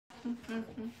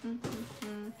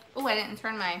Oh, I didn't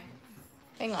turn my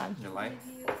thing on. Your light?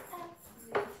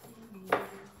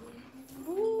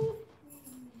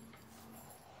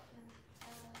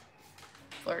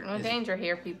 Flirting with danger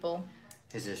here, people.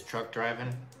 Is this truck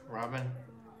driving, Robin?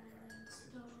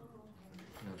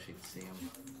 No, she can see him.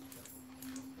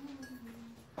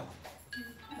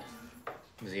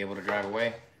 Was he able to drive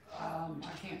away? I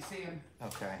can't see him.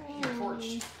 Okay. He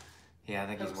torched. Yeah, I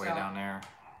think he's way So. down there.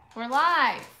 We're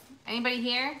live. Anybody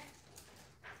here?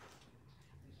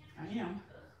 I am.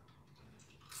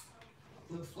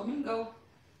 Blue flamingo.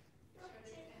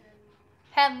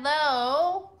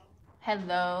 Hello.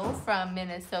 Hello from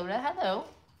Minnesota. Hello.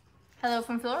 Hello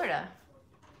from Florida.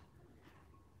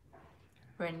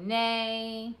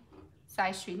 Renee.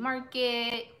 Side Street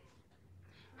Market.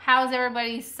 How's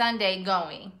everybody's Sunday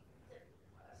going?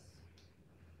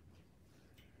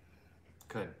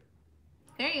 Good.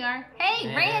 There you are. Hey,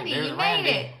 Yeah, Randy, there's you Randy.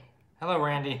 made it. Hello,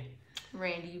 Randy.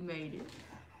 Randy, you made it.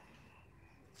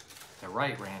 The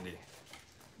right Randy.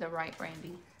 The right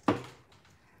Randy.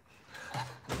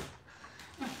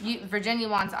 Virginia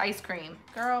wants ice cream.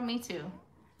 Girl, me too.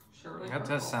 Shirley That Purple.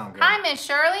 does sound good. Hi, Miss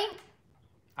Shirley.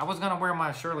 I was gonna wear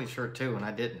my Shirley shirt too, and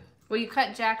I didn't. Well, you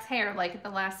cut Jack's hair like at the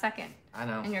last second, I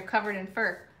know. and you're covered in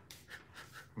fur.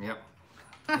 Yep.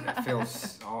 It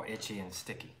feels all itchy and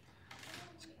sticky.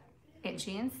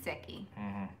 Itchy and sticky.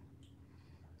 Mm-hmm.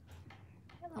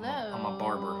 Hello. I'm a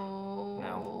barber.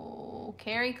 No.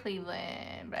 Carrie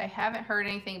Cleveland, but I haven't heard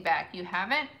anything back. You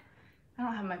haven't? I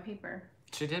don't have my paper.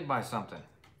 She did buy something.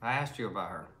 I asked you about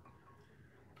her.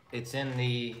 It's in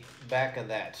the back of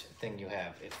that thing you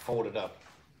have. It's folded up.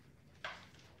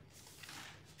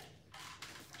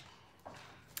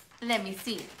 Let me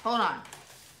see. Hold on.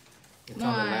 It's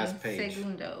on the last page.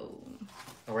 Segundo.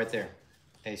 Oh, right there.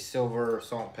 A silver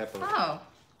salt and pepper. Oh.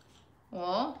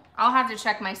 Well, I'll have to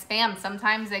check my spam.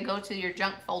 Sometimes they go to your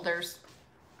junk folders.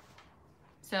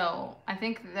 So I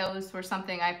think those were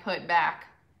something I put back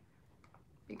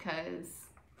because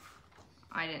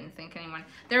I didn't think anyone.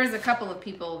 There was a couple of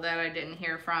people that I didn't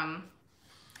hear from.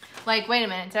 Like, wait a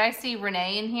minute. Did I see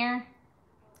Renee in here?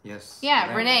 Yes.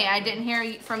 Yeah, Renee. I didn't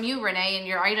hear from you, Renee, and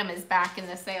your item is back in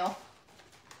the sale.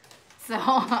 So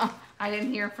I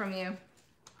didn't hear from you.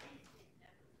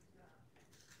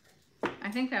 I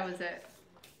think that was it.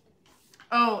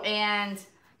 Oh, and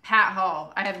Pat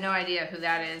Hall. I have no idea who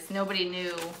that is. Nobody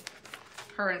knew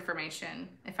her information,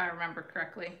 if I remember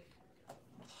correctly.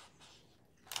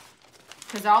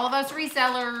 Because all of us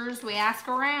resellers, we ask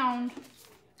around.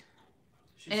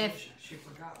 She And said if- she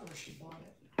forgot where she bought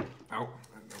it. Oh,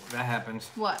 that happens.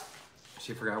 What?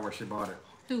 She forgot where she bought it.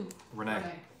 Who? Renee.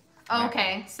 Okay. Oh,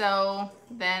 okay, so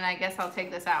then I guess I'll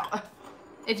take this out.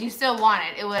 If you still want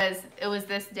it, it was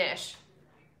this dish.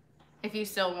 If you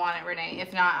still want it, Renee.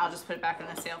 If not, I'll just put it back in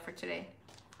the sale for today.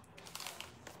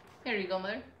 There you go,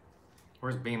 Mother.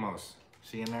 Where's Bemos?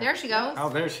 She in there? There she goes. Oh,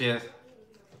 there she is.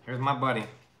 Here's my buddy.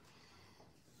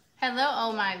 Hello,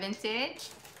 oh my vintage.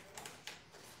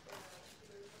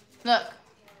 Look.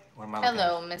 What am I looking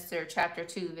Hello, Mr. Chapter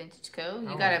 2 Vintage Co. You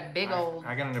at? got Oh, a big old...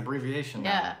 I got an abbreviation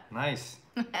Yeah. now. Nice.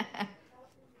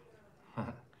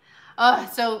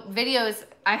 So videos,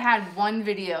 I had one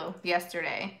video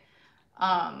yesterday.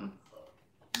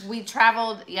 We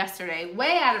traveled yesterday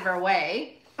way out of our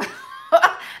way.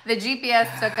 The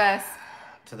GPS took us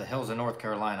To the hills of North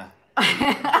Carolina.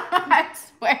 I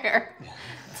swear,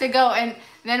 to go. And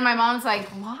then my mom's like,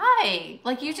 why?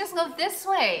 Like, you just go this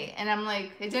way. And I'm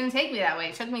like, it didn't take me that way.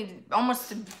 It took me almost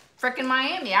to frickin'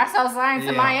 Miami. I saw signs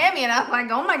to Yeah. Miami and I was like,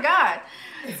 oh my God.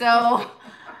 So,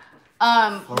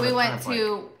 we went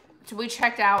we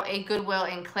checked out a Goodwill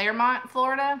in Claremont,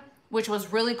 Florida, which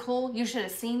was really cool. You should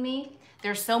have seen me.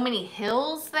 There's so many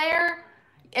hills there.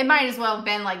 It might as well have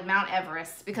been like Mount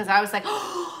Everest because I was like,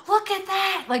 oh, look at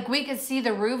that. Like, we could see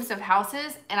the roofs of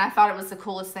houses and I thought it was the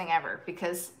coolest thing ever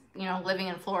because, you know, living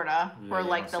in Florida, Yeah, we're you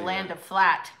like don't the see land that. of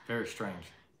flat. Very strange.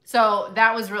 So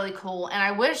that was really cool. And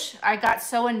I wish I got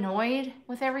so annoyed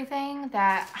with everything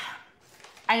that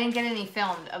I didn't get any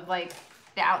filmed of like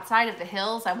the outside of the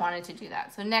hills. I wanted to do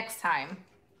that. So next time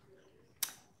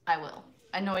I will.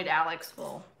 Annoyed Alex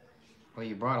will. Well,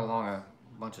 you brought along a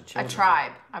bunch of A children.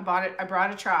 tribe. I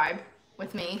brought a tribe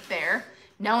with me there,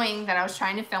 knowing that I was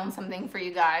trying to film something for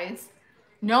you guys,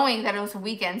 knowing that it was a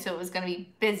weekend, so it was going to be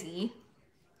busy.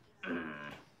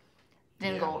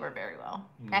 Didn't go over very well.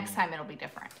 Next time it'll be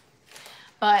different.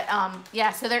 But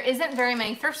yeah, so there isn't very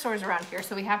many thrift stores around here,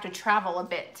 so we have to travel a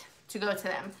bit to go to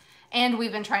them. And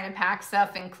we've been trying to pack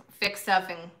stuff and fix stuff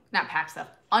and not pack stuff,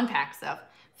 unpack stuff,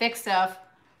 fix stuff,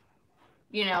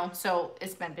 you know, so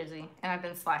it's been busy and I've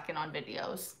been slacking on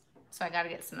videos. So I got to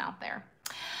get some out there.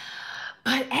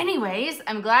 But anyways,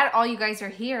 I'm glad all you guys are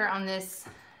here on this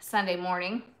Sunday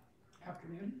morning.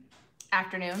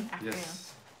 Afternoon.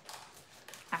 Yes.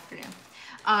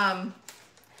 Afternoon.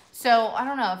 So I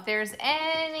don't know if there's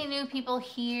any new people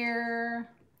here.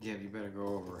 Yeah, you better go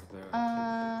over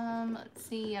the. Let's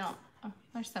see.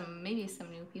 There's maybe some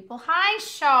new people. Hi,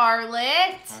 Charlotte.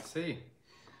 I see.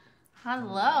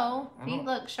 Hello.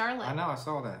 Look, Charlotte. I know. I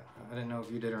saw that. I didn't know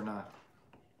if you did or not.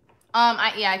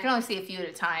 I can only see a few at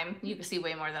a time. You can see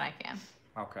way more than I can.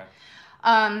 Okay.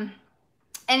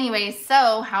 Anyways,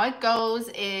 so how it goes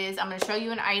is I'm going to show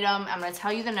you an item. I'm going to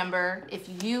tell you the number.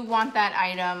 If you want that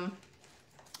item,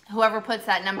 whoever puts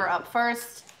that number up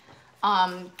first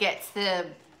gets the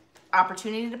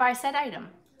opportunity to buy said item.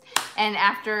 And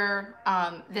after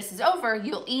this is over,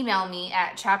 you'll email me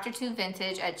at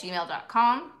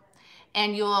chapter2vintage@gmail.com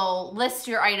and you'll list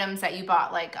your items that you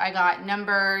bought. Like I got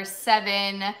number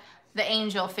 7, the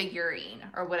angel figurine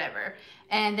or whatever.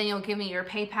 And then you'll give me your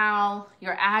PayPal,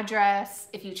 your address.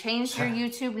 If you changed your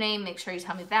YouTube name, make sure you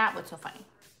tell me that. What's so funny?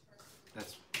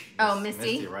 That's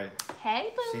Misty, right?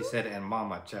 Hey, boo. She said, and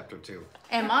Mama, chapter 2.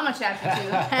 And Mama, chapter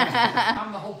 2.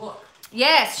 I'm the whole book.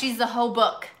 Yes, she's the whole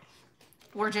book.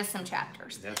 We're just some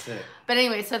chapters. That's it. But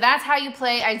anyway, so that's how you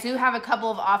play. I do have a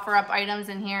couple of offer up items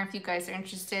in here if you guys are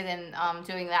interested in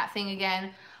doing that thing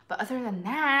again. But other than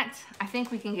that, I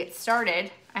think we can get started.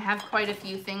 I have quite a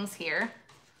few things here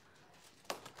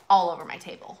all over my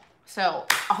table. So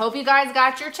I hope you guys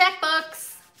got your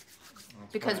checkbooks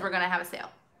because we're going to have a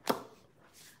sale. All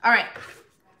right.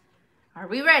 Are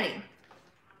we ready?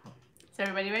 Is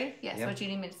everybody ready? Yes. Yep. What do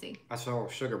you need me to see? I saw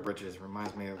Sugar Britches.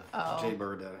 Reminds me of Jay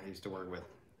Bird I used to work with.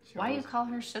 Why do you call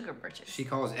her Sugar Britches? She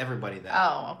calls everybody that.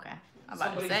 Oh, okay. I'm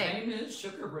about to say. Somebody's name is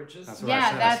Sugar Britches. That's what Yeah, I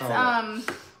said. that's I saw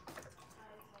that.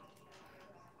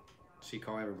 She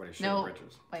called everybody Sugar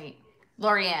Britches. Wait.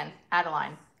 Lorianne,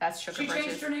 Adeline. That's Sugar She Britches.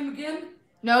 changed her name again?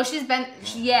 No,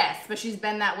 yes, but she's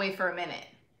been that way for a minute.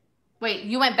 Wait,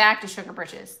 you went back to Sugar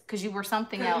Britches because you were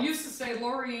something else. You used to say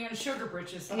Lorianne Sugar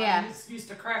Britches. So Yeah. It used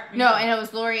to crack me No, up. and it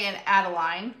was Lorianne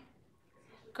Adeline.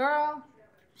 Girl,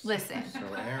 listen. So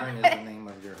Aaron is the name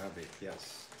of your hubby.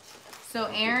 Yes. So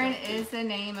Aaron is the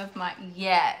name of my...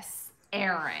 Yes,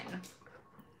 Aaron.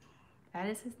 That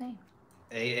is his name.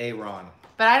 Aaron.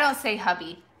 But I don't say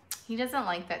hubby. He doesn't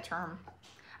like that term.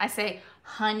 I say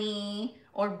honey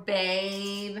or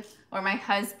babe or my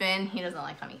husband. He doesn't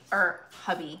like honey. Or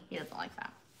hubby. He doesn't like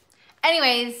that.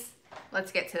 Anyways,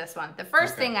 let's get to this one. The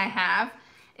first thing I have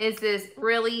is this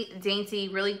really dainty,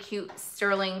 really cute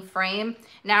sterling frame.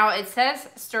 Now it says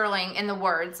sterling in the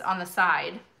words on the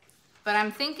side, but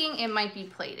I'm thinking it might be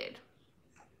plated.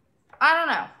 I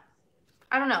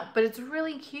don't know, but it's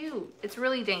really cute. It's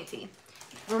really dainty.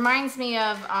 Reminds me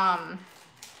of,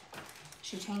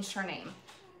 she changed her name.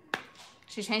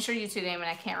 She changed her YouTube name and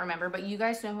I can't remember, but you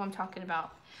guys know who I'm talking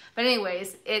about. But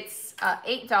anyways, it's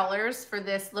 $8 for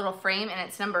this little frame and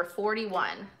it's number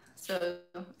 41. So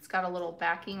it's got a little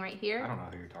backing right here. I don't know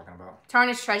who you're talking about.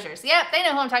 Tarnished Treasures. Yep, they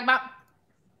know who I'm talking about.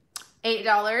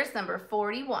 $8, number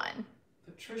 41.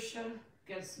 Patricia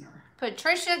Gesner.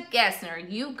 Patricia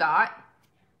Gesner, you got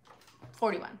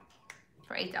 41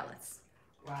 for $8.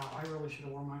 Wow, I really should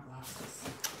have worn my glasses.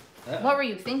 What were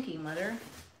you thinking, Mother?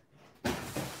 I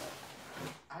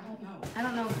don't know. I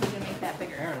don't know if we can make that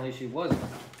bigger. Apparently she wasn't.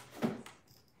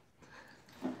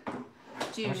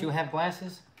 Don't you have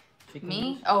glasses?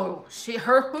 Me? Oh,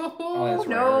 her. that's right.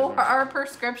 No, Hers are- our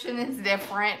prescription is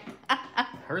different.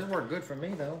 Hers worked good for me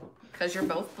though. Because you're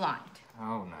both blind.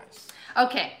 Oh, nice.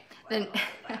 Okay, then.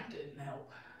 That didn't help.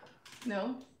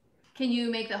 No? Can you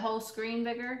make the whole screen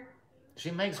bigger? She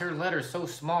makes her letters so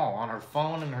small on her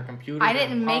phone and her computer. I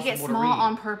didn't they're make it impossible to small read.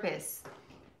 on purpose.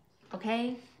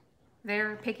 Okay?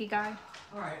 There, picky guy.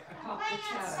 Alright, I popped the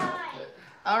chat out. But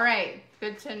All right,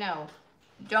 good to know.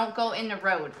 Don't go in the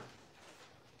road.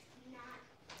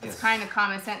 It's Yes. kind of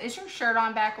common sense. Is your shirt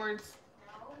on backwards?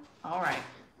 No. All right.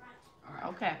 alright.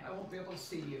 Okay. I won't be able to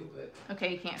see you, but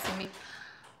Okay, you can't see me.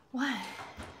 What?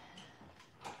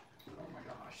 oh my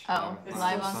gosh. Oh, It's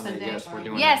live still on Sunday. Sunday. Yes, we're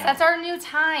doing Yes, it now. that's our new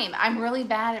time. I'm really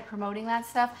bad at promoting that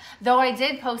stuff. Though I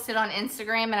did post it on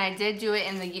Instagram and I did do it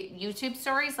in the YouTube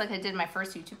stories, like I did my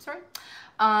first YouTube story.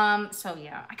 So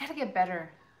yeah, I gotta get better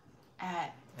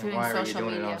at And doing why are you social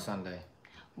doing media. it on Sunday?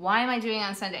 Why am I doing it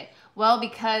on Sunday? Well,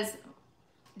 because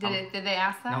did they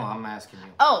ask that? No, I'm asking you.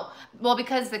 Oh, well,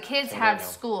 because the kids So they had know.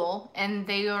 school and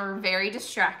they are very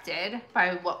distracted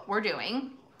by what we're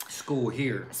doing. School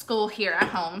here. School here at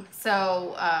home.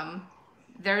 So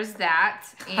there's that.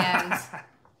 And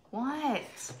what?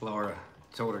 Laura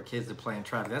told her kids to play in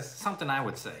traffic. That's something I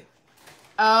would say.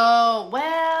 Oh,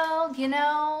 well, you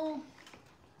know.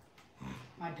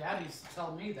 My dad used to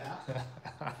tell me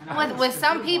that. With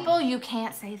some people, you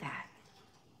can't say that.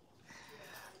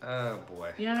 Oh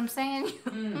boy. You know what I'm saying?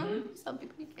 Mm-hmm. Some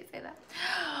people you can't say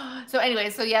that. So anyway,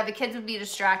 so yeah, the kids would be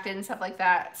distracted and stuff like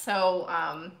that.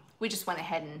 So we just went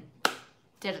ahead and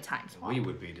did a time swap. We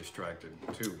would be distracted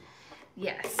too.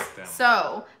 Yes. Them.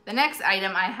 So the next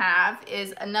item I have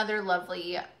is another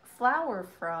lovely flower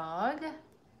frog.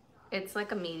 It's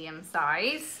like a medium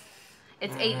size.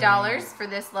 It's $8 for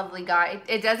this lovely guy.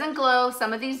 It doesn't glow.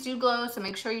 Some of these do glow, so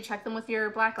make sure you check them with your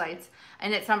black lights.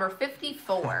 And it's number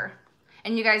 54.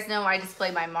 And you guys know I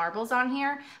display my marbles on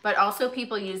here, but also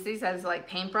people use these as like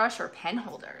paintbrush or pen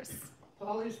holders.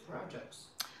 Polly's Projects.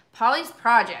 Polly's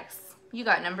Projects. You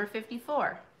got number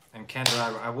 54. And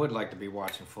Kendra, I would like to be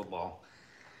watching football.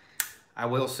 I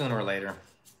will sooner or later.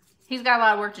 He's got a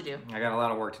lot of work to do. I got a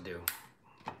lot of work to do.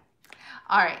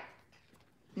 All right.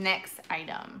 Next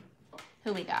item.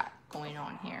 Who we got going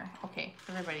on here? Okay,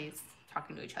 everybody's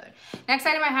talking to each other. Next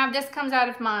item I have, this comes out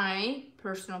of my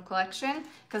personal collection.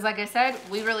 Because like I said,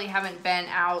 we really haven't been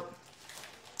out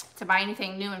to buy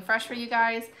anything new and fresh for you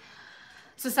guys.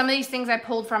 So some of these things I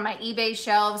pulled from my eBay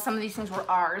shelves. Some of these things were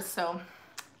ours. So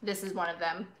this is one of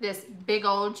them. This big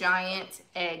old giant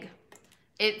egg.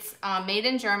 It's made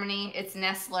in Germany. It's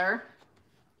Nestler.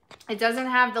 It doesn't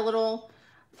have the little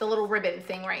ribbon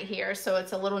thing right here, so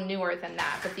it's a little newer than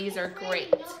that, but these are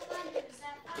great.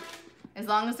 As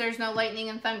long as there's no lightning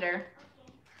and thunder.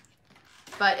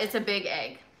 But it's a big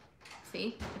egg.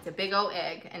 See? It's a big old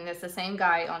egg, and it's the same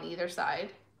guy on either side.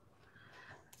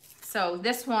 So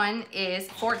this one is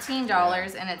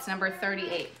 $14, and it's number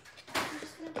 38.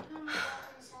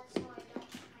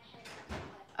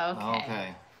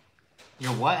 Okay.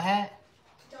 Your what hat?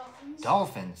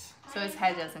 Dolphins. So his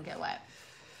head doesn't get wet.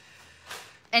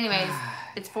 Anyways,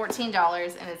 it's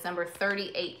 $14 and it's number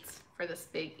 38 for this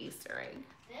big Easter egg.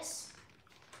 This?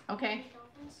 Okay,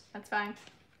 that's fine.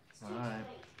 Alright.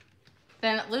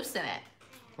 Then loosen it.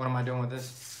 What am I doing with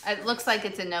this? It looks like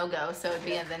it's a no-go, so it'd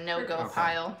be in the no-go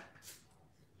pile.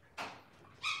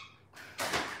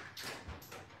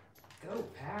 Go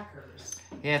Packers.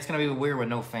 Yeah, it's gonna be weird with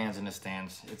no fans in the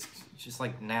stands. It's just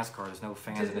like NASCAR. There's no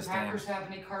fans Did in the the stands. Packers have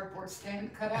any cardboard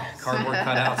stand cutouts? Cardboard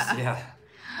cutouts. Yeah.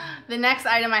 The next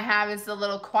item I have is the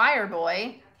little choir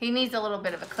boy. He needs a little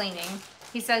bit of a cleaning.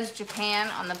 He says Japan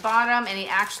on the bottom, and he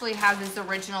actually has his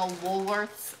original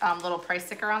Woolworths little price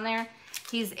sticker on there.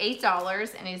 He's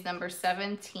 $8, and he's number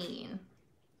 17.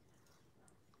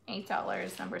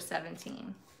 $8, number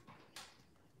 17.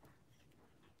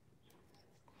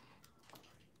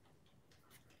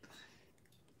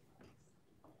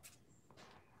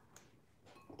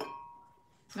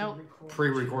 Nope.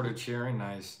 Pre-recorded cheering.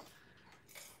 Nice.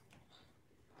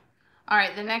 All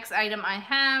right, the next item I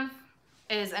have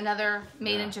is another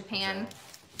made in Japan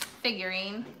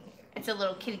figurine. It's a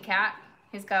little kitty cat.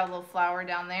 He's got a little flower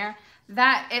down there.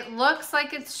 That, it looks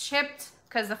like it's shipped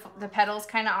because the petal's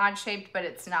kind of odd shaped, but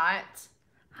it's not.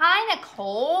 Hi,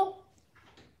 Nicole.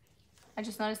 I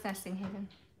just noticed nesting haven.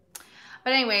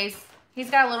 But anyways, he's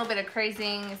got a little bit of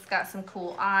crazing. He's got some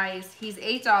cool eyes. He's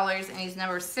 $8 and he's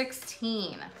number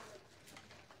 16.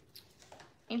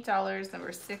 $8,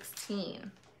 number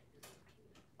 16.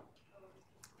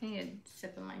 I need a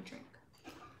sip of my drink.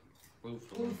 Blue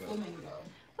Flamingo.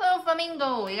 Hello,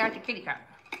 Flamingo. We got the kitty cat.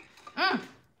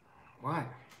 What?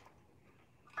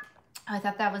 I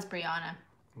thought that was Brianna.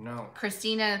 No.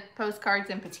 Christina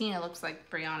postcards and patina looks like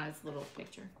Brianna's little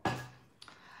picture.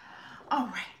 All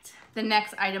right. The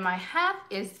next item I have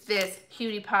is this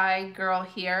cutie pie girl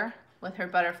here with her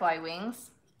butterfly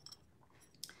wings.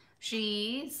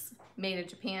 She's made in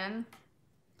Japan.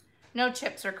 No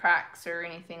chips or cracks or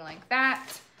anything like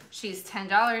that. She's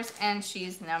 $10 and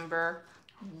she's number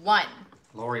 1.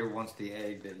 Lori wants the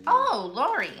egg. That you... Oh,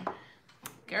 Lori.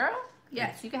 Girl?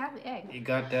 Yes, you can have the egg. You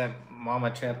got that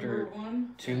Mama chapter Number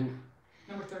 1. 2?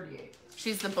 Number 38.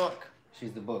 She's the book.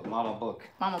 She's the book. Mama book.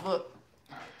 Mama book.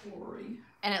 All right, Lori.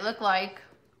 And it looked like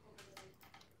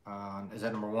Is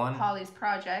that number 1? Polly's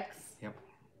Projects. Yep.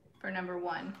 For number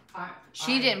 1. I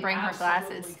didn't bring her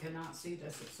glasses. I cannot see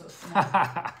this. It's so small. All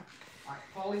right,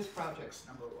 Polly's Projects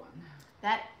number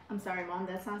 1. I'm sorry, Mom,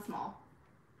 that's not small.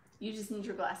 You just need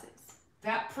your glasses.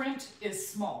 That print is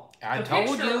small. I The told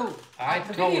picture, you. I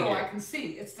the told video you. I can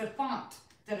see. It's the font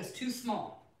that is too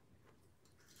small.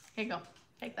 Here you go.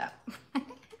 Take that.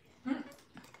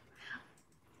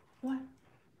 What?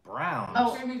 Brown.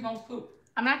 Oh. Save me no poop.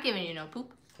 I'm not giving you no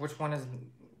poop. Which one is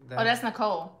that? Oh, that's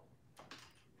Nicole.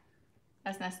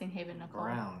 That's Nesting Haven Nicole.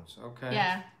 Browns. Okay.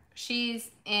 Yeah. She's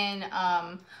in,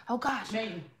 oh gosh.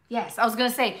 Maine. Yes, I was going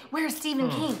to say, where's Stephen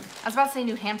King? I was about to say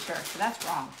New Hampshire, so that's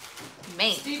wrong.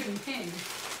 Maine. Stephen King.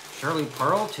 Shirley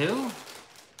Pearl, too?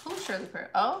 Who's Shirley Pearl?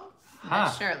 Oh,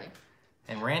 Huh. Shirley.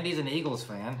 And Randy's an Eagles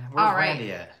fan. Where's All right.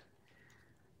 Randy at?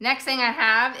 Next thing I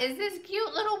have is this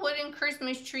cute little wooden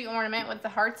Christmas tree ornament with the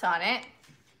hearts on it.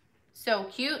 So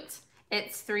cute.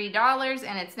 It's $3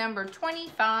 and it's number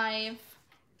 25.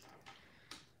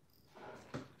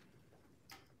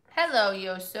 Hello,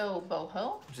 Yoso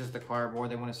Boho. Is this the choir boy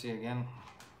they want to see again?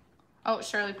 Oh,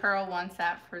 Shirley Pearl wants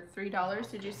that for $3.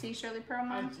 Did you see Shirley Pearl,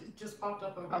 Mom? It just popped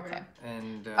up over Okay. here.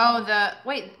 And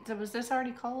Wait, was this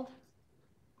already called?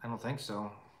 I don't think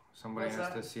so. Somebody What's has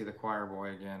that? to see the choir boy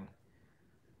again.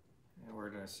 Where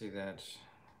did I see that?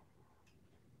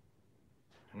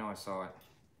 I know I saw it.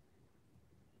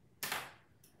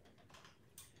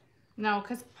 No,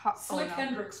 because Slick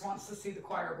Hendricks wants to see the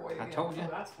choir boy again. I told you. Oh,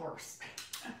 that's worse.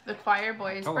 the choir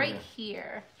boy is Told right you.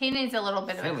 here. He needs a little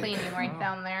bit of a Philly. cleaning right Oh.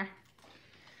 down there.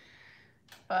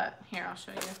 But here, I'll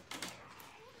show you.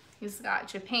 He's got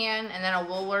Japan and then a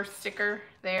Woolworth sticker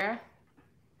there.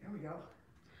 There we go.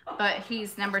 But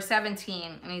he's number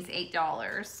 17 and he's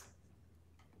 $8.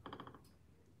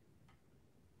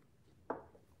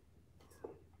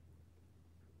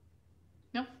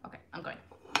 No? Okay, I'm going.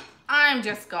 I'm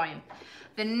just going.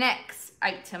 The next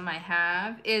item I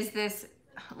have is this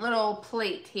little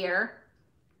plate here.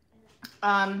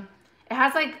 It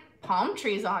has like palm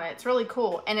trees on it. It's really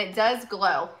cool. And it does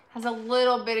glow. Has a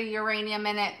little bit of uranium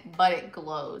in it, but it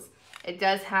glows. It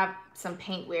does have some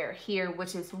paintware here,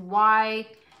 which is why,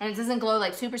 and it doesn't glow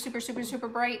like super, super, super, super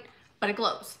bright, but it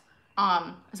glows.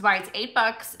 That's why it's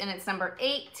 $8 and it's number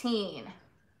 18.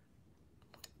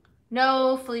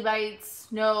 No flea bites,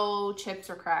 no chips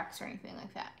or cracks or anything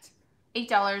like that.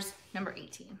 $8, number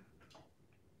 18.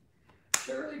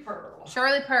 Shirley Pearl.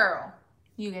 Shirley Pearl,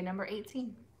 you get number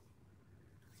 18.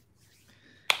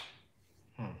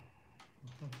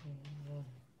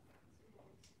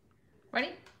 Ready?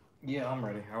 Yeah, I'm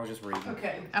ready. I was just reading.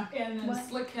 Okay. Oh. And then What?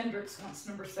 Slick Hendricks wants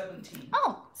number 17.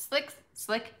 Oh, Slick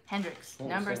Hendricks, Oh,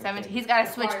 number 17. 17. He's got to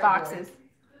The switch choir boxes.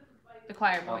 The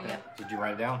choir boy, Okay. yeah. Did you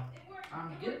write it down?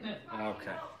 I'm getting it.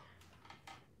 Okay.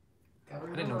 Gotta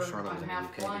didn't know remember, Charlotte was I'm in the half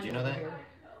UK. Did blind you know over that? here.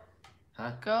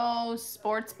 Go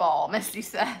sports ball, Misty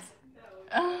says.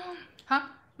 Huh?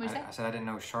 What you say? I said I didn't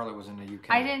know Charlotte was in the UK.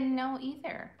 I didn't know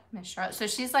either, Miss Charlotte. So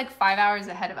she's like 5 hours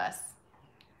ahead of us.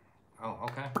 Oh,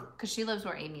 okay. Because she lives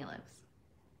where Amy lives.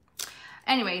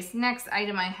 Anyways, next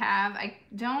item I have,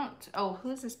 oh,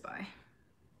 who is this by?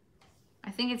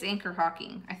 I think it's Anchor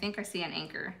Hawking. I think I see an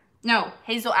Anchor. No,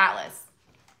 Hazel Atlas.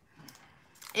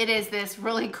 It is this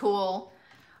really cool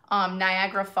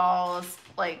Niagara Falls,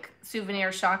 like,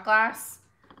 souvenir shot glass.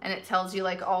 And it tells you,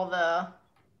 like, all the,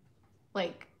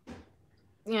 like,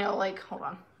 you know, like, hold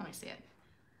on, let me see it.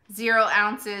 0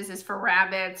 ounces is for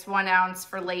rabbits, 1 ounce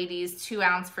for ladies, 2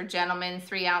 ounce for gentlemen,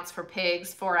 3 ounce for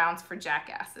pigs, 4 ounce for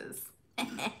jackasses.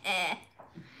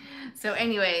 So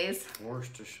anyways.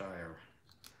 Worcestershire.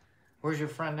 Where's your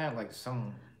friend at? Like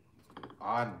some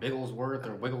odd Bigglesworth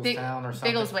or Wiggletown or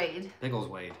something? Biggleswade.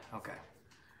 Biggleswade. Okay.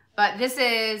 But this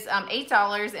is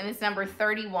 $8 and it's number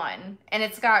 31. And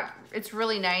it's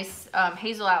really nice.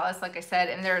 Hazel Atlas, like I said,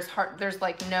 and there's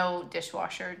like no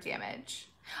dishwasher damage.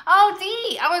 Oh,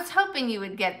 Dee, I was hoping you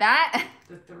would get that.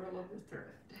 The thrill of the thread.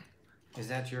 Is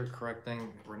that your correct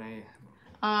thing, Renee?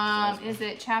 Is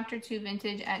it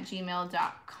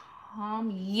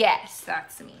chapter2vintage@gmail.com? Yes,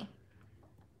 that's me.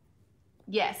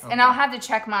 Yes, Okay. and I'll have to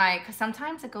check because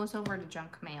sometimes it goes over to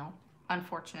junk mail,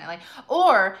 unfortunately.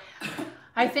 Or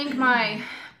I think my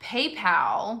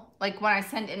PayPal, like when I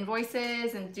send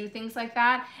invoices and do things like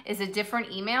that, is a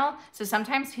different email. So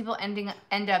sometimes people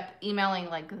end up emailing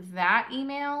like that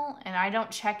email, and I don't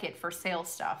check it for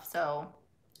sales stuff. So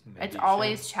Maybe it's you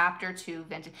always should.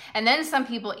 chapter2vintage. And then some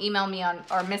people email me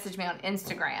or message me on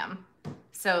Instagram.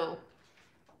 So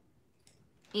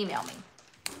email me.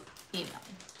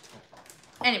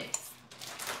 Anyways,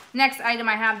 next item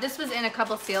I have, this was in a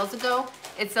couple sales ago.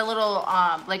 It's a little,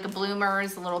 like a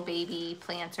Bloomers, a little baby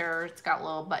planter. It's got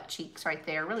little butt cheeks right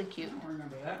there. Really cute. I don't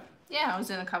remember that. Yeah, I was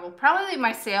in a couple. Probably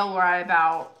my sale where I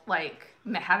about, like,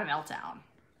 had a meltdown.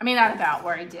 I mean, not about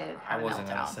where I did I have a wasn't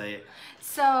gonna meltdown. say it.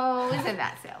 So, it's in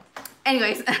that sale.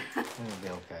 Anyways. It'll be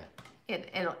okay.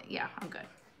 Yeah, I'm good.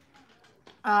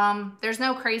 There's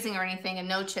no crazing or anything and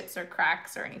no chips or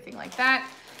cracks or anything like that.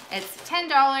 It's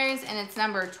 $10 and it's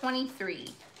number 23.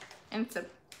 And it's a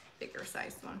bigger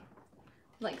sized one.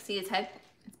 Like, see its head?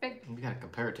 It's big. You gotta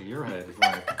compare it to your head if you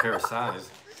want to compare size.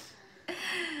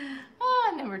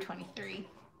 Number 23.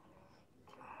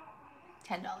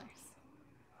 $10.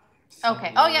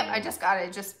 Okay. Oh, yep. I just got it.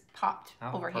 It just popped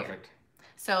over here. Perfect.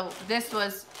 So this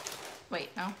was, wait,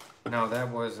 no? No, that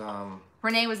was,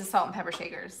 Renee was the salt and pepper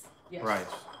shakers. Yes. right.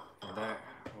 That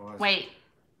was. Wait.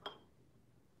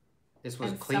 This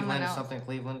was And Cleveland, someone something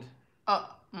Cleveland? Oh,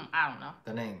 I don't know.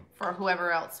 The name. For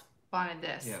whoever else wanted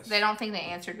this. Yes. They don't think they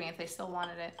answered me if they still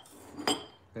wanted it.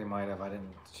 They might have, I didn't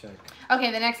check.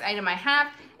 Okay, the next item I have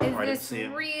is Oh, I didn't this see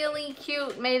it. really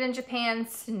cute made in Japan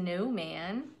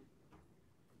snowman.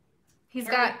 He's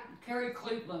got. Carrie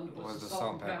Cleveland was the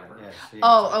salt and pepper. Yes. yeah.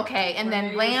 Oh, okay. And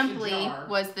then Renee is the Lampley jar.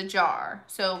 was the jar.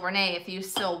 So Renee, if you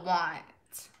still want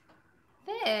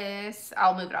this,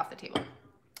 I'll move it off the table.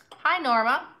 Hi,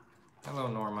 Norma. Hello,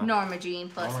 Norma. Norma Jean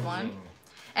plus Norma one. Jean.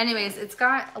 Anyways, it's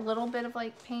got a little bit of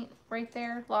like paint right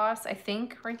there, loss, I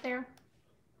think, right there.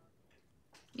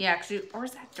 Yeah, actually, or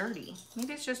is that dirty?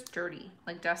 Maybe it's just dirty,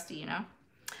 like dusty, you know?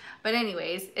 But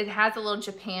anyways, it has a little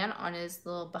Japan on his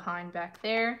little behind back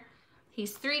there.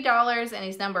 He's $3 and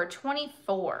he's number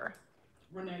 24.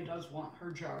 Renee does want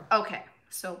her jar. Okay,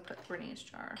 so put Renee's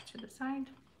jar to the side.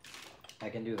 I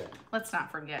can do that. Let's not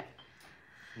forget.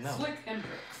 No. Slick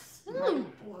Hendrix. Ooh.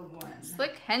 Or one.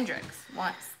 Slick Hendrix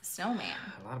wants the snowman.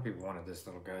 A lot of people wanted this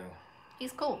little guy.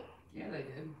 He's cool. Yeah, they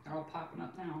did. They're all popping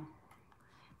up now.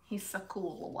 He's a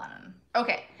cool one.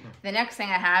 Okay, the next thing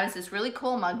I have is this really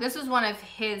cool mug. This was one of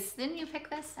his, didn't you pick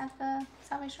this at the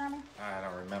Salvation Army? I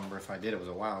don't remember if I did. It was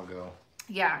a while ago.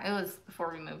 Yeah, it was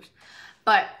before we moved.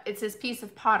 But it's this piece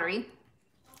of pottery.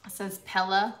 It says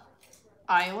Pella,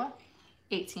 Iowa,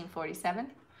 1847.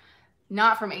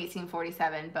 Not from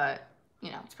 1847, but,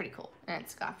 you know, it's pretty cool. And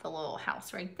it's got the little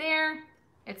house right there.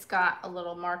 It's got a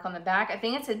little mark on the back. I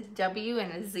think it's a W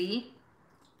and a Z.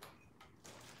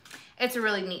 It's a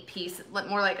really neat piece,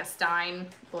 more like a Stein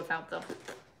without the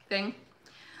thing.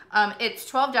 It's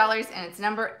 $12 and it's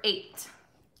number 8.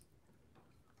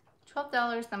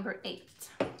 $12, number 8.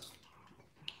 Take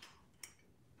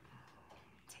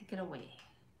it away.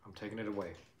 I'm taking it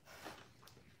away.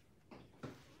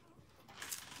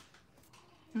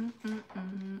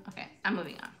 Okay, I'm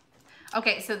moving on.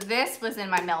 Okay, so this was in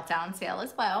my meltdown sale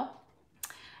as well.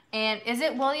 And is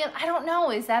it William? I don't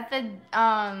know. Is that the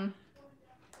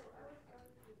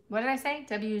what did I say?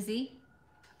 WZ?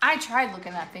 I tried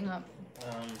looking that thing up.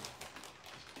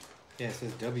 Yeah, it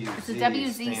says WZ. It's a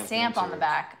WZ stamp on the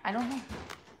back. I don't know.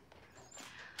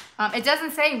 It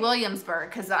doesn't say Williamsburg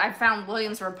because I found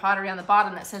Williamsburg pottery on the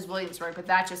bottom that says Williamsburg, but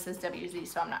that just says WZ,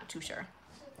 so I'm not too sure.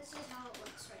 So this is how it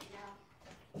looks right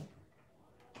now.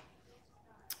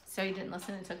 So you didn't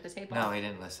listen and took the tape No, off? he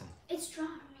didn't listen. It's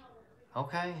drawn.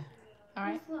 Okay. All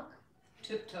right. Look.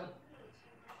 Tiptoe.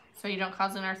 So you don't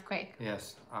cause an earthquake.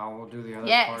 Yes, I will do the other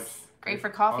Yes. parts. Great for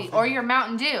coffee or your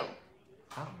Mountain Dew.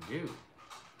 Mountain Dew.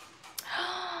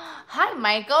 Hi,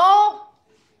 Michael.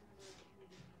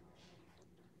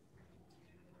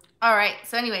 All right.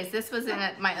 So anyways, this was in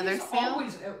my other He's sale.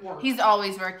 always at work. He's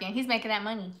always working. He's making that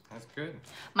money. That's good.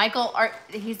 Michael,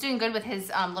 he's doing good with his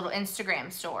little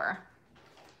Instagram store.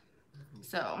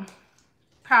 So,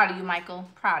 proud of you, Michael.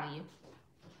 Proud of you.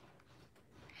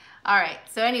 All right.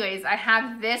 So anyways, I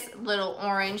have this little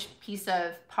orange piece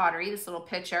of pottery, this little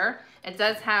pitcher. It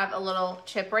does have a little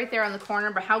chip right there on the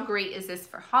corner, but how great is this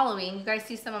for Halloween? You guys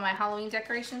see some of my Halloween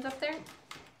decorations up there?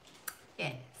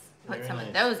 Yes. Put Very some of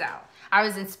nice. those out. I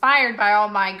was inspired by all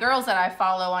my girls that I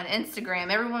follow on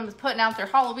Instagram. Everyone was putting out their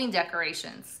Halloween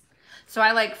decorations. So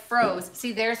I like froze.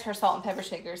 See, there's her salt and pepper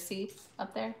shakers. See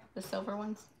up there? The silver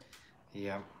ones?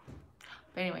 Yeah.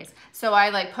 But anyways, so I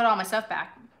like put all my stuff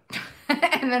back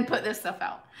and then put this stuff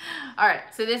out. All right,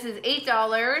 so this is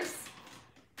 $8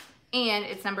 and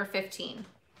it's number 15.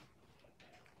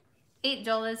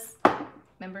 $8.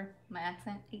 Remember my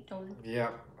accent? $8. Yeah.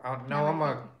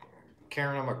 No,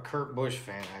 Karen, I'm a Kurt Busch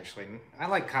fan, actually. I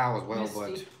like Kyle as well,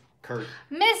 but Misty. Kurt.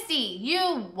 Misty,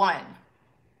 you won.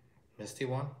 Misty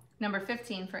won? Number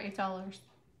 15 for $8.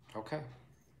 Okay.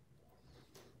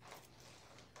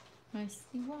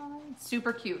 Misty won.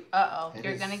 Super cute. Uh-oh. It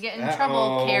You're is- going to get in Uh-oh,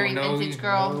 trouble, Carrie no, Vintage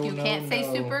Girl. no, You no, can't say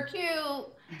no. super cute.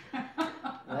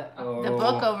 Uh-oh. The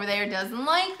book over there doesn't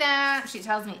like that. She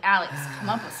tells me, Alex, come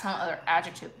up with some other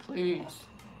adjective, please.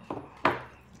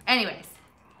 Anyways,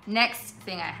 next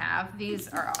thing I have. These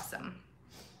are awesome.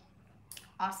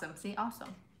 Awesome. See,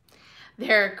 awesome.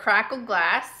 They're crackled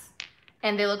glass,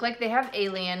 and they look like they have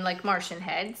alien, like Martian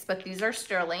heads, but these are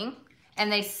sterling, and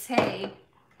they say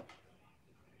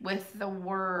with the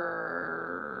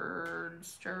word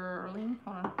sterling.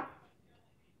 Hold on.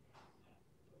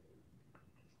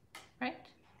 Right?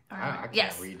 I can't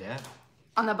Yes. read that.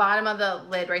 On the bottom of the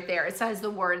lid right there, it says the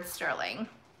word sterling.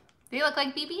 They look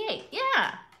like BB-8.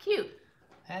 Yeah, cute.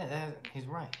 He's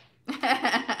right.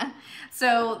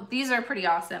 So these are pretty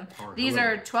awesome. These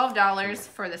are $12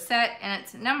 for the set, and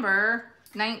it's number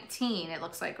 19. It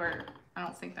looks like, or I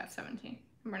don't think that's 17.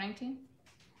 Number 19?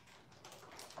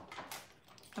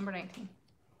 Number 19.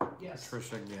 Yes.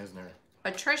 Patricia Gesner.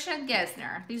 Patricia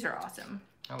Gesner. These are awesome.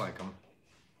 I like them.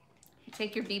 You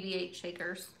take your BB-8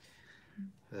 shakers.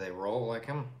 Do they roll like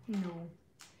him? No.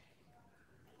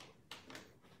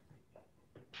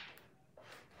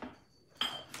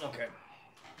 Okay.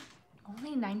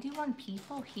 Only 91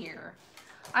 people here.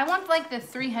 I want like the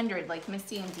 300 like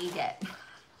Misty and Dee get.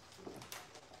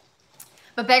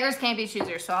 But beggars can't be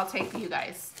choosers, so I'll take you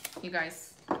guys. You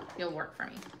guys, you'll work for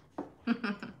me.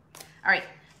 All right,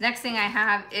 next thing I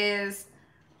have is,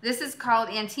 this is called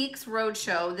Antiques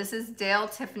Roadshow. This is Dale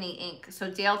Tiffany Inc.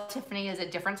 So Dale Tiffany is a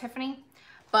different Tiffany,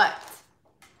 but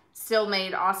still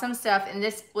made awesome stuff. And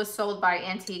this was sold by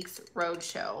Antiques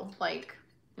Roadshow, like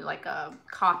a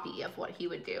copy of what he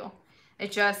would do.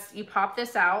 It just, you pop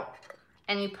this out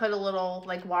and you put a little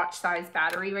like watch size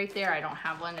battery right there. I don't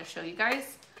have one to show you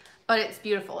guys, but it's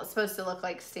beautiful. It's supposed to look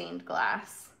like stained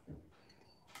glass.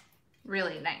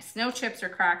 Really nice. No chips or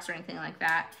cracks or anything like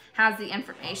that. Has the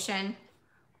information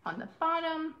on the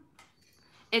bottom.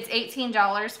 It's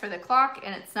 $18 for the clock,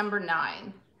 and it's number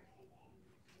 9.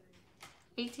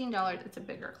 $18, it's a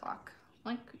bigger clock.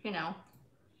 Like, you know,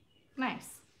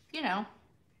 nice. You know.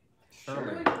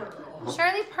 Shirley Pearl.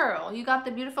 Shirley Pearl, you got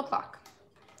the beautiful clock.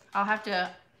 I'll have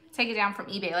to take it down from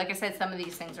eBay. Like I said, some of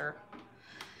these things are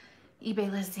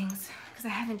eBay listings because I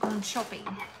haven't gone shopping.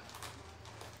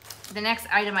 The next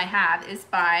item I have is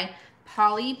by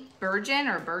Polly Bergen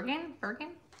or Bergen?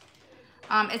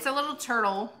 It's a little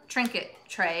turtle trinket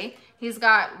tray. He's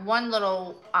got one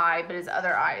little eye, but his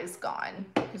other eye is gone.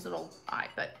 His little eye,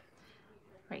 but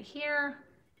right here,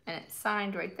 and it's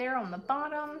signed right there on the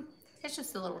bottom. It's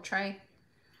just a little tray.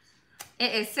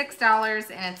 It is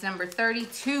 $6, and it's number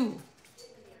 32.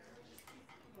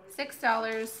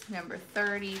 $6, number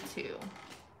 32.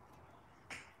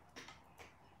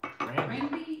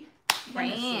 Randy.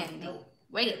 Randy.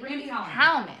 Wait, Randy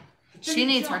Howman. She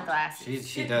needs her jumped. glasses.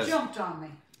 She It does. jumped on me.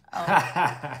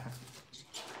 Oh.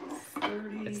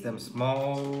 30. It's them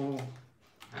small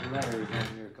letters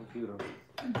on your computer.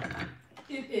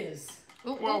 It is.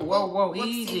 Ooh, Whoa, ooh, whoa, whoa, ooh. Whoopsie,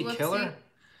 easy, whoopsie. killer.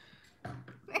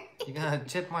 You're gonna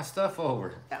tip my stuff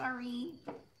over. Sorry.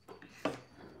 All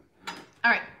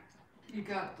right. You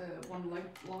got the one leg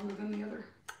longer than the other?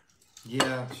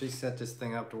 Yeah, she set this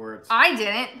thing up to where it's... I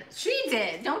didn't. She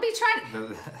did. Don't be trying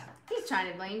to... He's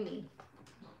trying to blame me.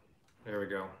 There we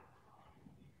go.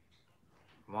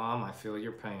 Mom, I feel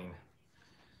your pain.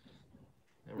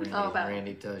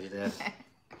 Randy tells you that.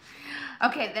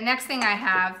 Okay, the next thing I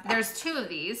have, there's 2 of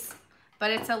these, but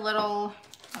it's a little...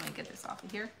 Let me get this off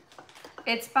of here.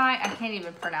 It's by, I can't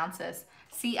even pronounce this,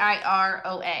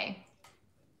 C-I-R-O-A.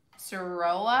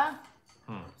 Soroa?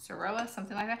 Soroa,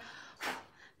 something like that.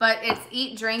 But it's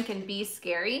eat, drink, and be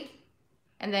scary.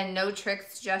 And then no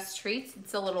tricks, just treats.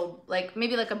 It's a little, like,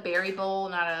 maybe like a berry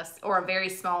bowl, or a very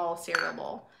small cereal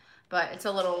bowl. But it's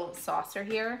a little saucer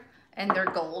here. And they're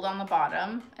gold on the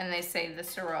bottom. And they say the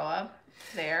Soroa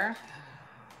there.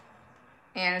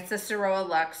 And it's the Soroa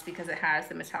Luxe because it has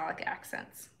the metallic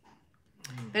accents.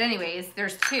 But anyways,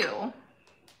 there's 2.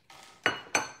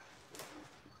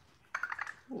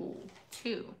 Ooh,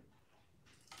 2.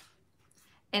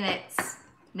 And it's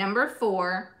number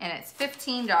 4, and it's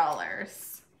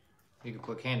 $15. You can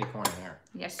put candy corn in there.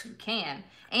 Yes, you can.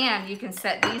 And you can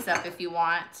set these up if you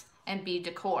want and be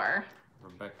decor.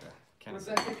 Rebecca Kennedy.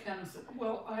 Rebecca Kennedy.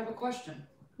 Well, I have a question.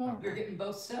 Oh. You're getting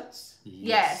both sets?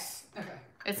 Yes. Okay.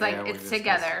 It's Yeah, like, we're it's just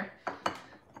together.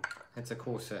 It's a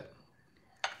cool set.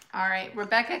 All right,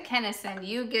 Rebecca Kennison,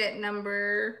 you get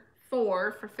number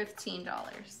 4 for $15.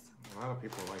 A lot of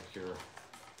people like your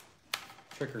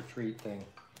trick-or-treat thing.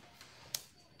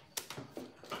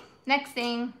 Next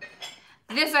thing,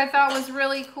 this I thought was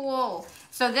really cool.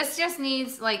 So this just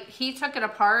needs, like, he took it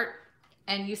apart,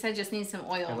 and you said just needs some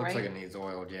oil, It looks right? like it needs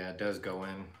oiled. Yeah, it does go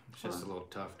in. It's just a little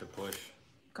tough to push.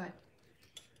 Good.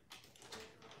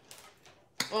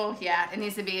 Oh, yeah, it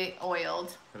needs to be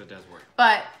oiled. But it does work.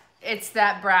 But it's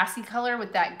that brassy color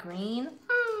with that green.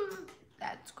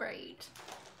 That's great.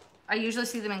 I usually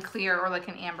see them in clear or like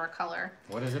an amber color.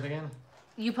 What is it again?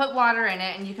 You put water in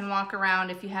it and you can walk around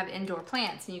if you have indoor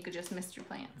plants and you could just mist your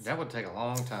plants. That would take a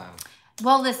long time.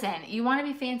 Well, listen, you want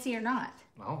to be fancy or not.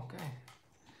 Okay.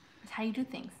 That's how you do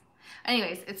things.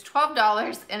 Anyways, it's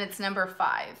 $12 and it's number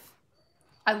 5.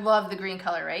 I love the green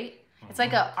color, right? It's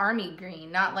like a army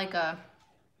green, not like a...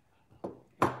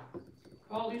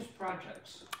 All these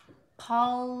projects.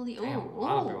 Poly... Ooh, Damn, a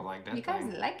lot of people like that you guys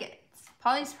thing. like it.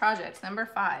 Polly's Projects, number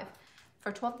 5,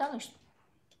 for $12.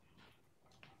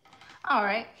 All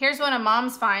right, here's one of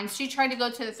Mom's finds. She tried to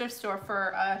go to the thrift store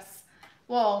for us.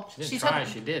 Well, she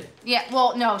did. Yeah,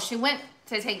 well, no, she went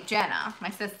to take Jenna, my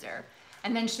sister,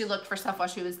 and then she looked for stuff while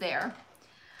she was there.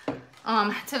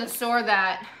 To the store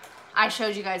that I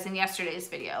showed you guys in yesterday's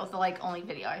video, the like only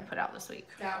video I put out this week.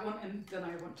 That one, and then I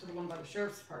went to the one by the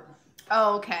sheriff's department.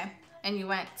 Oh, okay. And you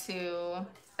went to,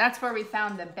 that's where we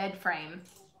found the bed frame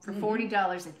for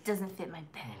 $40. It doesn't fit my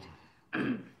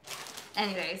bed.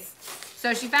 Anyways,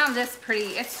 so she found this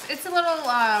pretty, it's a little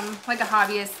like a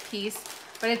hobbyist piece,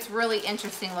 but it's really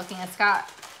interesting looking. It's got,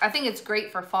 I think it's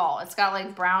great for fall. It's got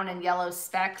like brown and yellow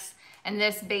specks, and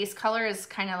this base color is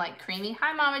kind of like creamy.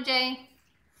 Hi, Mama J.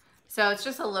 So it's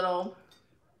just a little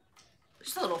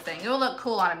thing. It will look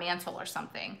cool on a mantle or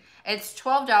something. It's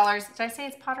 $12. Did I say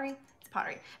it's pottery? It's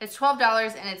pottery. It's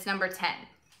 $12 and it's number 10.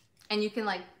 And you can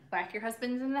like whack your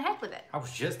husband in the head with it. I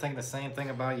was just thinking the same thing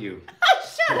about you.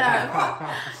 Shut up.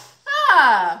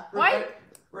 Why?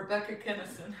 Rebecca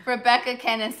Kennison. Rebecca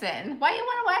Kennison. Why you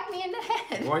want to whack me in the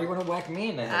head? Why you want to whack me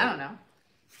in the head? I don't know.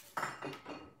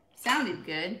 Sounded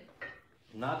good.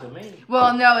 Not to me.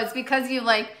 Well, no, it's because you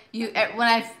like,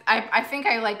 when I think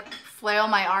I like flail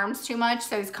my arms too much,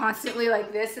 so it's constantly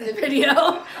like this in the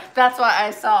video. That's what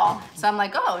I saw. So I'm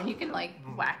like, oh, and you can like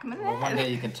whack him in the head. One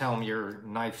day you can tell them your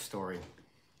knife story.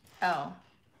 Oh,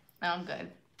 no, I'm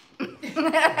good. Well,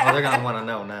 they're going to want to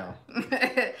know now.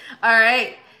 All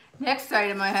right. Next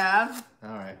item I have. All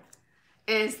right.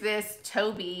 Is this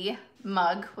Toby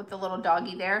mug with the little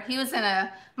doggy there. He was in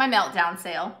my meltdown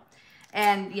sale.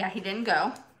 And yeah, he didn't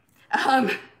go.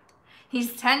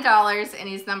 He's $10 and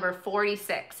he's number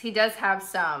 46. He does have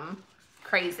some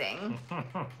crazing.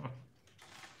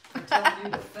 I'm telling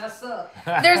you to fess up.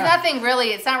 There's nothing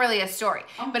really, it's not really a story.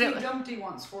 Humpty Dumpty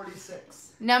wants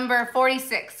 46. Number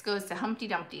 46 goes to Humpty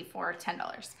Dumpty for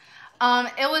 $10.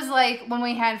 It was like when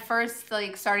we had first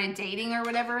like started dating or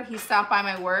whatever, he stopped by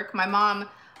my work. My mom,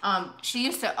 she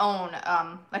used to own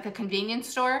like a convenience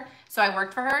store. So I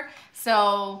worked for her.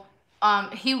 So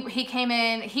he came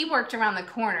in, he worked around the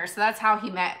corner. So that's how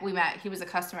we met. He was a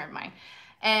customer of mine.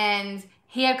 And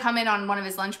he had come in on one of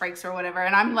his lunch breaks or whatever.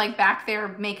 And I'm like back there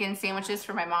making sandwiches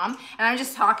for my mom. And I'm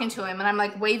just talking to him and I'm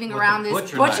like waving around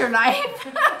this butcher knife.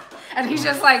 And he's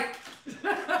just like, it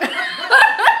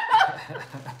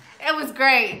was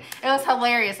great. It was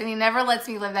hilarious. And he never lets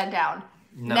me live that down.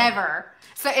 No. Never.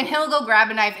 So, and he'll go grab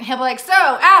a knife and he'll be like, so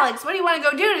Alex, what do you want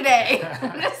to go do today?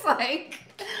 I'm just like,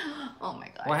 oh my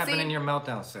God. What happened in your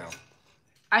meltdown sale?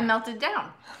 I melted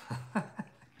down.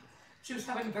 She was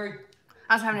having a very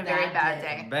bad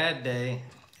day. Bad day.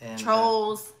 And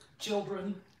trolls.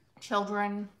 Children.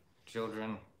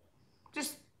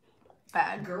 Just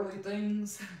bad. Girly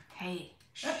things. Hey.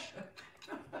 Shh.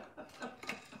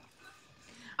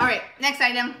 All right, next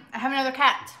item. I have another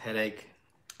cat. Headache.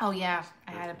 Oh yeah,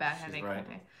 I had a bad headache. Right.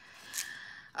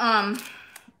 Okay.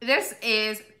 This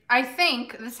is, I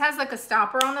think, this has like a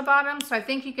stopper on the bottom, so I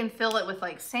think you can fill it with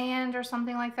like sand or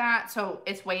something like that. So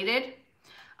it's weighted,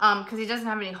 because he doesn't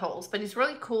have any holes, but he's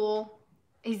really cool.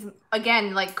 He's,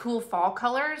 again, like cool fall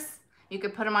colors. You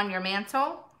could put him on your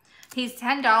mantle. He's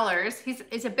 $10.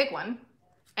 It's a big one,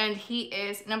 and he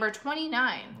is number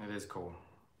 29. It is cool.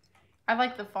 I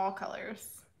like the fall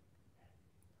colors.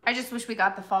 I just wish we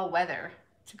got the fall weather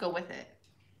to go with it.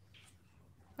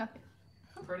 Nothing.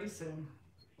 Pretty soon.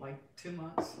 Like 2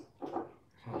 months.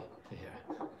 Yeah.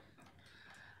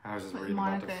 I was just worried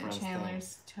about the Friends thing.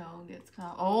 Chandler's toe gets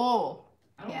caught. Oh.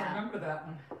 I don't remember that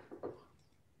one.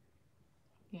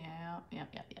 Yeah.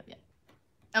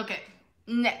 Okay.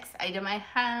 Next item I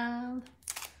have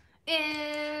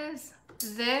is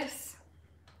this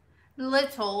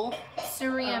little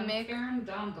ceramic. Karen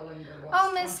Dondelinger.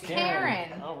 Oh, Miss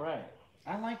Karen. All right.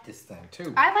 I like this thing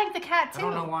too. I like the cat too. I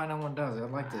don't know why no one does. I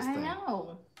like this thing. I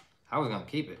know. I was gonna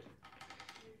keep it,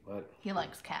 but he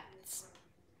likes cats.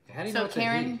 How do you know it's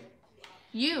Karen, a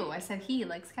he? I said he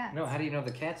likes cats. No, how do you know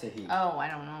the cat's a he? Oh, I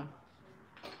don't know.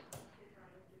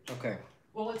 Okay.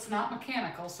 Well, it's not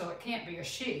mechanical, so it can't be a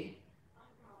she.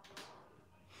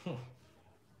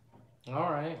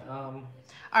 All right. All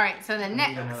right. So the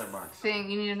next thing,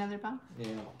 you need another box. Yeah.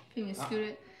 Can you scoot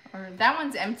it? Or that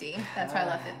one's empty. That's why I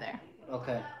left it there.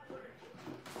 Okay.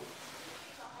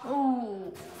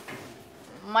 Ooh.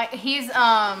 He's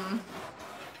the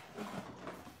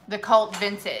Cult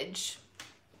Vintage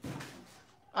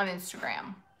on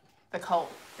Instagram. The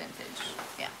Cult Vintage.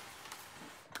 Yeah.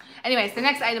 Anyways, the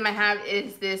next item I have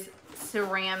is this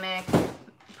ceramic,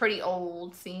 pretty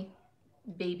old, see,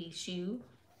 baby shoe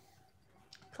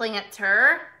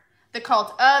planter The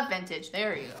Cult of Vintage.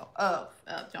 There you go. Oh,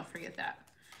 don't forget that.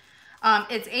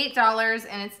 It's $8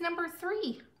 and it's number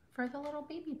 3 for the little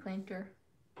baby planter.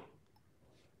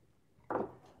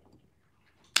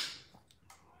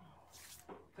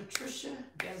 Patricia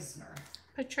Gesner.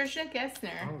 Patricia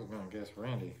Gesner. I was gonna guess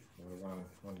Randy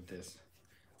wanted this.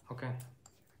 Okay.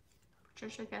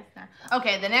 Patricia Gesner.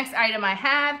 Okay, the next item I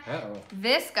have.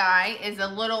 This guy is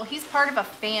he's part of a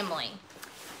family.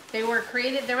 They were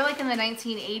like in the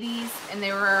 1980s, and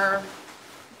they were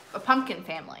a pumpkin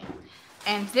family.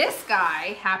 And this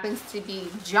guy happens to be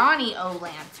Johnny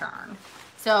O'Lantern.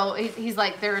 So he's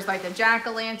like, there's like a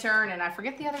jack-o'-lantern, and I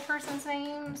forget the other person's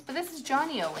names, but this is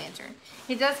Johnny O'Lantern.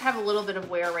 He does have a little bit of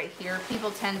wear right here.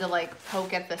 People tend to like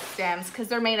poke at the stems because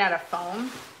they're made out of foam.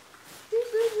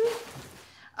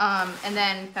 And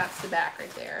then that's the back right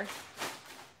there.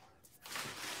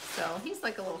 So he's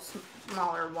like a little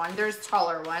smaller one. There's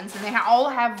taller ones, and they all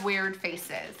have weird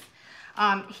faces.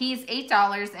 He's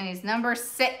 $8, and he's number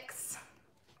 6.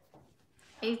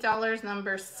 $8,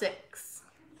 number 6.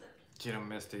 Get him,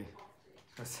 Misty.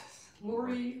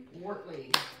 Lori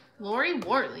Wortley. Lori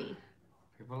Wortley.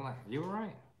 People like you were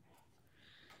right.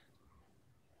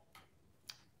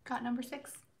 Got number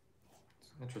 6.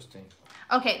 Interesting.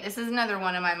 Okay, this is another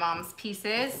one of my mom's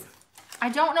pieces. I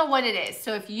don't know what it is,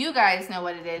 so if you guys know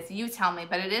what it is, you tell me,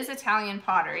 but it is Italian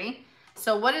pottery.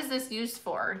 So what is this used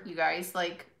for, you guys?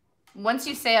 Like, once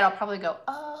you say it, I'll probably go,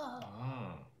 oh.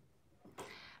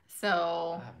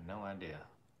 So. I have no idea.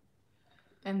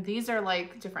 And these are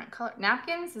like different color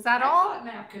napkins. Is that I all? thought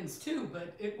napkins too,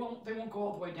 but they won't go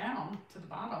all the way down to the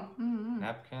bottom. Mm-hmm.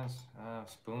 Napkins,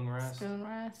 spoon rest. Spoon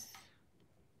rest.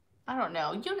 I don't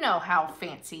know. You know how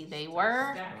fancy they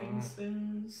were. Stacking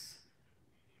spoons.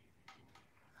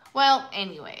 Well,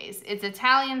 anyways, it's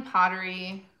Italian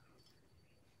pottery.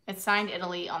 It's signed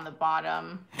Italy on the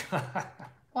bottom.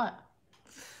 What?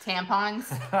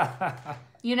 Tampons?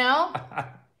 You know?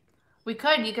 You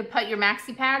could put your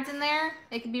maxi pads in there.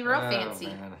 They could be real fancy.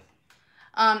 Man.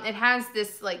 It has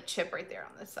this like chip right there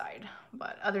on the side.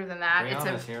 But other than that,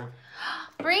 Brianna's here.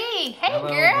 Bree, hey hello,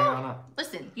 girl. Brianna.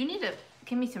 Listen, you need to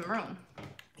give me some room.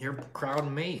 You're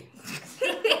crowding me.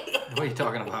 What are you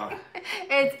talking about?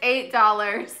 It's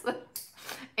 $8.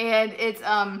 And it's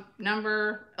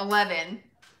number 11.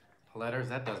 Letters?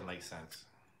 That doesn't make sense.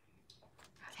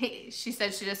 Hey, she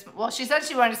said she said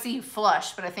she wanted to see you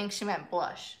flush, but I think she meant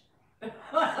blush.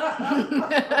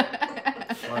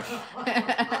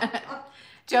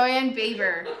 Joanne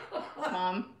Baber,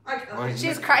 Mom.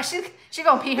 She's crying. She's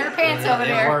gonna pee her pants over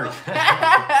there. It worked.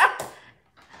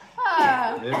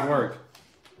 It worked.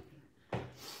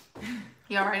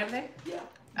 You all right over there? Yeah.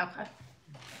 Okay. I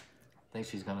think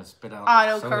she's gonna spit out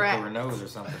Autocorrect through her nose or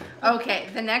something. Okay,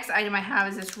 the next item I have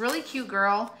is this really cute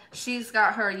girl. She's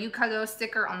got her Yukago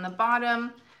sticker on the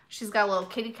bottom. She's got a little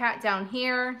kitty cat down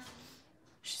here.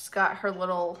 She's got her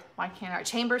little,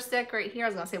 chamber stick right here. I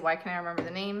was gonna say, why can't I remember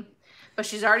the name? But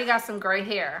she's already got some gray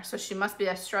hair, so she must be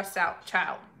a stressed out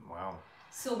child. Wow.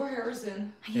 Silver hair is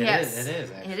in. Yes, it is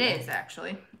actually. It is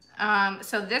actually.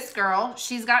 So this girl,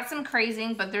 she's got some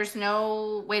crazing, but there's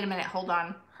no, wait a minute, hold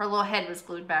on. Her little head was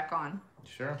glued back on.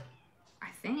 Sure. I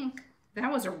think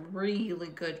that was a really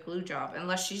good glue job,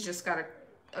 unless she's just got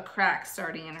a crack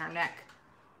starting in her neck.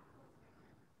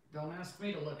 Don't ask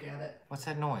me to look at it. What's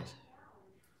that noise?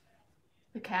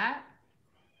 The cat?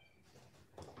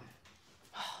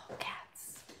 Oh,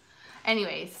 cats.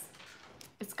 Anyways,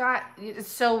 it's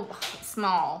so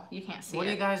small, you can't see it. What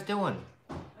are you guys doing?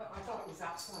 Oh, I thought it was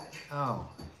outside. Oh,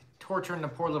 torturing the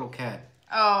poor little cat.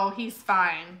 Oh, he's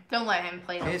fine. Don't let him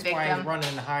play the victim. That's why he's running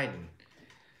and hiding.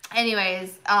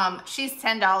 Anyways, she's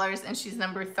 $10 and she's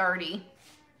number 30.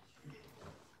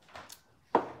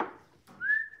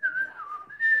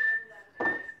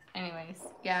 Anyways,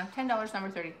 yeah, $10, number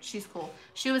 30. She's cool.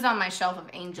 She was on my shelf of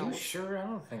angels. You sure? I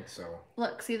don't think so.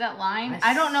 Look, see that line?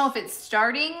 I don't know if it's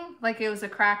starting, like it was a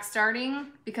crack starting,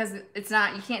 because it's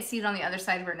not, you can't see it on the other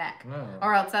side of her neck. No.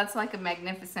 Or else that's like a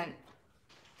magnificent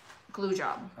glue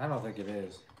job. I don't think it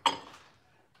is.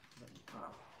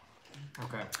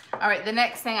 Okay. All right, the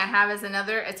next thing I have is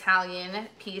another Italian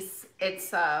piece. It's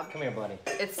Come here, buddy.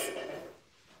 It's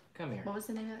Come here. what was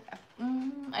the name of it?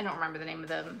 I don't remember the name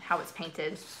of how it's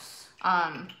painted.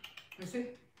 You see?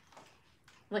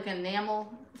 Like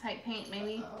enamel type paint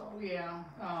maybe. Oh yeah.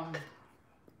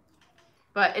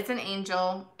 But it's an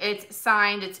angel. It's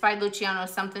signed. It's by Luciano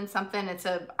something something.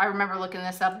 I remember looking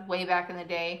this up way back in the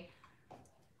day.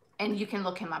 And you can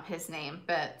look him up, his name,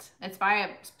 but it's by a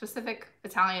specific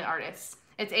Italian artist.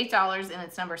 It's $8 and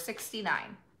it's number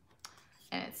 69.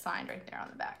 And it's signed right there on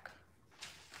the back.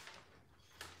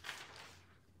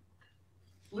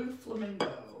 Blue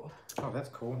Flamingo. Oh, that's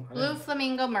cool. Blue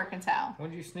Flamingo Mercantile. When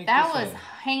did you sneak That this was in?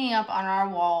 hanging up on our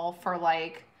wall for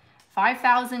like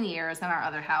 5,000 years in our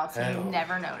other house and Oh.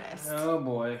 never noticed. Oh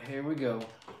boy, here we go.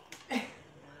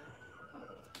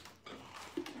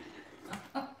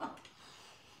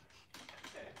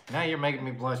 Now you're making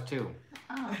me blush too.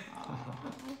 Oh.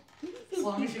 As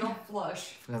long as you don't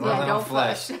flush. As long as Yeah, I don't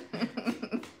flush.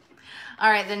 All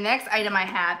right, the next item I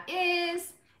have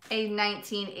is a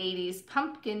 1980s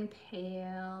pumpkin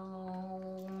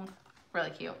pail.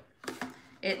 Really cute.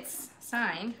 It's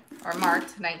signed or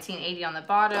marked 1980 on the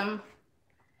bottom.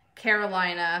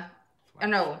 Carolina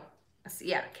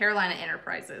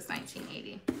Enterprises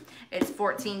 1980. It's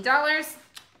 $14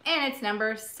 and it's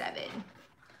number 7.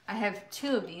 I have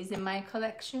 2 of these in my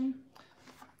collection.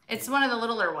 It's one of the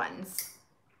littler ones.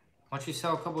 Why don't you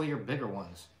sell a couple of your bigger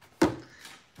ones?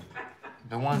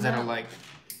 The ones that are like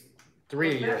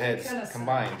 3 of your heads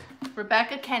combined.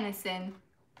 Rebecca Kennison,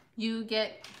 you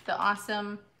get the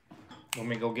awesome. Want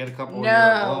me to go get a couple No.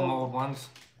 of your blow mold ones?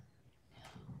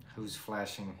 Who's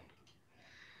flashing?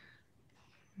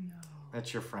 No.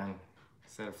 That's your friend.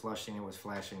 Instead of flushing, it was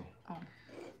flashing. Oh.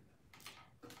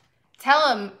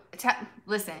 Tell him,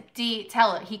 listen, D,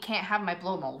 tell it he can't have my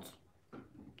blow molds.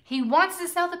 He wants to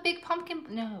sell the big pumpkin.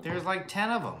 No. There's like 10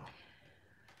 of them.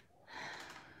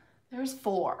 There's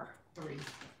 4.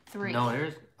 3. No,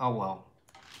 there's, oh well.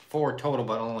 4 total,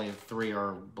 but only 3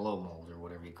 are blow molds or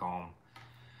whatever you call them.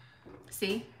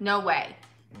 See? No way.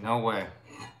 No way.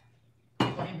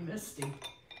 Blame Misty.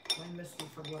 Blame Misty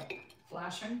for what?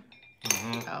 Flashing?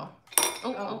 Mm-hmm. Oh.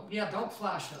 Oh, yeah, don't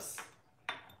flash us.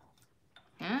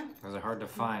 Huh? Those are hard to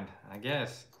find, I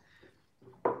guess.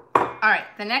 All right,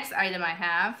 the next item I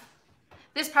have.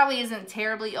 This probably isn't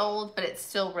terribly old, but it's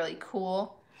still really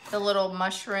cool. The little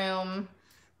mushroom.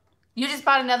 You just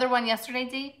bought another one yesterday,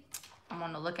 D? I'm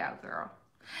on the lookout, girl.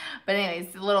 But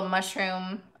anyways, the little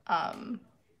mushroom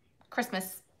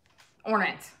Christmas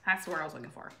ornament. That's the word I was looking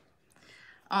for.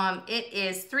 It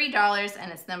is $3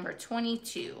 and it's number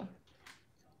 22.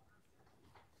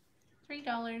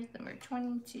 $3, number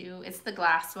 22. It's the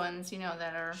glass ones, you know,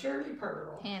 that are Shirley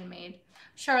Pearl. handmade.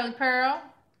 Shirley Pearl,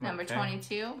 number Okay.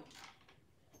 22.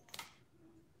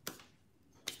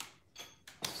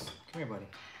 Come here, buddy.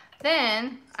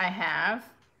 Then I have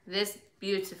this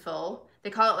beautiful, they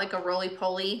call it like a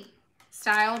roly-poly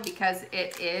style because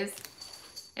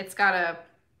it's got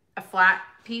a flat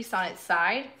piece on its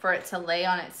side for it to lay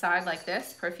on its side like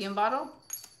this, perfume bottle.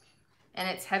 And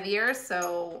it's heavier,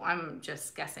 so I'm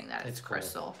just guessing that it's Cool.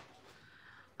 crystal.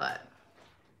 But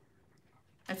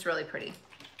it's really pretty.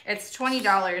 It's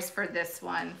 $20 for this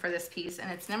one, for this piece, and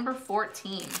it's number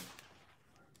 14.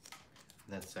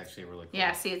 That's actually really cool.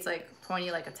 Yeah, see, it's like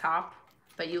pointy like a top,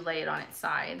 but you lay it on its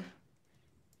side.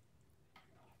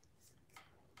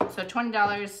 So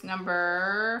 $20,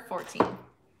 number 14.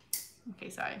 Okay,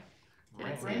 sorry. Did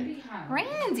I say it? Randy Hunt.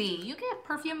 Randy, you get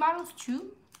perfume bottles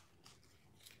too?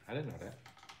 I didn't know that.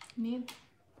 Need.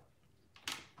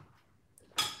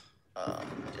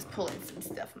 Just pulling some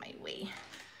stuff my way.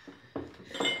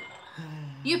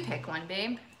 You pick one,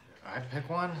 babe. I pick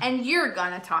one? And you're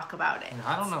gonna talk about it.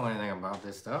 I don't know anything about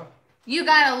this stuff. You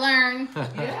gotta learn.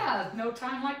 Yeah, no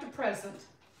time like the present.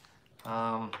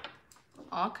 All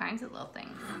kinds of little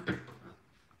things.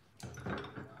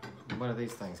 What are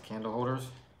these things? Candle holders?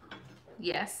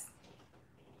 Yes.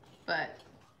 But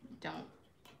don't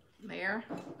there.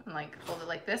 And like hold it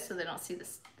like this so they don't see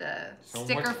the So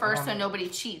sticker what's first on so it? nobody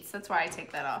cheats. That's why I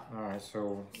take that off. Alright,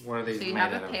 so what are these So you made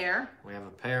have out a of? pair. We have a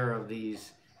pair of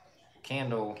these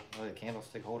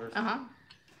candlestick holders? Uh-huh.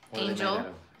 What are they made Angel. out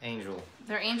of? Angel.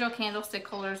 They're angel candlestick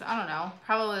holders. I don't know.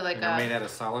 Probably like And they're made out of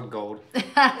solid gold.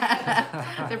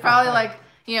 They're probably like,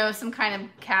 you know, some kind of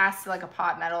cast, like a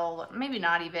pot metal. Maybe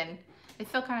not even. They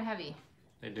feel kind of heavy.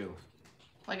 They do.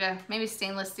 Like a, maybe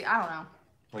stainless steel. I don't know.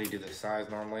 What do you do, the size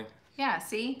normally? Yeah,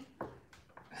 see?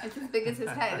 It's as big as his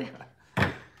head.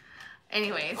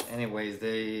 Anyways, Anyways,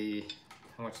 they,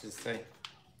 how much does it say?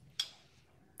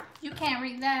 you can't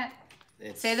read that.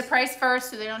 It's, Say the price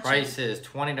first so they don't price cheat. is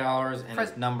 $20 and For-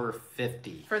 it's number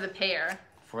 50. For the pair.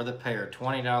 For the pair,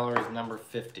 $20, number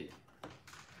 50.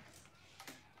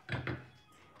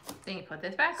 Then you put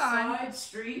this back on. Side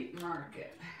Street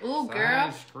Market. Ooh,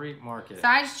 girl. Side Street Market.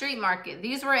 Side Street Market.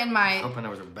 These were in my, Hoping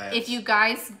those are bad. if you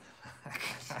guys,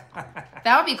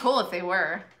 that would be cool if they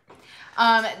were.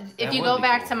 If That you would go be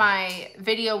back cool. to my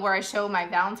video where I show my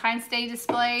Valentine's Day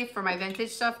display for my vintage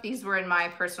stuff, these were in my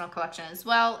personal collection as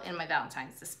well in my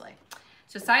Valentine's display.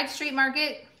 So Side Street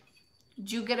Market,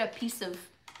 did you get a piece of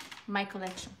my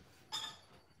collection?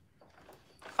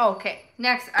 Okay,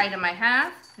 next item I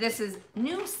have. This is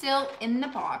new still in the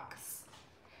box.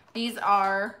 These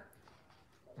are...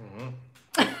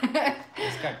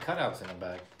 It's got cutouts in the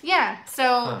back. Yeah,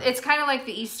 so it's kind of like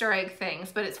the Easter egg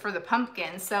things, but it's for the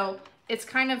pumpkin. So it's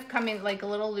kind of coming like a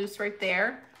little loose right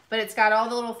there, but it's got all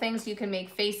the little things you can make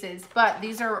faces. But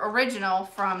these are original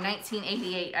from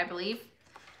 1988, I believe.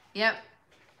 Yep.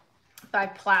 By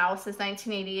Plow, says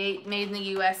 1988, made in the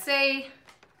USA.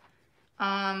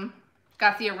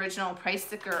 Got the original price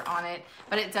sticker on it,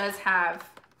 but it does have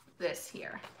this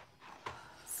here.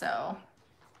 So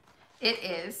it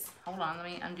is, hold on, let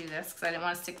me undo this because I didn't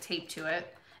want to stick tape to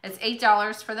it. It's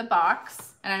 $8 for the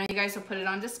box, and I know you guys will put it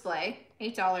on display.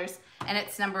 $8, and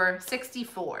it's number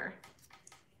 64.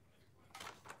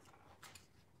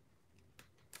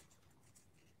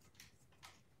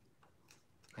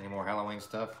 Any more Halloween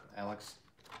stuff, Alex?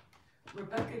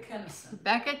 Rebecca Kennison.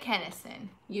 Rebecca Kennison.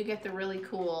 You get the really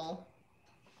cool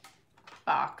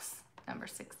box, number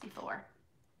 64.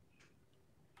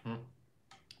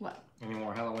 What? Any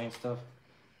more Halloween stuff?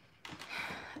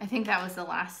 I think that was the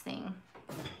last thing.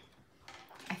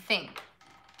 I think.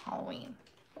 Halloween.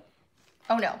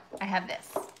 Oh no, I have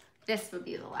this. This would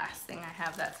be the last thing I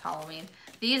have that's Halloween.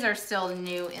 These are still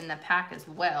new in the pack as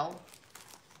well.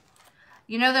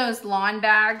 You know those lawn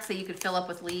bags that you could fill up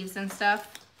with leaves and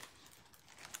stuff?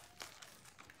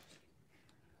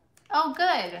 Oh,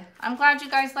 good. I'm glad you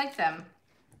guys like them.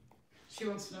 She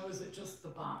wants to know, is it just the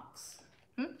box?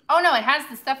 Oh, no, it has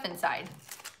the stuff inside.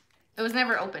 It was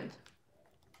never opened.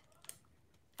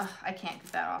 Ugh, I can't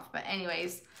get that off. But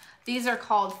anyways, these are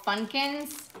called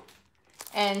Funkins.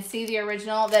 And see the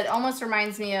original? That almost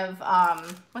reminds me of,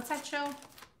 what's that show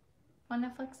on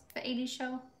Netflix? The 80s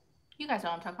show? You guys know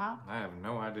what I'm talking about. I have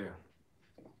no idea.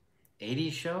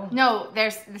 80s show? No,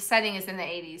 the setting is in the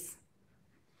 80s.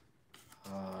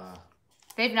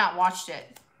 They've not watched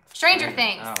it. Stranger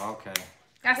Things. Oh, okay.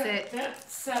 That's it. That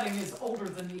setting is older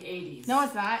than the 80s. No,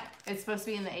 it's not. It's supposed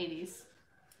to be in the 80s.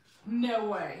 No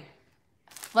way.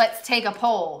 Let's take a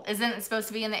poll. Isn't it supposed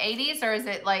to be in the 80s, or is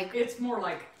it like... It's more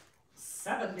like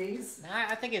 70s.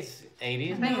 I think it's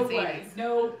 80s. I think No it's way. 80s.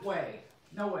 No way.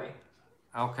 No way.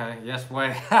 Okay, yes,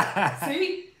 wait.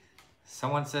 See?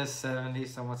 Someone says 70s,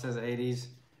 someone says 80s.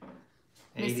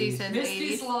 Misty says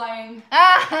Misty's 80s. lying.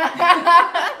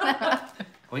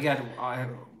 We got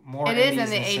more It 80s is in the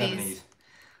than 80s. 70s.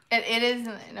 It is...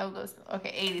 No, it goes...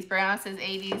 Okay, 80s. Brianna says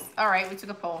 80s. All right, we took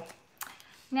a poll.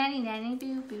 Nanny, nanny,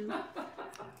 boo, boo.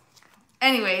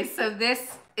 Anyways, so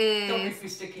this is... Don't make me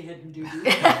stick your head and do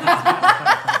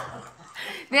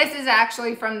This is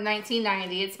actually from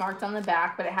 1990. It's marked on the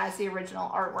back, but it has the original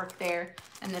artwork there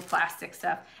and the plastic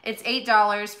stuff. It's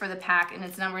 $8 for the pack, and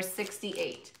it's number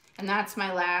 68. And that's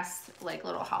my last, like,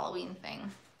 little Halloween thing.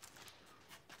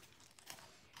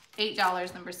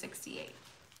 $8, number 68.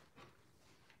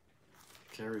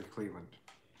 Carrie Cleveland.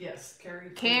 Yes,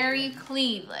 Carrie. Carrie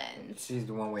Cleveland. She's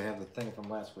the one we have the thing from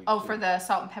last week. Oh, too. for the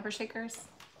salt and pepper shakers,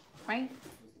 right?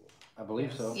 I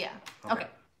believe so. Yeah. Okay.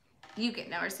 You get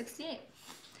number 68.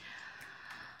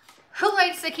 Who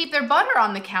likes to keep their butter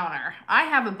on the counter? I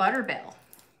have a Butterbell.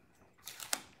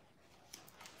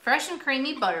 Fresh and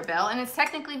creamy Butterbell, and it's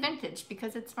technically vintage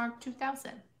because it's marked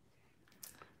 2000.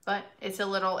 But it's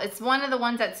one of the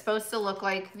ones that's supposed to look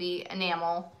like the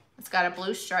enamel. It's got a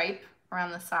blue stripe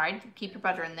around the side. Keep your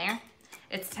butter in there.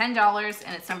 It's $10,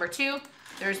 and it's number 2.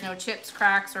 There's no chips,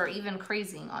 cracks, or even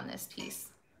crazing on this piece.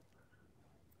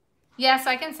 Yes,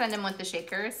 I can send them with the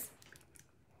shakers.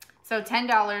 So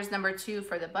 $10, number 2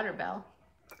 for the Butterbell.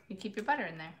 You keep your butter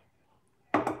in there.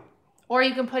 Or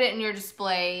you can put it in your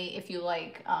display if you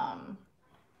like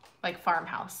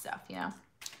farmhouse stuff, you know?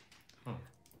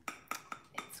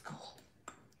 It's cool.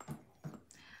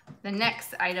 The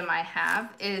next item I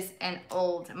have is an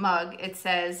old mug. It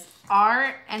says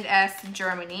R&S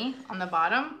Germany on the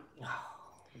bottom. Oh,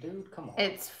 dude, come on.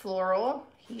 It's floral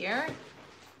here.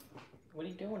 What are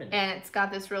you doing in there? And it's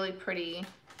got this really pretty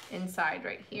inside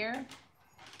right here.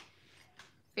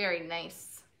 Very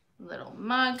nice little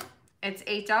mug. It's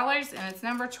 $8 and it's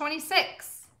number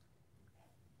 26.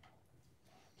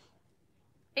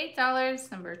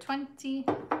 $8, number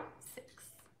 26.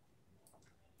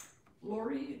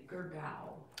 Lori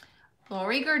Gerdau.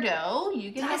 Lori Gerdau, you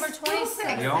get number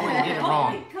 26. You always get it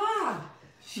wrong. Oh my God.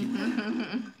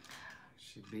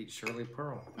 She beat Shirley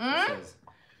Pearl. Mm? It says.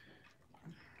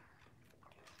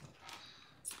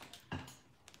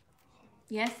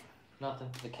 Yes? Nothing.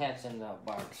 The cat's in the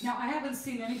box. Now, I haven't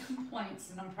seen any complaints,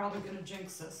 and I'm probably going to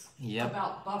jinx this,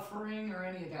 about buffering or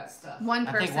any of that stuff. One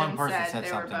I person, think one person said said they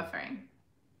something. were buffering.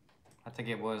 I think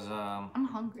it was I'm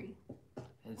hungry.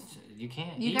 You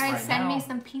can't. You eat guys right send now. me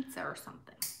some pizza or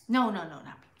something. No, not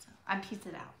pizza. I'm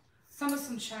pizzaed out. Send us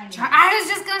some Chinese. I was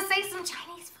just gonna say some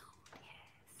Chinese food.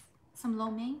 Yes. Some lo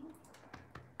mein.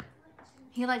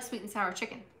 He likes sweet and sour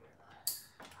chicken.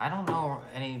 I don't know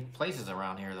any places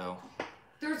around here though.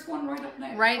 There's one right up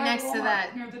next. Right next to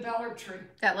that. Near the Dollar Tree.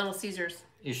 That Little Caesars.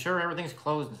 You sure everything's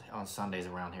closed on Sundays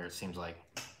around here? It seems like.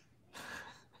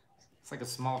 It's like a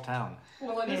small town.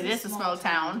 Well, It is a small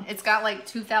town. It's got like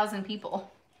 2,000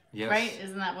 people. Yes. Right?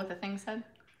 Isn't that what the thing said?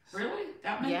 Really?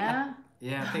 That many? Yeah.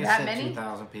 Yeah, I think it That said many?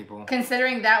 2,000 people.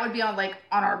 Considering that would be on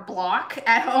our block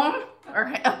at home. Or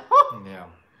Yeah.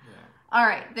 All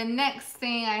right. The next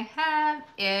thing I have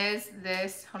is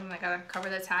this. Hold on, I gotta cover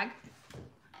the tag.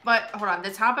 But hold on,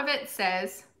 the top of it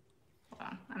says.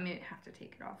 Hold on, I may have to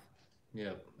take it off.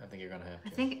 Yep, I think you're gonna have to.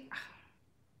 I think.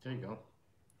 There you go.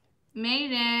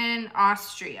 Made in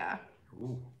Austria.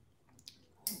 Ooh.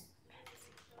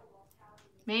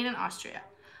 Made in Austria.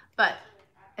 But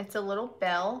it's a little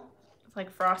bell. It's like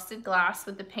frosted glass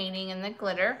with the painting and the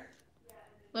glitter.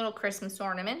 Little Christmas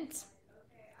ornament.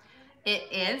 It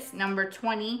is number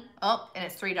 20. Oh, and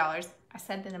it's $3. I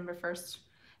said the number first.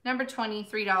 Number 20,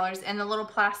 $3. And the little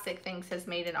plastic thing says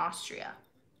made in Austria.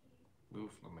 Blue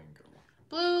flamingo.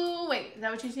 Blue, wait, is that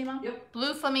what you see, Mom? Yep.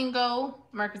 Blue Flamingo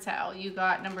Mercantile. You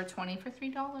got number 20 for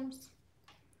 $3.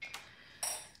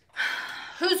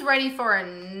 Who's ready for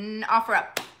an offer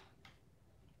up?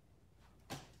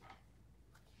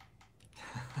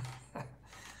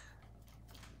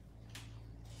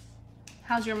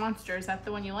 How's your monster? Is that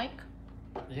the one you like?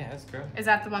 Yeah, that's good. Is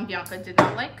that the one Bianca did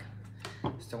not like?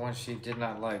 It's the one she did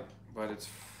not like, but it's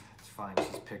fine.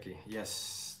 She's picky.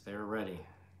 Yes, they're ready.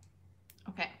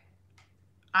 Okay.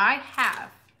 I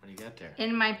have What do you got there?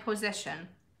 in my possession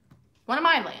one of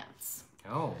my lamps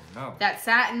Oh, no. that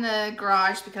sat in the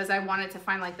garage because I wanted to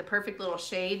find like the perfect little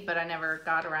shade, but I never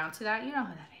got around to that. You know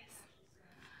who that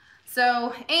is.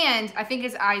 So, and I think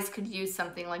his eyes could use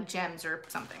something like gems or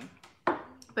something.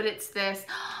 But it's this.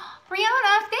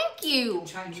 Brianna, thank you.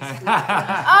 Chinese Chi- food.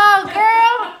 Oh,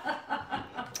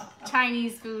 girl.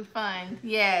 Chinese food fun.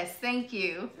 Yes, thank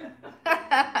you. Very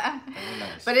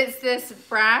nice. But it's this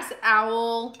brass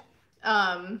owl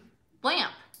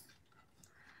lamp.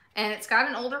 And it's got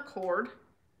an older cord.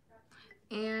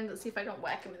 And let's see if I don't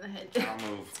whack him in the head. I'll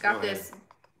move. It's got Go ahead. this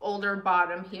older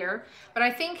bottom here. But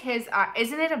I think his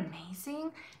isn't it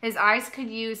amazing? His eyes could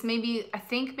use maybe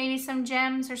some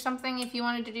gems or something if you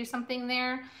wanted to do something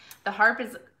there. The harp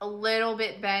is a little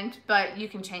bit bent, but you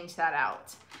can change that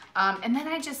out. And then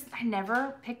I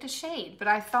never picked a shade, but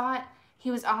I thought he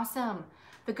was awesome.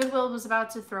 The Goodwill was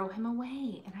about to throw him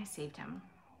away, and I saved him.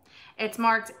 It's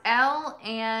marked L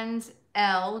and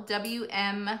L, W,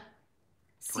 M,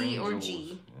 C, or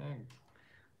G. Yeah.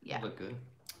 Yeah. Look good.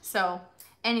 So,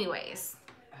 anyways,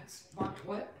 That's marked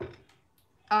what?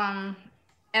 L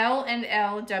and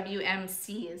L, W, M,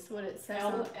 C is what it says.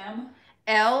 L-M?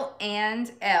 L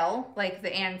and L, like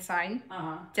the and sign.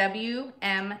 Uh-huh. W,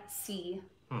 M, C.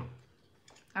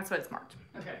 That's what it's marked.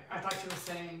 Okay, I thought you were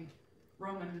saying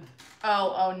Roman.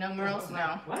 Oh, numerals?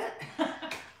 No. What?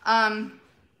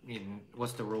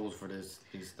 What's the rules for these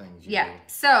things? Yeah. usually?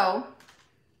 So,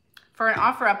 for an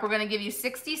offer up, we're going to give you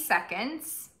 60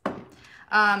 seconds.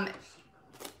 Are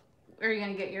you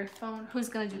going to get your phone? Who's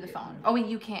going to do the phone? Oh, wait,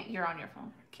 you can't. You're on your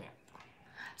phone. Can't.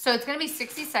 So it's going to be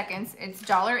 60 seconds. It's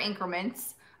dollar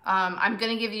increments. I'm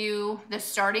going to give you the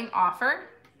starting offer.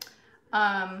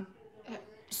 And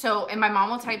my mom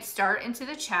will type start into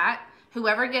the chat.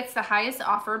 Whoever gets the highest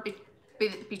offer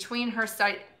between her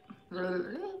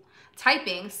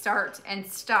typing start and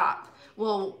stop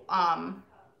will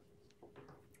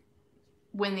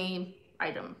win the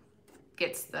item.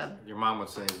 Gets the Your mom would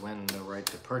say win the right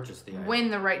to purchase the item.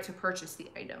 win the right to purchase the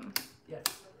item. Yes.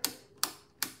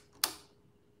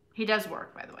 He does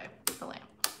work, by the way, with the lamp.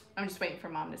 I'm just waiting for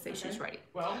mom to say she's ready.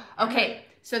 Well. Okay,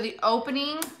 so the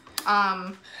opening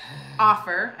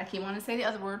offer, I keep wanting to say the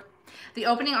other word. The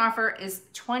opening offer is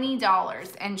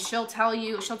 $20, and she'll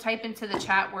type into the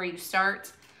chat where you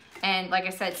start. And like I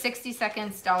said, 60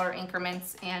 seconds, dollar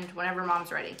increments, and whenever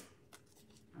mom's ready.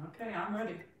 Okay, I'm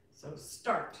ready. So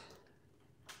start.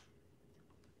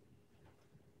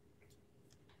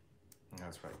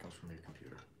 That's right. It comes from your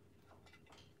computer.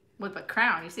 With a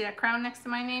crown. You see that crown next to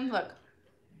my name? Look.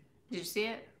 Did you see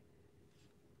it?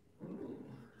 Ooh,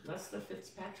 Lester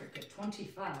Fitzpatrick at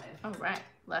 25. All right.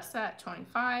 Less that,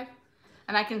 25.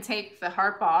 And I can take the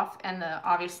harp off and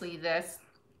obviously this.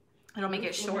 It'll make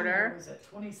it shorter Is at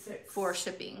 26. for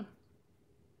shipping.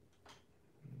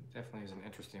 Definitely is an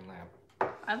interesting lamp.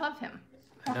 I love him.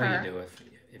 I know Her. you do.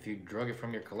 If you drug it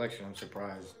from your collection, I'm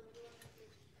surprised.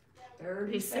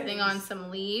 He's sitting on some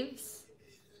leaves.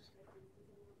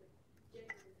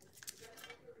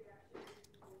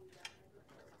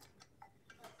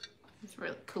 It's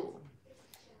really cool.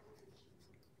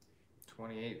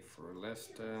 28 for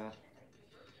Lesta.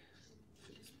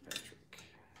 Fitzpatrick.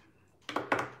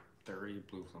 30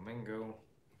 Blue Flamingo.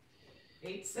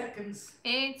 8 seconds.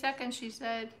 8 seconds, she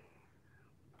said.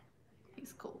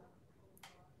 He's cool.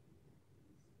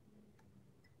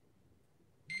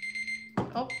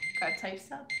 Oh, got type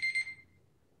stuff.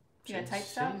 You got type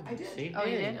stuff? I did. Oh,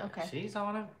 you did? Okay. She's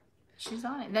on it. She's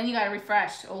on it. Then you got to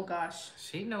refresh. Oh, gosh.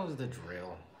 She knows the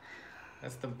drill.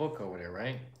 That's the book over there,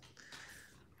 right?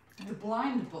 The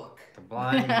blind book. The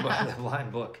blind book. The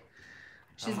blind book.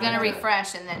 She's going to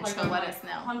refresh and then Like she'll I'm let like us know.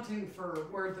 hunting for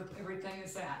where everything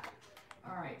is at.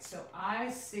 All right, so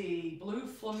I see Blue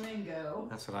Flamingo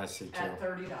That's what I see too. at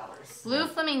 $30. Blue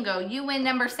Flamingo, you win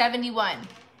number 71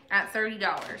 at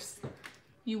 $30.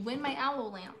 You win my owl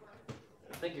lamp.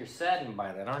 I think you're saddened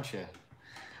by that, aren't you?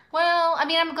 Well, I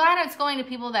mean, I'm glad it's going to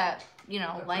people that, you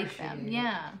know, like them. Appreciate it.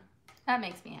 Yeah, that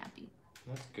makes me happy.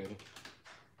 That's good.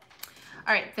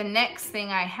 All right, the next thing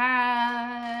I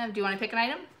have, do you want to pick an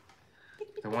item?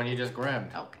 The one you just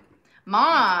grabbed. Okay.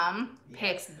 Mom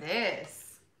picks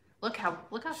this. Look how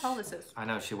tall this is. I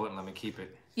know she wouldn't let me keep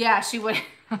it. Yeah, she would.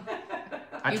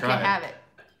 I You tried. can have it.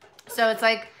 So it's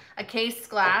like a case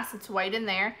glass. It's white in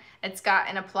there. It's got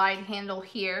an applied handle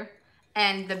here,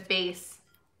 and the base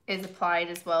is applied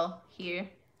as well here.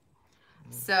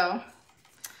 So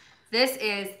this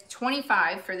is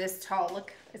 25 for this tall.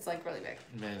 Look, it's like really big.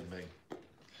 Yeah, big.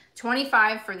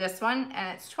 25 for this one,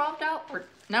 and it's $12 or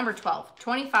number 12.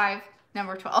 25,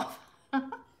 number 12.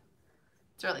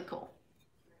 It's really cool.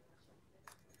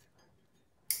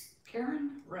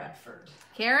 Karen Radford.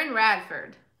 Karen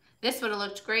Radford. This would have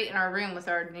looked great in our room with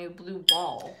our new blue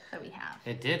ball that we have.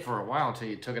 It did for a while until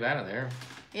you took it out of there.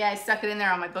 Yeah, I stuck it in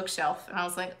there on my bookshelf, and I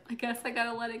was like, I guess I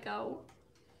gotta let it go.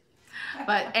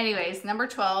 But anyways, number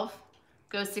 12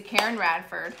 goes to Karen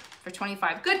Radford for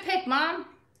 25. Good pick, Mom.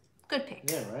 Good pick.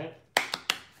 Yeah, right?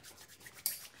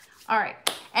 All right.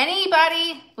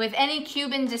 Anybody with any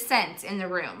Cuban descent in the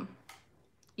room?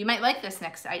 You might like this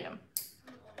next item.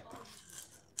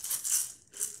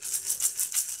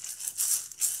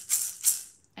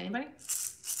 Anybody?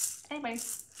 Anybody?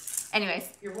 Anyways.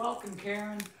 You're welcome,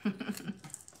 Karen.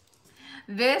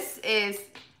 This is...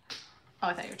 Oh,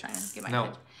 I thought you were trying to get my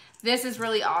No. This is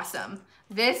really awesome.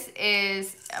 This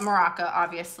is a maraca,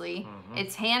 obviously.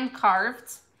 It's hand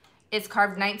carved. It's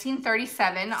carved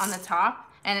 1937 on the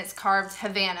top, and it's carved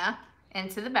Havana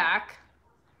into the back.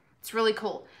 It's really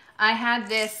cool. I had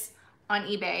this on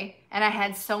eBay, and I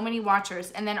had so many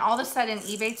watchers, and then all of a sudden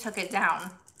eBay took it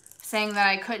down, saying that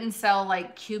I couldn't sell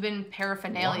like Cuban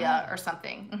paraphernalia or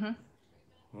something.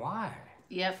 Why?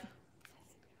 Yep.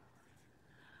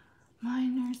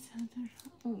 Minor center.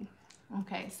 Ooh.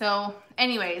 Okay, so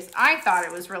anyways, I thought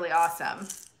it was really awesome.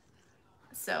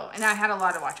 So, and I had a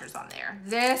lot of watchers on there.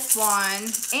 This one,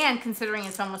 and considering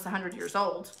it's almost 100 years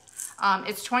old,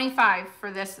 it's 25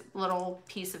 for this little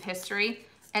piece of history,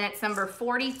 and it's number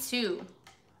 42.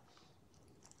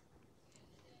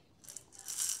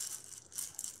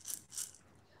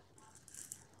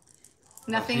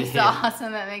 Nothing so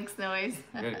awesome that makes noise.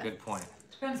 Good point.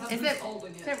 Depends on Is who's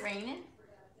holding Is it raining?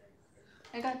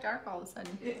 It got dark all of a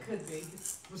sudden. It could be. It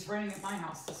was raining at my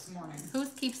house this morning. Who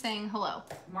keeps saying hello?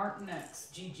 Martin X,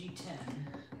 GG10.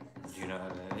 Do you know how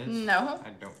that is? No.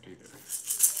 I don't either.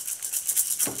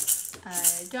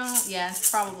 I don't. Yes,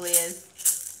 probably is.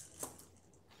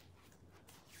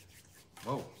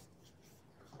 Whoa.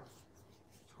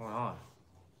 What's going on?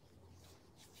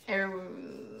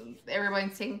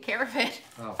 Everyone's taking care of it.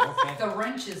 Oh, okay. The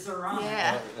wrenches are on.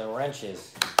 Yeah. The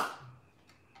wrenches.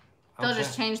 They'll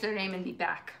just change their name and be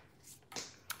back.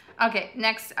 Okay,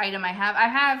 next item I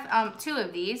have two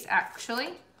of these actually.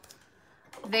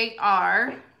 They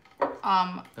are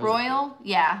Royal.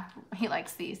 Yeah, he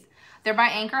likes these. They're by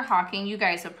Anchor Hawking. You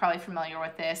guys are probably familiar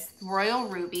with this. Royal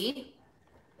Ruby.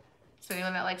 So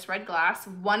anyone that likes red glass.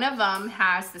 One of them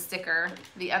has the sticker.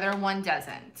 The other one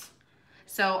doesn't.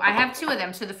 So I have two of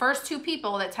them. So the first two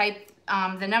people that type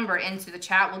the number into the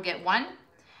chat will get one.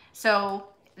 So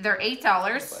they're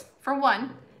 $8 for one,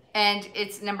 and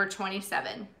it's number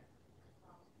 27.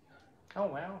 Oh,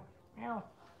 wow. Wow.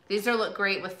 These are look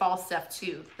great with fall stuff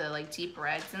too, the like deep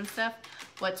reds and stuff.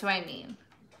 What do I mean?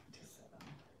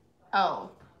 Oh,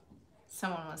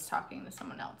 someone was talking to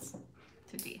someone else.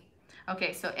 To D.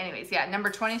 Okay, so anyways, yeah,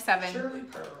 number 27, Shirley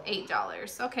Pearl.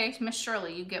 $8. Okay, Miss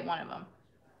Shirley, you get one of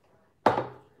them.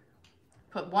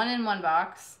 Put one in one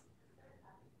box,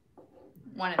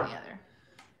 one in the other.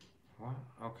 What?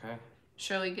 Okay.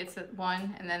 Shirley gets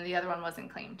one, and then the other one wasn't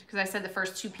claimed because I said the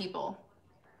first 2 people.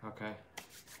 Okay.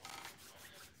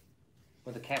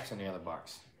 Well, the cat's in the other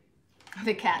box.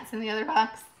 The cat's in the other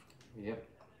box. Yep.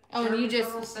 Oh, and you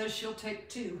just. Girl says she'll take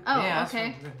 2. Oh, yeah,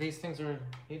 okay. These things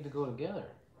need to go together.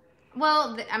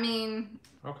 Well, I mean,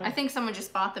 okay. I think someone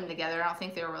just bought them together. I don't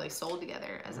think they were really sold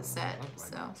together as a set. Like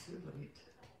So. Too late.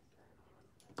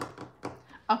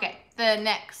 Okay, the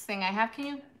next thing I have. Can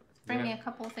you bring me a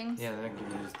couple of things? Yeah, they give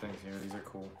you these things here. These are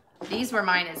cool. These were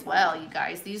mine as well, you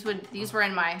guys. These were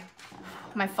in my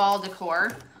fall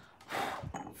decor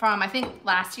from I think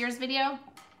last year's video.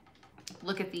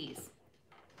 Look at these.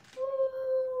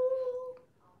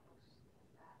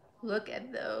 Look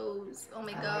at those. Oh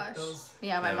my gosh. Like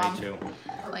yeah, my Me mom too.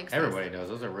 likes Everybody these. does.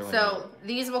 Those are really So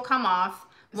these will come off.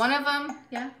 One of them,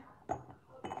 yeah.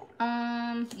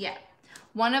 Yeah.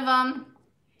 One of them,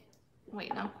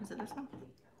 wait, no, is it this one?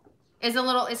 Is a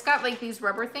little, it's got like these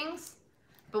rubber things,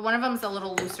 but one of them is a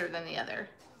little looser than the other.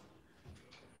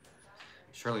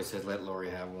 Shirley said let Lori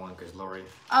have one because Lori.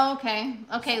 Oh, okay.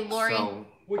 Okay, Lori. So,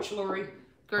 which Lori?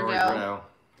 Gurdell.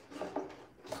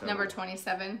 So, Number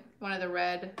 27. One of the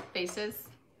red faces.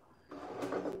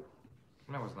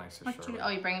 That was nice of Shirley. Oh,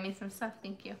 you're bringing me some stuff?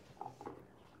 Thank you.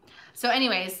 So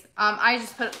anyways, I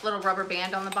just put a little rubber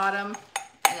band on the bottom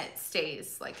and it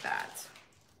stays like that.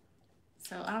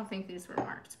 So I don't think these were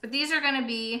marked. But these are going to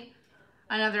be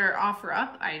another offer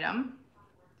up item.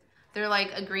 They're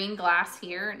like a green glass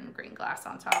here and green glass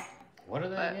on top. What are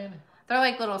they again? They're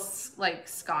like little like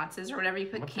sconces or whatever. You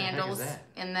put What the heck is candles that?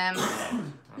 in them.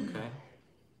 Okay.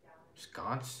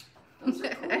 Sconce? Those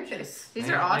are gorgeous. These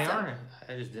are awesome. They are.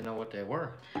 I just didn't know what they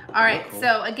were. All right, Cool.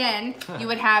 so again, you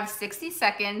would have 60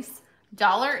 seconds,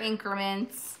 dollar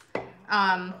increments.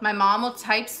 My mom will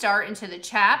type start into the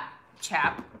chat,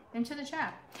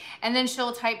 and then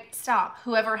she'll type stop.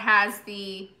 Whoever has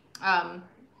the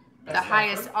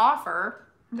highest offer,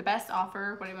 the best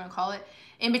offer, whatever you want to call it,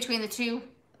 in between the two,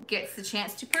 gets the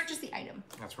chance to purchase the item.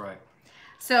 That's right.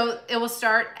 So it will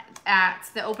start at,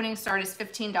 the opening start is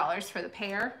 $15 for the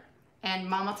pair, and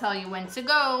Mom will tell you when to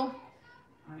go.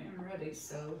 I am ready,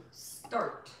 so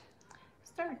start.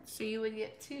 Start. So you would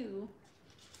get 2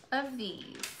 of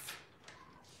these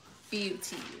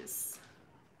beauties.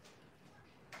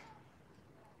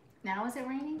 Now is it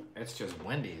raining? It's just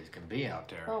windy as can be out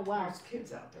there. Oh wow. There's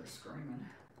kids out there screaming.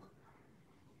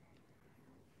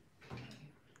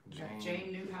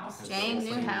 Jane Newhouse. Jane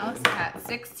Newhouse at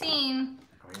 16.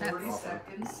 30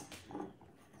 seconds.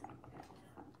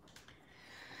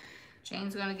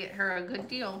 Jane's gonna get her a good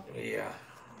deal. Yeah.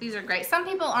 These are great. Some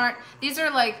people aren't. These are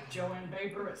like. Joanne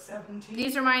Baber at 17.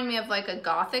 These remind me of like a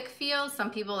gothic feel. Some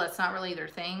people that's not really their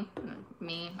thing.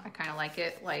 Me, I kind of like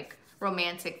it. Like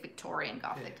romantic Victorian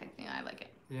gothic type thing. I like it.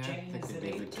 Yeah, Jane I think is it'd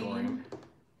at be 18. Victorian.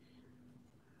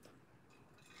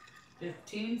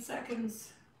 15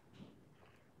 seconds.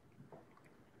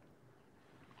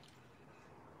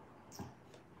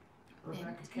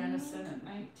 Rebecca Kennison at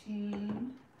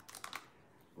 19.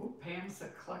 Ooh, Pam's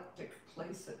Eclectic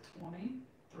Place at 20.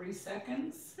 3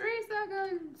 seconds. 3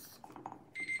 seconds.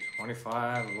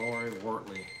 25, Lori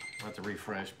Wortley. I have to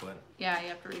refresh, but Yeah, you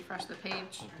have to refresh the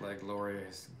page. look like Lori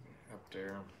is up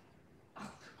there. Oh,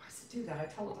 why does it do that? I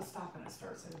tell it to stop and it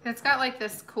starts over. It's got like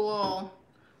this cool,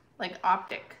 like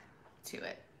optic to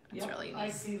it. It's Yep, really I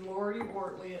neat. see Lori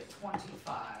Wortley at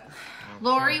 25.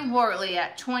 Lori Wortley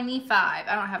at 25.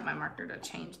 I don't have my marker to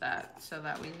change that so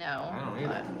that we know. I don't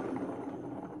either.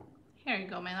 but- Here you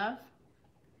go, my love.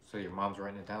 So your mom's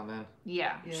writing it down then?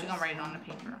 Yeah, she's Yes. gonna write it on the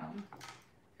paper.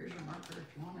 Here's your marker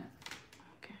if you want it.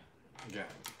 Okay. Yeah.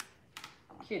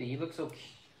 Kitty, you look so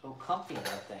comfy in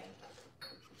that thing.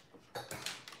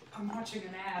 I'm watching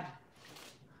an ad.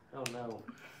 Oh no.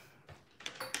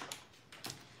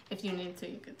 If you need to,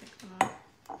 you could pick them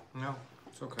up. No,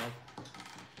 it's okay.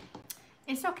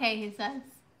 It's okay, he says.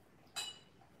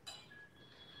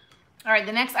 All right,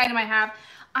 the next item I have,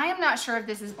 I am not sure if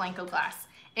this is Blanco glass.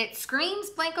 It screams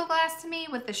Blanco glass to me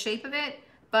with the shape of it,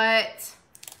 but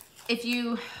if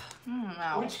you, I don't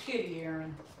know. Which kitty,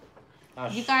 Aaron?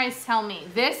 You guys tell me.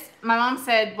 This, my mom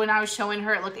said when I was showing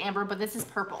her, it looked amber, but this is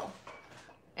purple.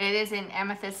 It is in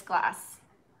amethyst glass.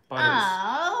 Butters.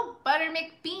 Oh, Butter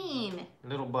McBean.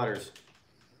 Little Butters.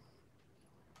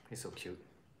 He's so cute.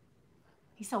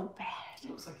 He's so bad.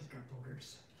 Looks like he's got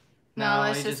boogers. No,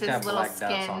 it's he just got his little black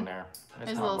dots on skin. there. That's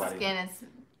His my little buddy. skin is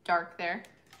dark there.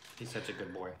 He's such a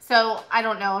good boy. So I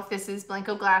don't know if this is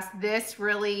Blanco glass. This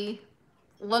really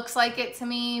looks like it to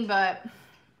me, but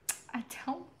I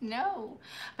don't know.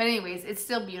 But anyways, it's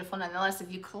still beautiful nonetheless.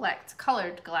 If you collect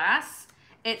colored glass,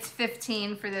 it's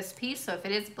 $15 for this piece. So if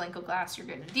it is Blanco glass, you're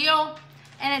getting a deal.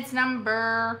 And it's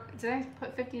number, did I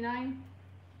put 59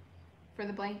 for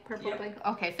the blank, purple blank?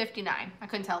 Okay, 59. I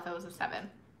couldn't tell if it was a 7.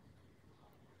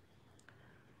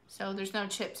 So there's no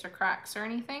chips or cracks or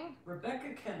anything. Rebecca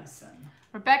Kennison.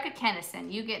 Rebecca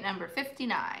Kennison, you get number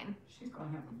 59. She's going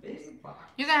to have a big box.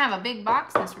 You're going to have a big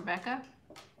box, Miss Rebecca.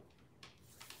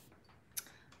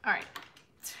 All right.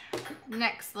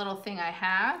 Next little thing I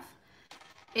have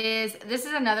is, this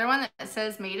is another one that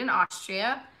says made in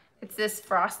Austria. It's this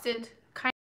frosted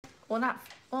kind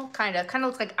of, kind of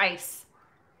looks like ice.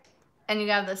 And you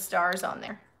got the stars on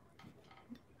there.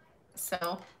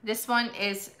 So this one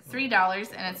is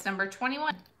 $3 and it's number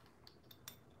 21.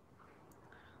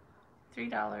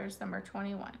 $3, number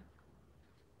 21.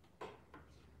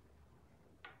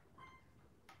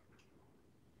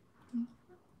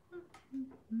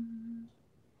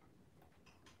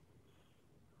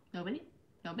 Nobody?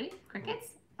 Nobody? Crickets?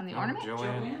 On the ornament?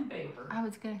 Joanne Baber. I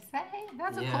was going to say,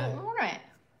 that's a cool ornament.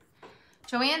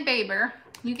 Joanne Baber,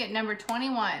 you get number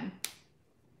 21.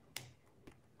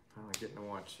 I'm getting to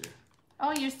watch you.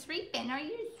 Oh, you're sleeping. Are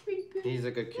you sleeping? He's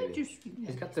a good kitty.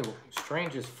 He's got the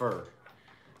strangest fur.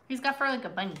 He's got fur like a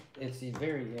bunny. It's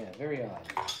very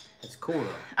odd. It's cool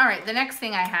though. All right, the next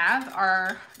thing I have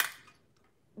are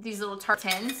these little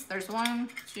tartins. There's 1,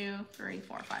 2, 3,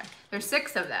 4, 5. There's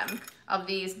 6 of them, of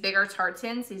these bigger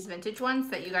tartins, these vintage ones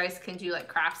that you guys can do like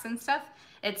crafts and stuff.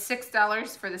 It's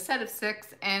 $6 for the set of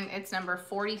 6, and it's number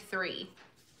 43.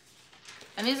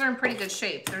 And these are in pretty good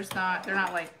shape. They're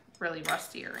not like really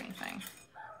rusty or anything.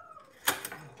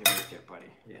 They're right there, buddy.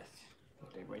 Yes.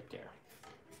 They're right there.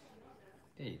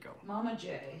 There you go. Mama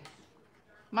J.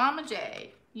 Mama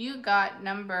J, you got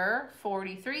number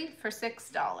 43 for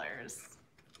 $6.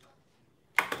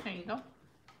 There you go.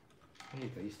 There you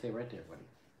go. You stay right there, buddy.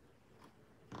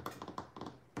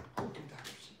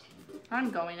 I'm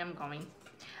going.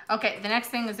 Okay, the next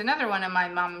thing is another one of my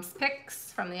mom's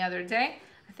picks from the other day.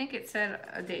 I think it said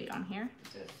a date on here.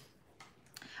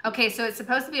 Okay, so it's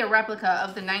supposed to be a replica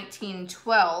of the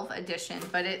 1912 edition,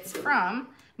 but it's from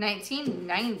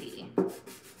 1990.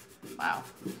 Wow,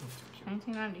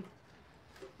 1990.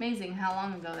 Amazing how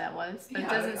long ago that was, but it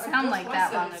doesn't sound like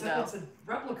that long ago. It's a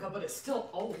replica, but it's still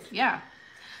old. Yeah.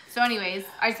 So anyways,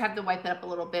 I just have to wipe it up a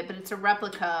little bit, but it's a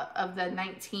replica of the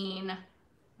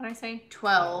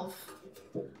 12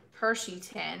 Hershey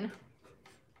tin.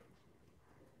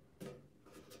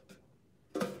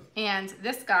 And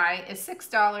this guy is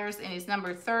 $6 and he's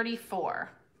number 34.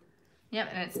 Yep,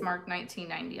 and it's marked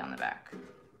 1990 on the back.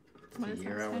 What The does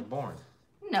year that I say? was born.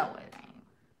 No, it ain't.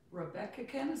 Rebecca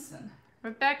Kennison.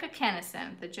 Rebecca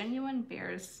Kennison, the genuine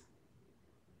bears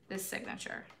this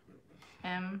signature.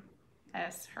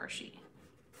 M.S. Hershey.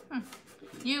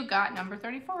 You got number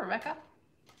 34, Rebecca.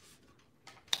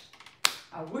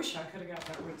 I wish I could have got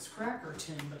that Ritz cracker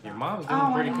tin, but Your mom's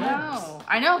doing pretty good.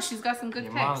 I know, she's got some good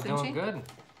Your picks, mom's isn't she? doing good.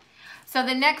 So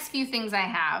the next few things I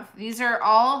have, these are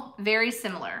all very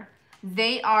similar.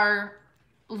 They are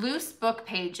loose book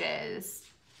pages.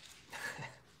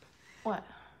 What?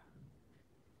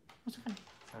 What's so funny?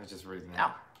 I was just reading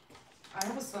that. I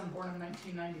have a son born in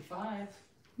 1995.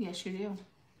 Yes, you do.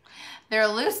 They're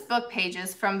loose book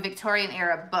pages from Victorian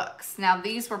era books. Now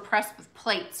these were pressed with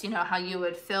plates. You know how you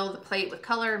would fill the plate with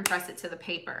color and press it to the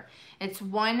paper. It's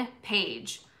 1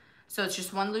 page, so it's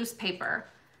just 1 loose paper.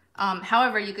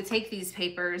 However, you could take these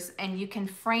papers and you can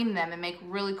frame them and make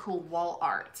really cool wall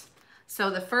art.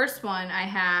 So the first one I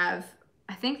have,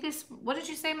 I think this, what did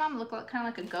you say, Mom? Look like, kind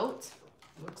of like a goat?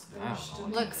 Looks very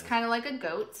stunning. Looks kind of like a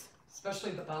goat.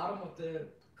 Especially the bottom with the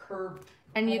curved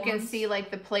And you can horns. see like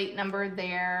the plate number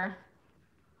there.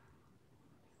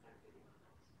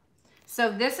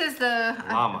 So this is the...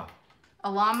 Llama.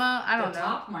 A llama? I don't know. The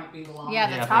top might be the llama. Yeah,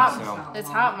 Yeah, the I top, think so. the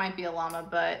top might be a llama,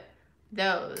 but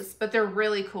they're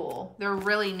really cool. They're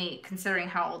really neat considering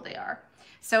how old they are.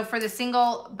 So for the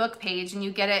single book page, and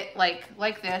you get it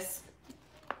like this,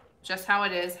 just how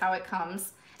it is, how it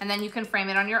comes, and then you can frame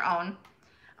it on your own.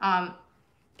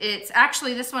 It's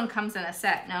actually, this one comes in a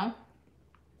set, no?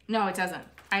 No, it doesn't.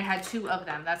 I had 2 of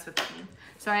them, that's what that means.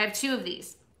 So I have 2 of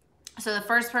these. So the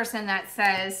first person that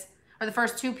says, or the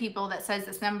first 2 people that says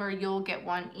this number, you'll get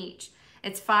 1 each.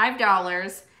 It's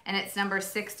 $5 and it's number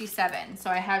 67. So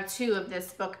I have 2 of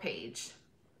this book page.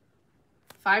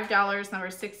 $5, number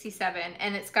 67,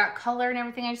 and it's got color and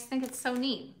everything. I just think it's so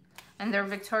neat. And they're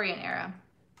Victorian era.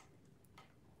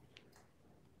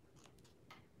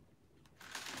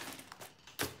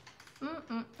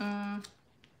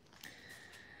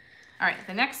 All right,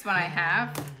 the next one I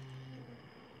have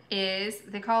is,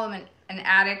 they call them an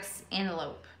addict's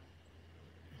antelope.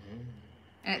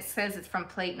 And it says it's from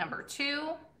plate number 2.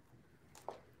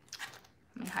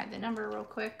 Let me hide the number real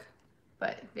quick.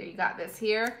 But there you got this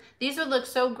here. These would look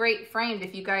so great framed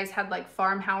if you guys had like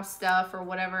farmhouse stuff or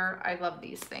whatever. I love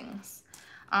these things.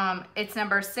 It's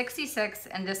number 66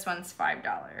 and this one's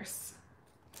 $5.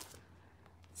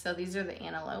 So these are the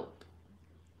antelope.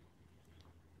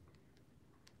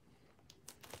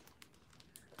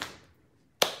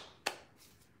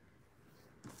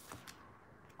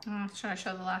 Should I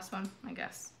show the last one? I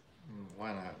guess.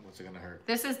 Why not? What's it gonna hurt?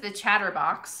 This is the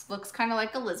chatterbox. Looks kind of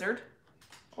like a lizard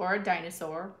or a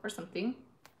dinosaur or something.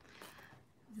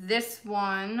 This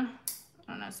one,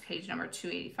 I don't know, it's page number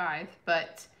 285,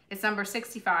 but it's number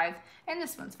 65, and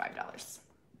this one's $5.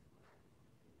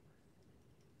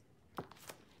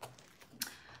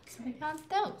 So we got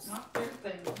those. Not their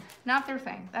thing. Not their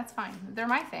thing. That's fine. They're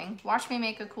my thing. Watch me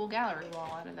make a cool gallery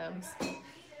wall out of those.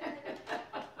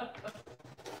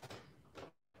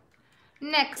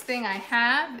 Next thing I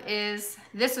have is,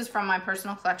 this is from my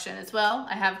personal collection as well.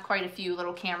 I have quite a few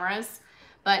little cameras,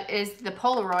 but is the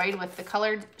Polaroid with the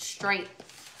colored stripe.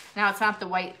 Now it's not the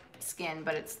white skin,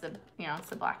 but it's the, you know, it's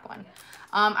the black one.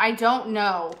 I don't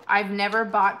know. I've never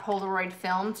bought Polaroid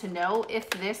film to know if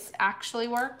this actually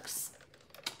works.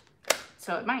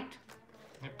 So it might,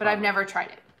 but I've never tried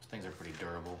it. These things are pretty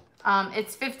durable.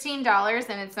 It's $15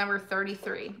 and it's number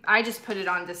 33. I just put it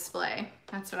on display.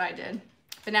 That's what I did.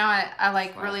 But now I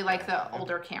like really like the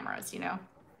older cameras, you know.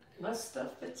 Less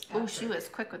stuff that's Oh, she was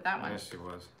quick with that one. Yes, she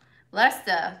was.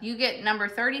 Lesta, you get number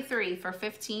 33 for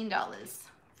 $15.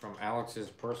 From Alex's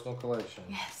personal collection.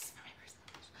 Yes, from my personal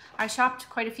collection. I shopped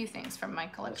quite a few things from my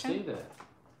collection. I see that.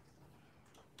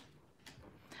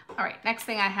 All right, next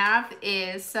thing I have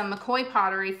is some McCoy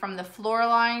pottery from the Flora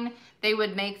line. They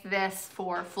would make this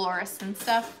for florists and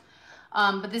stuff.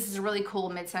 But this is a really cool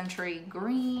mid-century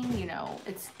green, you know,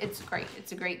 it's great.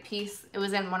 It's a great piece. It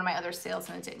was in one of my other sales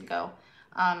and it didn't go.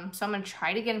 So I'm gonna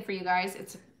try it again for you guys.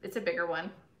 It's a bigger one.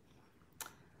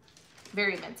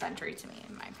 Very mid-century to me,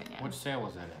 in my opinion. Which sale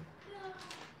was that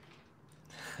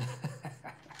in?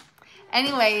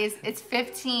 Anyways, it's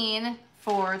 15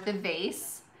 for the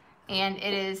vase, and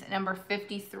it is number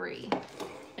 53,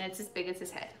 and it's as big as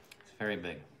his head. It's very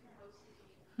big.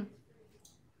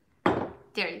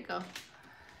 There you go.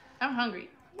 I'm hungry.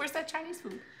 Where's that Chinese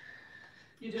food?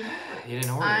 You didn't order. You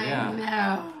didn't order, yeah. I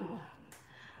know.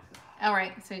 All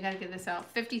right, so you gotta get this out.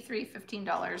 53,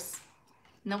 $15.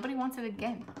 Nobody wants it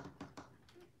again.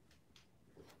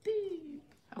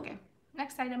 Okay,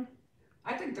 next item.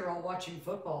 I think they're all watching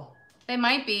football. They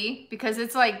might be, because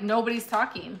it's like nobody's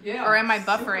talking. Yeah. Or am I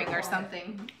buffering super or quiet.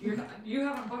 something? You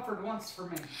haven't buffered once for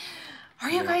me. Are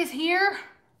you guys here?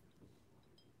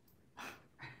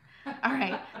 All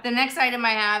right, the next item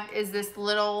I have is this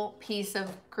little piece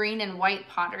of green and white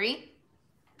pottery.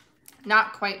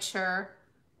 Not quite sure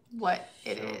what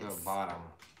it is. Show the bottom.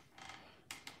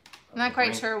 I'm not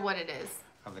quite sure what it is.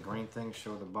 Of the green thing,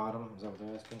 show the bottom. Is that what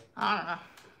they're asking? I don't know.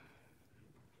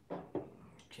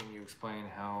 Can you explain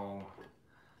how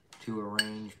to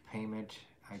arrange payment?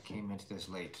 I came into this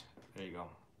late. There you go.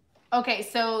 Okay,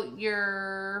 so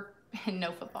you're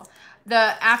no football.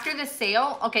 After the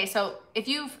sale, okay, so if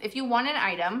you want an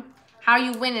item, how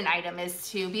you win an item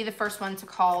is to be the first one to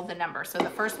call the number. So the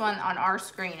first one on our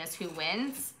screen is who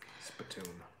wins.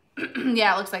 Spittoon.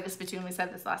 Yeah, it looks like a spittoon. We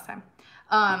said this last time.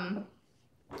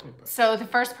 So the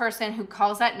first person who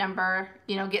calls that number,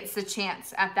 you know, gets the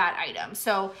chance at that item.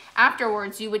 So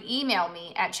afterwards, you would email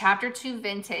me at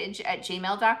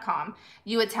chapter2vintage@gmail.com.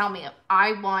 You would tell me,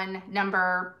 I won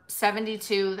number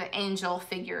 72, the angel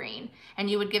figurine. And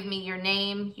you would give me your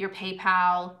name, your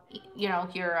PayPal, you know,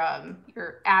 your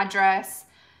address,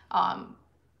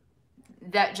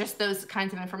 just those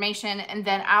kinds of information. And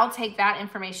then I'll take that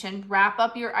information, wrap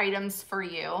up your items for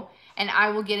you, and I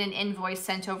will get an invoice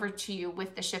sent over to you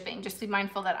with the shipping. Just be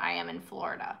mindful that I am in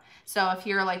Florida. So if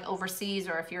you're like overseas,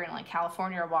 or if you're in like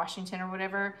California or Washington or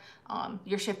whatever,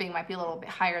 your shipping might be a little bit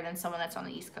higher than someone that's on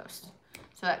the East Coast.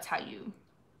 So that's how you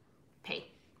pay.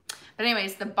 But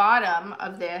anyways, the bottom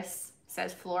of this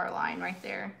says Flora line right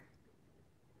there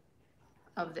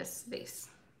of this vase.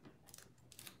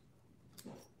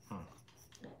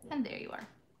 And there you are.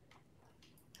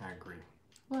 I agree.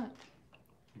 What?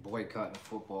 Boycotting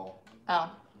football. Oh.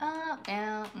 All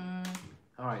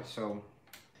right, so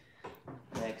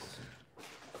next.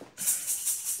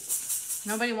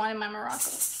 Nobody wanted my Morocco.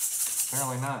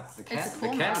 Apparently not. The cat, It's a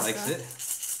cool the cat Morocco. likes it.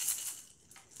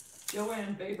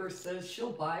 Joanne Baber says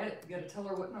she'll buy it. You gotta tell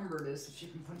her what number it is so she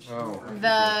can punch it Oh. in.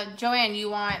 Joanne, you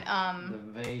want The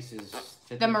vase is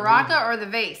 53. the Morocco or the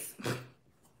vase?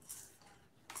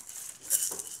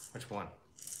 Which one?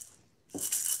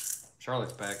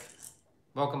 Charlotte's back.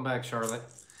 Welcome back, Charlotte.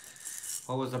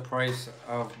 What was the price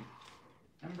of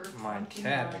Number my 29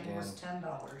 cat again? was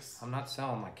 $10. I'm not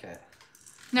selling my cat.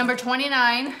 Number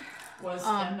 29 Was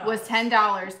 $10. was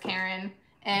 $10, Karen.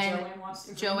 And Joanne wants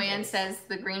the green Joanne vase. says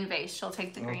the green vase. She'll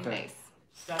take the green Okay. vase.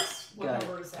 That's what Got it.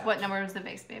 number is that? What number was the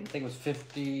vase, babe? I think it was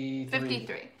 53.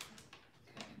 53. Okay,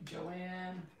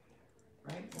 Joanne,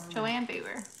 right? Where am I? Joanne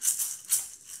Beaver.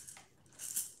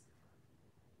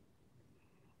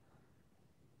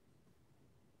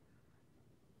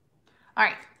 All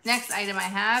right, next item I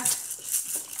have.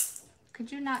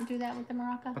 Could you not do that with the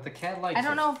maraca? But the cat likes it. I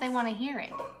don't know if they want to hear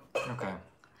it. Okay.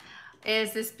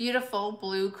 Is this beautiful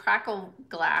blue crackle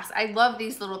glass. I love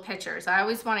these little pictures. I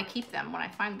always want to keep them when I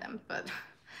find them, but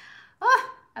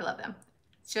I love them.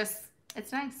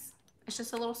 It's nice. It's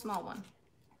just a little small one.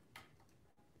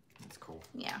 It's cool.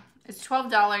 Yeah, it's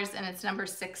 $12 and it's number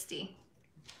 60.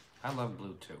 I love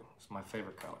blue too. It's my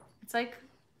favorite color. It's like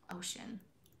ocean,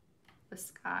 the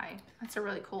sky. That's a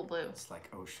really cool blue. It's like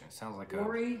ocean. It sounds like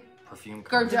Lori a perfume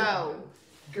commercial.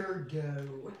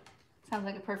 Gerdo. Sounds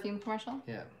like a perfume commercial.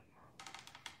 Yeah.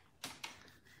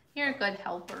 You're a good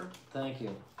helper. Thank you.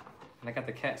 And I got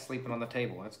the cat sleeping on the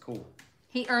table. That's cool.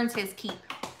 He earns his keep.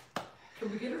 Can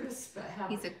we get her to have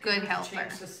He's a good helper.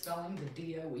 change the spelling to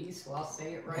D-O-E so I'll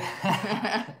say it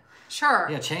right? Sure.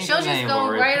 Yeah, change She'll the just name, go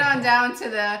Lori. right on down to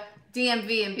the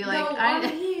DMV and be like, no, I'm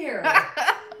here.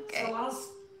 Okay. So I'll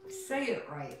say it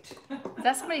right. Is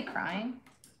that somebody crying?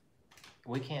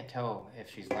 We can't tell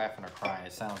if she's laughing or crying.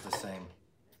 It sounds the same.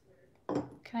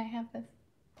 Can I have this?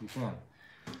 You can.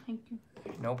 Thank you.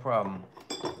 No problem.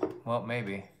 Well,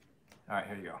 maybe. All right,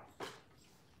 here you go.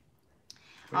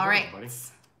 All right. Buddy?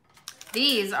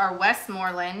 These are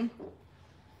Westmoreland.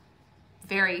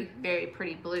 Very, very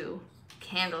pretty blue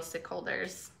candlestick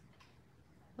holders.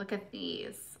 Look at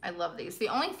these. I love these. The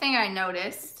only thing I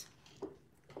noticed,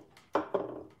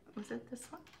 was it this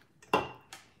one?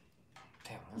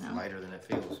 Damn, that's No. lighter than it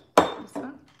feels. This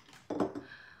one?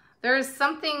 There's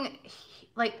something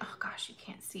like, oh gosh, you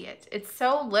can't see it. It's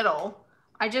so little.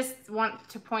 I just want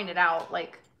to point it out.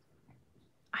 Like,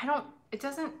 I don't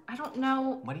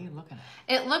know. What are you looking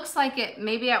at? It looks like it,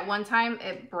 maybe at one time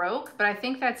it broke, but I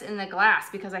think that's in the glass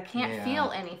because I can't Yeah.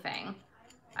 feel anything.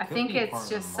 I Could think be it's part of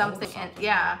the just mold or something, something,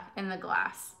 yeah, in the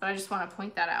glass. But I just want to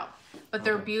point that out. But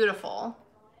they're Okay. beautiful.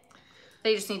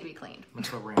 They just need to be cleaned.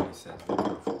 That's what Randy says. They're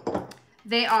beautiful.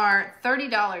 They are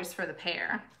 $30 for the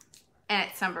pair, and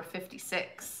it's number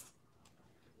 56.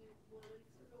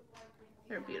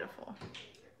 They're beautiful.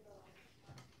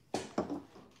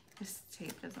 This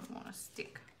tape doesn't want to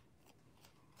stick.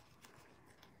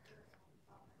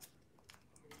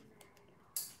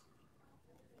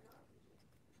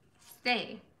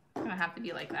 Stay. It's gonna have to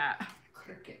be like that.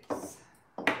 Crickets.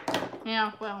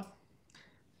 Yeah, well,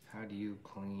 How do you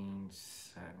clean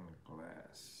satin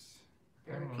glass?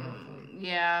 Very carefully.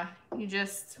 yeah, you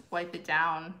just wipe it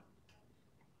down.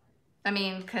 I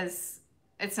mean, because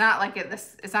it's not like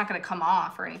it's not going to come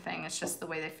off or anything. It's just the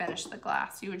way they finish the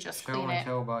glass. You would just Show clean and it.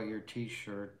 tell about your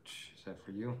t-shirt. Is that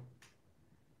for you?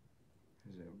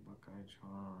 Is it Buckeye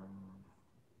Charm?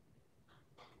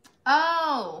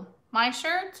 Oh, my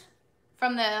shirt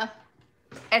from the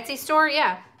Etsy store?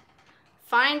 Yeah.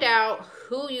 Find out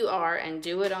who you are and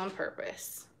do it on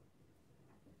purpose.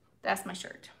 That's my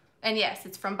shirt. And yes,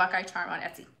 it's from Buckeye Charm on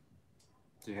Etsy.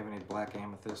 Do you have any black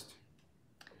amethyst?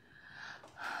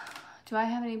 Do I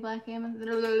have any black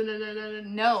amethyst?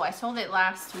 No, I sold it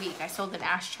last week. I sold an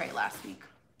ashtray last week.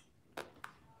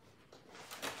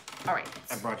 All right.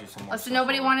 I brought you some more. So stuff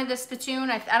nobody over. wanted the spittoon.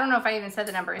 I don't know if I even said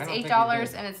the number. It's I don't think you $8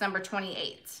 did. and it's number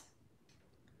 28.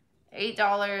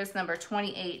 $8, number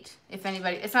 28. If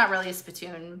anybody, it's not really a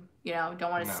spittoon. You know,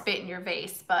 don't want to No. spit in your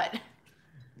vase, but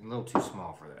A little too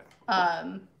small for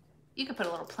that. you could put a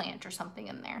little plant or something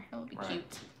in there. It would be Right.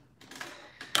 cute.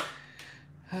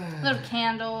 Little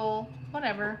candle,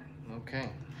 whatever. Okay.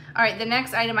 All right, the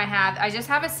next item I have, I just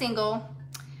have a single.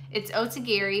 It's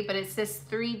Otagiri, but it's this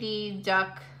 3D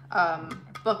duck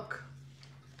book.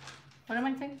 What am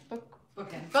I saying?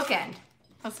 Bookend. Bookend.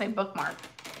 Let's say bookmark.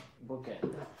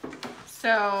 Bookend.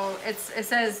 So it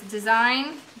says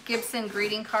design, Gibson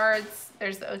greeting cards.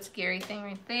 There's the Otagiri thing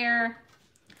right there.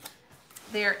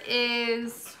 There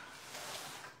is,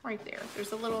 right there,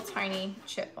 there's a little tiny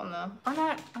chip on the, or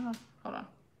not, oh, hold on.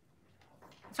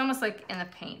 It's almost like in the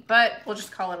paint, but we'll just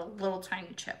call it a little tiny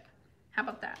chip. How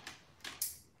about that?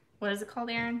 What is it called,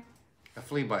 Aaron? A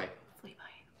flea bite. Flea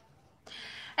bite.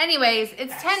 Anyways,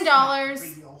 it's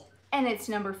 $10 and it's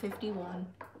number 51.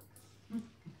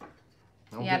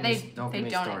 Don't Yeah, get me- they get me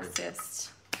don't started.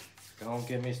 exist. Don't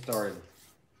get me started.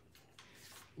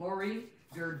 Lori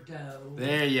Gerdo.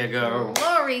 There you go.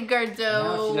 Lori Now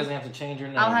Gerdo. she doesn't have to change her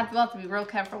name. We'll have to be real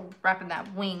careful wrapping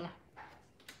that wing.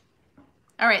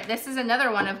 All right, this is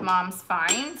another one of Mom's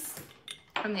finds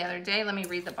from the other day. Let me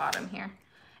read the bottom here.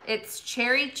 It's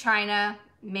cherry china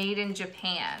made in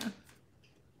Japan.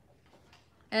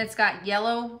 And it's got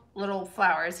yellow little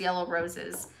flowers, yellow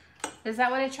roses. Is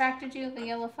that what attracted you, the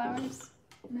yellow flowers?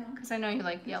 No. Because I know you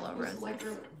like yellow It's roses. like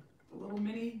a little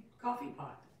mini coffee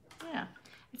pot. Yeah.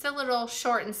 It's a little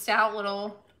short and stout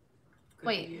little, Could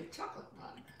wait, be a chocolate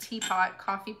pot. teapot,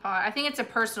 coffee pot. I think it's a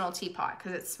personal teapot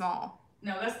because it's small.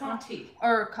 No, that's not tea.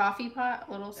 Or a coffee pot,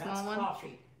 a little That's small one.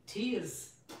 coffee. Tea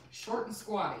is short and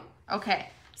squatty. Okay,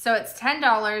 so it's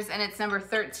 $10 and it's number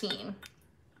 13.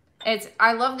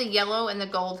 I love the yellow and the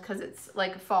gold because it's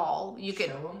like fall. You could.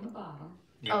 Show them the bottom.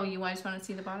 Yep. Oh, you just want to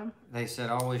see the bottom? They said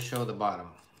always show the bottom.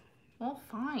 Well,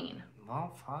 fine.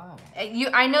 Well, fine.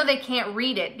 I know they can't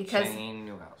read it Jane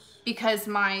Newhouse. because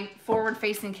my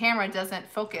forward-facing camera doesn't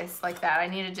focus like that. I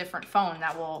need a different phone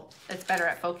that's better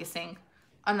at focusing.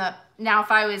 Now,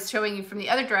 if I was showing you from the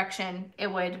other direction,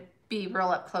 it would be real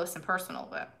up close and personal.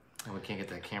 But And we can't get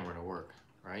that camera to work,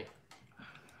 right?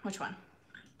 which one?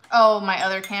 Oh, my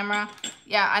other camera.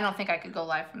 Yeah, I don't think I could go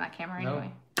live from that camera No.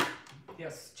 anyway.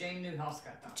 Yes, Jane Newhouse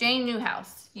got that. Jane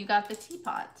Newhouse, you got the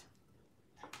teapot,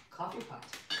 Coffee pot.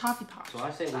 coffee pot. So I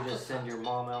say we just send your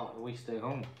mom out and we stay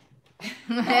home.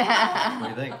 What do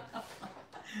you think?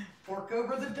 Fork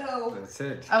over the dough. That's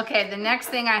it. Okay, the next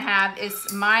thing I have is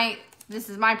this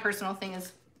is my personal thing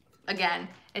again,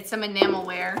 it's some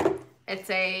enamelware. It's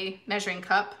a measuring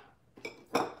cup.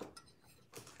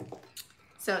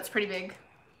 So it's pretty big.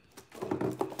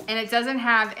 And it doesn't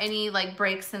have any like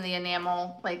breaks in the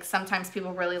enamel. Like sometimes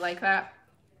people really like that.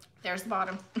 There's the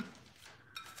bottom.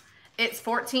 It's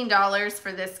 $14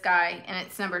 for this guy and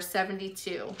it's number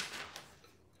 72.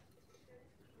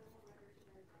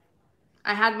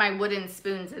 I had my wooden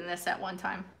spoons in this at one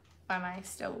time by my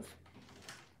stove.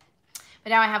 But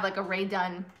now I have like a Ray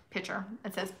Dunn pitcher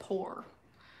that says pour.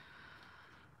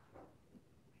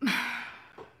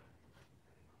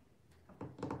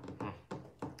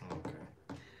 Okay.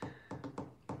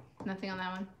 Nothing on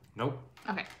that one? Nope.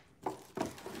 Okay.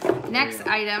 Next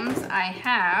items I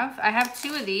have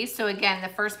two of these. So again, the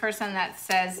first person that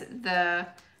says the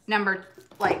number,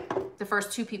 like the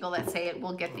first two people that say it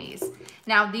will get these.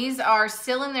 Now these are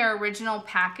still in their original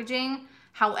packaging.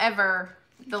 However,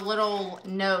 the little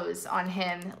nose on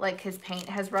him, like his paint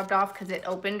has rubbed off because it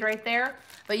opened right there.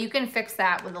 But you can fix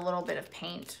that with a little bit of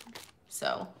paint.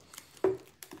 So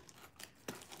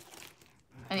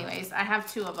anyways, I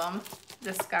have two of them.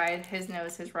 This guy, his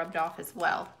nose has rubbed off as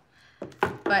well.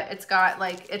 But it's got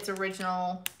like its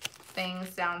original things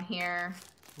down here.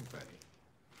 Okay.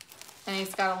 And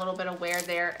he's got a little bit of wear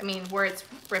there. I mean, where it's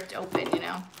ripped open, you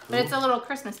know. But it's a little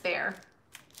Christmas bear.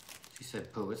 She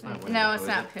said poo. It's not Winnie No, the it's Pooh,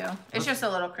 not is poo. it? It's just a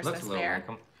little Christmas Looks a little bear.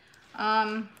 like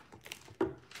 'em.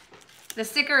 The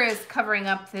sticker is covering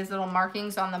up his little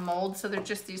markings on the mold. So they're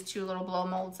just these two little blow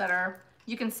molds that are,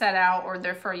 you can set out or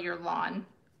they're for your lawn.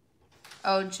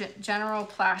 Oh, General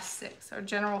Plastics or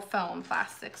General Foam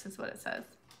Plastics is what it says.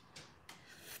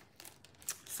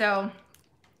 So,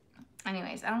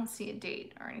 anyways, I don't see a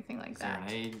date or anything like Is there that. an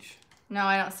age? No,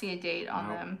 I don't see a date on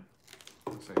Nope. them.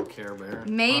 Looks like a Care Bear.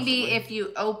 Maybe Possibly. if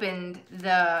you opened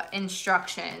the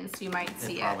instructions, you might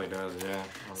see It probably does, yeah.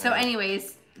 So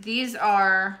anyways, these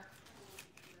are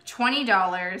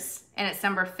 $20 and it's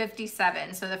number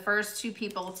 57. So the first two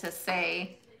people to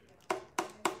say,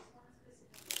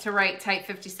 to write type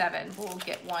 57 will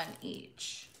get one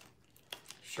each.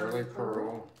 Shirley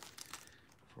Pearl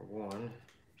for one.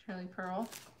 Shirley Pearl.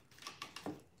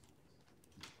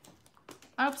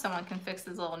 I hope someone can fix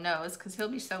his little nose because he'll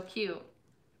be so cute.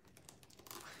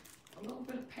 A little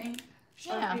bit of paint.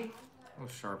 Yeah. Sharpie. Oh,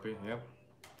 Sharpie, yep.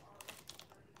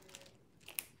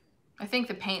 I think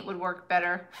the paint would work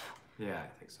better. Yeah, I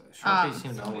think so. Sharpie seems to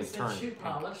Somebody always said turn shoe pink.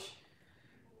 polish.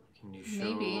 Can you show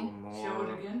Maybe. more? Show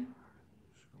it again.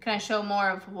 Can I show more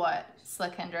of what?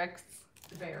 Slick Hendrix?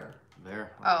 The bear.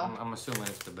 Bear? Oh. I'm assuming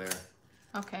it's the bear.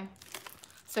 Okay.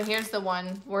 So here's the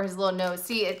one where his little nose,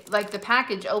 see it, like the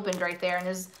package opened right there and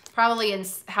there's probably in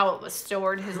how it was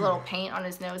stored, his little paint on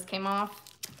his nose came off.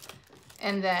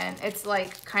 And then it's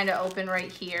like kind of open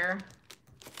right here,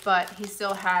 but he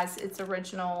still has its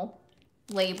original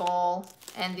label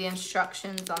and the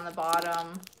instructions on the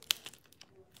bottom.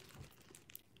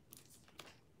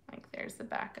 Like there's the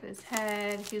back of his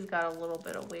head. He's got a little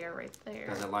bit of wear right there.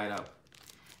 Does it light up?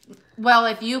 Well,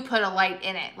 if you put a light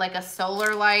in it, like a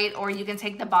solar light, or you can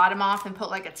take the bottom off and put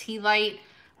like a tea light,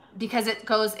 because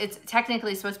it's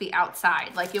technically supposed to be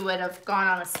outside. Like it would have gone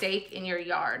on a stake in your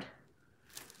yard.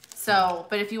 So,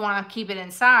 but if you want to keep it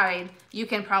inside, you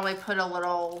can probably put a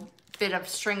little bit of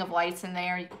string of lights in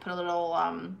there. You can put a little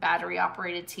battery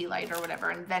operated tea light or whatever,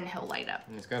 and then he'll light up.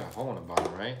 And it's got a hole in the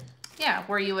bottom, right? Yeah,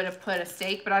 where you would have put a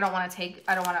stake, but I don't want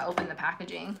to open the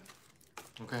packaging.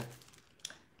 Okay.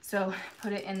 So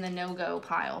put it in the no-go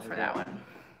pile for that one.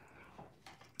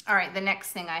 All right, the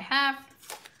next thing I have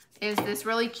is this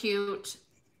really cute,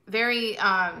 very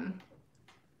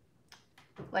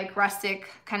like rustic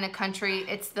kind of country.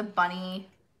 It's the bunny.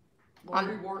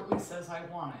 Lori Wortley says I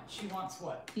want it. She wants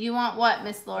what? You want what,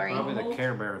 Miss Lori? Probably the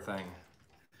Care Bear thing.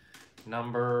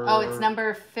 Number... Oh, it's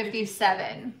number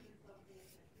 57.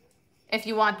 If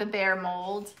you want the bear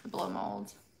mold, the blow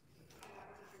mold.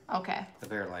 Okay. The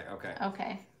bear light, okay.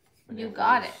 Okay. And You it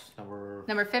got was it.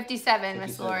 Number 57,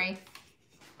 Miss 57. Lori.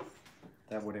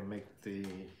 That would make the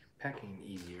packing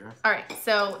easier. All right,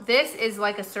 so this is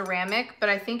like a ceramic, but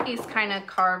I think he's kind of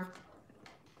carved,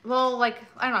 well, like,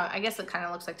 I don't know, I guess it kind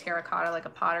of looks like terracotta, like a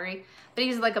pottery, but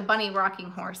he's like a bunny rocking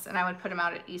horse, and I would put him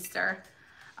out at Easter.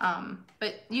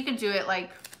 But you could do it like,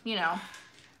 you know,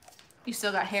 you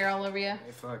still got hair all over you.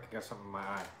 I feel like I got something in my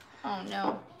eye. Oh,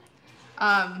 no.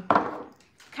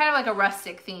 Kind of like a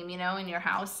rustic theme, you know, in your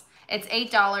house. It's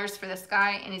 $8 for this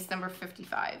guy, and he's number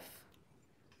 55.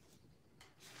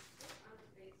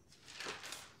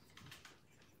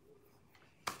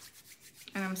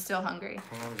 And I'm still hungry.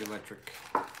 Ham's Electric.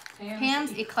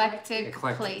 Ham's Eclectic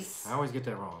Place. I always get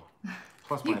that wrong.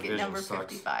 Plus You my get vision number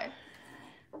sucks. 55.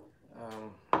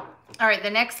 All right, the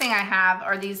next thing I have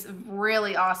are these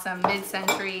really awesome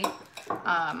mid-century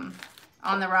on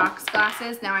the rocks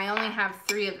glasses. Now I only have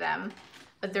 3 of them,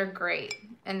 but they're great.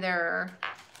 And their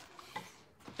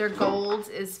gold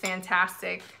is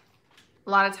fantastic. A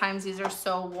lot of times these are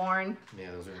so worn.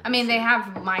 Yeah, those are. I mean, they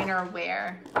have minor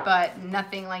wear, but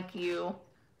nothing like you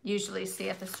usually see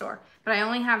at the store. But I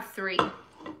only have 3,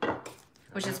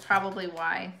 which is probably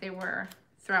why they were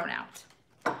thrown out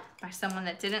by someone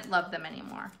that didn't love them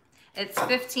anymore. It's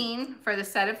 $15 for the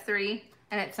set of 3,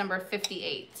 and it's number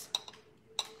 58.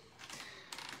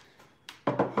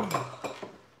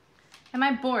 Am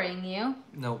I boring you?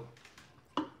 Nope.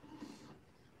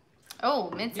 Oh,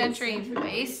 mid-century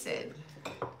wasted.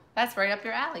 That's right up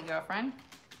your alley, girlfriend.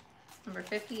 Number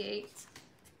 58.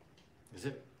 Is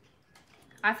it?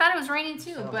 I thought it was raining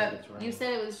too, Sounds but like it's raining. you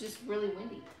said it was just really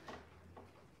windy.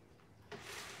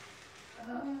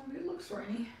 It looks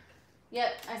rainy.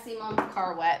 Yep, I see Mom's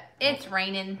car wet. It's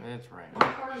raining. It's raining.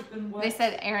 My car's been wet. They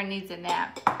said Aaron needs a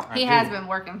nap. I He do. has been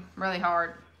working really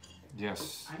hard.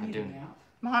 Yes, I need a nap.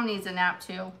 Mom needs a nap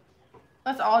too.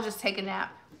 Let's all just take a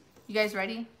nap. You guys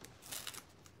ready?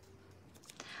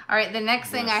 All right, the next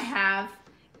thing I Yes. have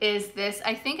is this.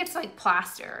 I think it's like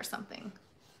plaster or something.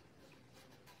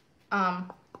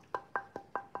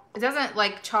 It doesn't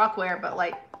like chalkware, but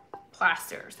like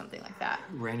plaster or something like that.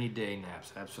 Rainy day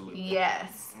naps, absolutely.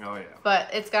 Yes. Oh yeah. But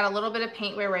it's got a little bit of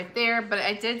paintwear right there. But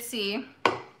I did see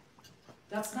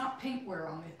That's not paintwear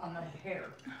on the hair.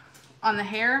 on the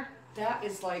hair. That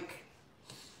is like,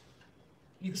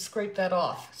 you scrape that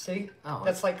off. See? Oh,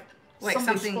 That's like Like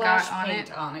somebody something got splashed on paint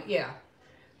it? on it. Yeah.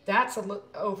 That's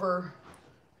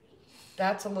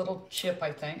That's a little chip,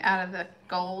 I think. Out of the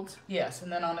gold Yes,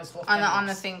 and then on his little on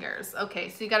the fingers. fingers. Okay,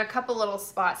 so you got a couple little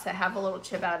spots that have a little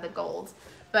chip out of the gold.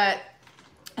 But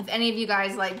if any of you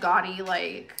guys like gaudy,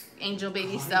 like angel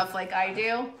baby stuff like I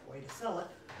do, Way to sell it.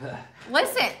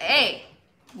 listen, hey,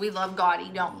 we love gaudy,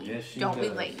 don't we? Yes, she don't we,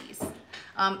 does. ladies?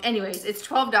 Anyways, it's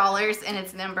 $12 and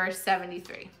it's number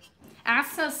 73.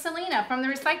 Ask Selena from the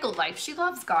Recycled Life. She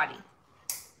loves gaudy.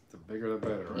 The bigger the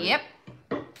better, right? Yep.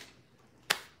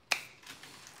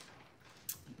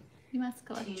 You must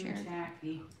collect your...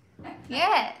 Tacky.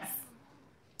 Yes.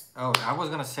 Oh, I was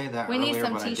gonna say that We need earlier,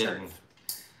 some but I t-shirts. didn't.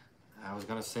 I was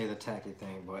gonna say the tacky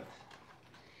thing, but.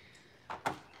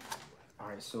 All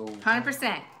right, so.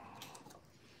 100%.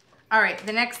 All right,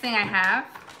 the next thing I have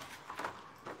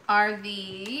are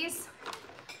these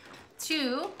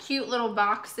 2 cute little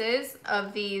boxes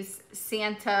of these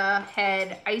Santa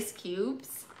head ice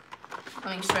cubes.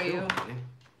 Let me show you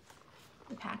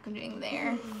the packaging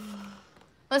there.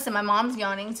 Listen, my mom's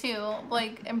yawning too,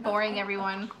 like, and boring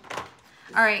everyone.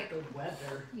 All right, Good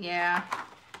weather. yeah.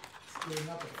 It's getting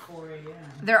up at 4 a.m.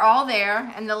 They're all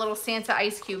there, and the little Santa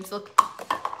ice cubes look,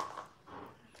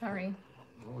 sorry,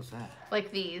 What was that?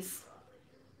 like these.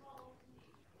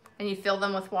 And you fill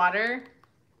them with water.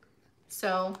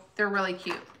 So they're really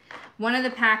cute. One of the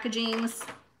packagings,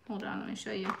 hold on, let me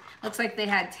show you. Looks like they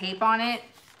had tape on it.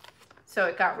 So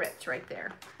it got ripped right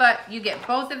there. But you get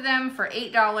both of them for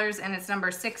 $8 and it's number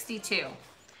 62.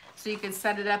 So you can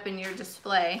set it up in your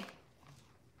display.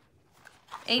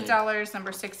 $8,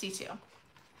 number 62.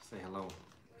 Say hello.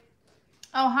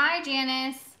 Oh, hi,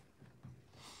 Janice.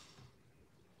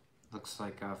 Looks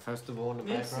like a festival in the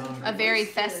background. A very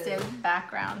festive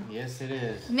background. Yes, it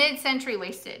is. Mid-century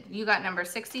wasted. You got number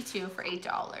 62 for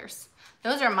 $8.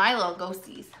 Those are my little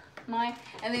ghosties.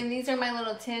 And then these are my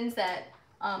little tins that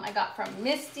I got from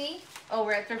Misty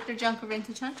over at Thrifter Junk or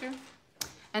Vintage Hunter.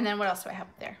 And then what else do I have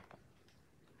up there?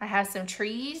 I have some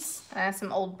trees. I have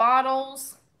some old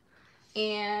bottles.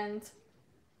 And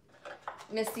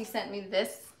Misty sent me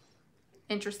this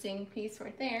interesting piece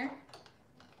right there.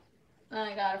 And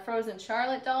I got a frozen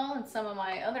Charlotte doll and some of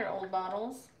my other old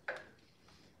bottles.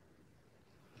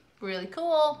 Really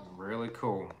cool. Really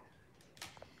cool.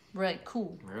 Really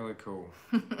cool. Really cool.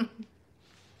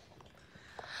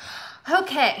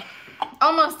 Okay,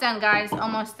 almost done, guys,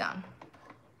 almost done.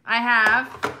 I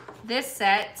have this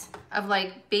set of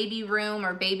like baby room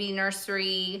or baby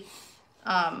nursery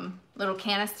little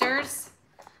canisters.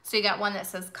 So you got one that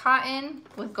says cotton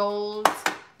with gold.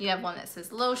 You have one that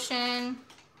says lotion.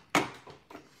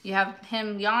 You have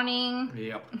him yawning.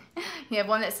 Yep. You have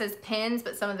one that says pins,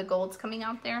 but some of the gold's coming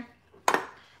out there.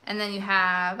 And then you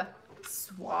have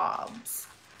swabs.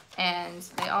 And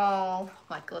they all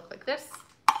look like this.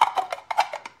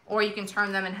 Or you can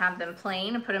turn them and have them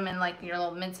plain and put them in like your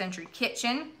little mid-century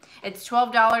kitchen. It's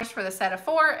 $12 for the set of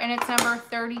 4 and it's number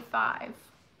 35.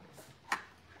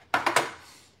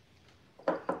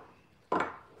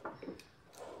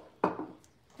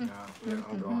 Yeah,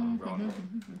 I'm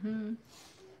going.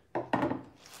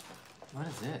 What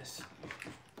is this?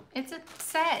 It's a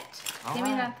set. All Give me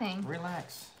right, that thing.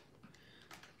 Relax.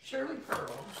 Shirley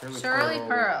Pearl. Shirley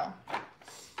Pearl.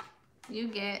 You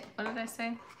get, what did I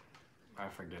say? I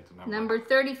forget the number. Number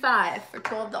 35 for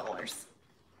 $12.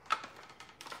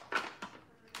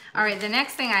 All right, the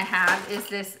next thing I have is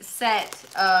this set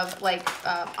of like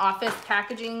office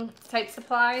packaging type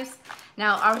supplies.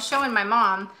 Now, I was showing my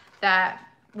mom that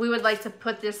we would like to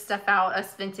put this stuff out,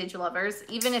 us vintage lovers,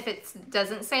 even if it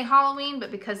doesn't say Halloween,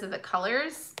 but because of the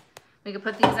colors, we could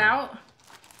put these out.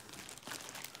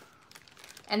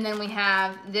 And then we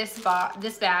have this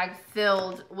bag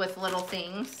filled with little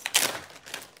things.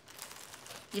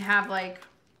 You have like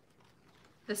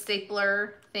the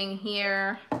stapler thing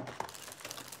here.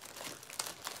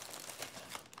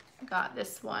 Got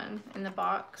this one in the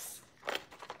box.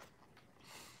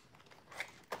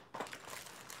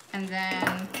 And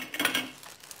then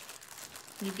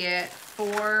you get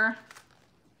 4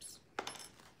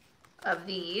 of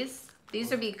these.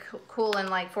 These would be cool in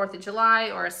like 4th of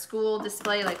July or a school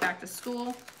display, like back to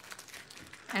school.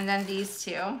 And then these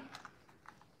 2.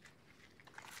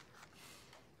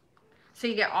 So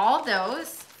you get all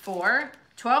those for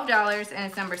 $12 and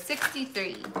it's number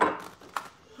 63.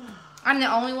 I'm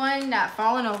the only one not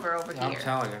falling over here. I'm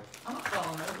telling you. I'm not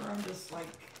falling over, I'm just like...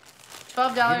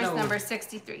 $12, number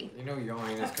 63. You know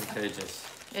yawning is contagious.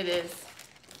 It is.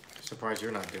 Surprised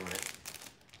you're not doing it.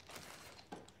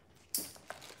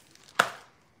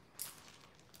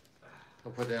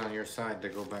 I'll put that on your side to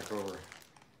go back over.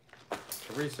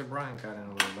 Teresa Bryan got in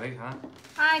a little late, huh?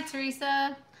 Hi,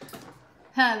 Teresa.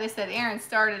 Huh, they said Aaron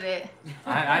started it.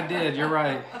 I did, you're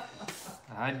right.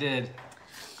 I did.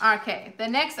 Okay, the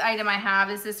next item I have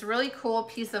is this really cool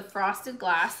piece of frosted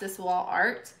glass, this wall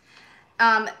art.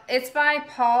 It's by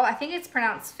Paul, I think it's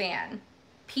pronounced Fan,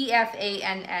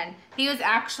 P-F-A-N-N. He was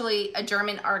actually a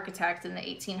German architect in the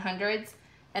 1800s,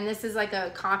 and this is like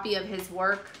a copy of his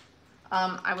work.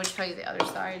 I would show you the other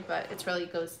side, but it really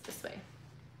goes this way.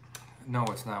 No,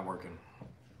 it's not working.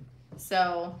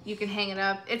 So you can hang it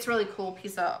up. It's really cool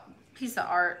piece of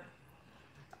art.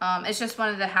 It's just one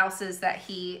of the houses that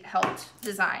he helped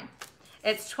design.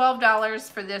 It's $12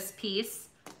 for this piece,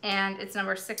 and it's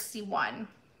number 61.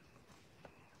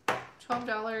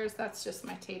 $12, that's just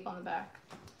my tape on the back.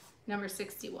 Number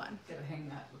 61. Gotta hang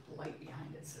that with the light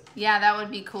behind it. So. Yeah, that would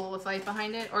be cool with light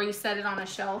behind it. Or you set it on a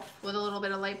shelf with a little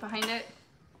bit of light behind it.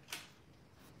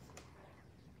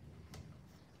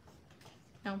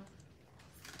 No.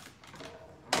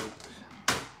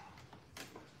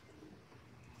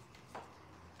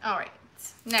 All right,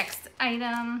 next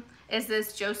item is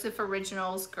this Joseph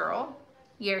Originals girl,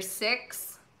 year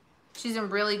 6. She's in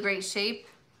really great shape.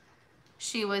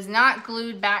 She was not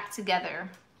glued back together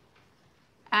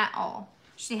at all.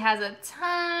 She has a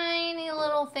tiny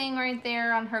little thing right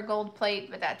there on her gold plate,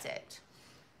 but that's it.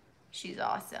 She's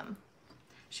awesome.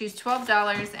 She's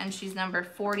 $12 and she's number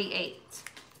 48.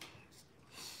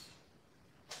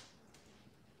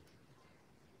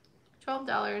 $12.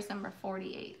 $12, number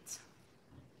 48.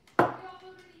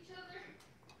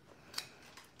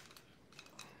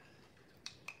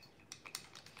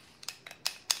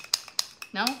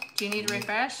 No? Do you need to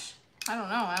refresh? I don't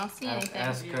know. I don't see anything.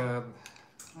 Ask, I don't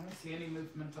see any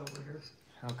movement over here.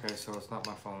 okay, so it's not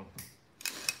my phone.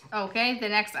 Okay, the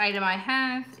next item I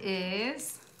have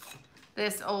is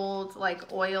this old like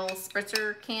oil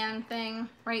spritzer can thing,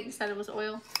 right? You said it was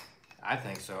oil? I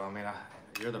think so. I mean,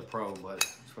 you're the pro, but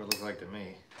that's what it looks like to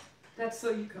me. That's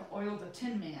so you can oil the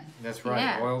Tin Man. That's right.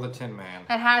 Yeah. Oil the Tin Man.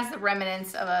 It has the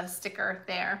remnants of a sticker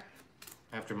there.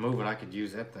 After moving, I could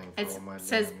use that thing for all my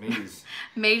says knees.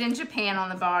 made in Japan on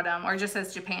the bottom, or just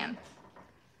says Japan.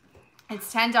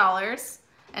 It's $10,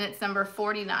 and it's number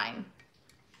 49.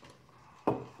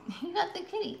 You got the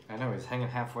kitty. I know, he's hanging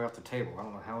halfway off the table. I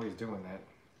don't know how he's doing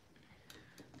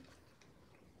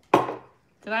that.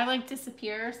 Did I like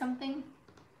disappear or something?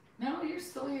 No, you're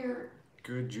still here.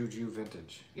 Good Juju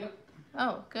Vintage. Yep.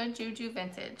 Oh, good Juju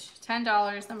Vintage.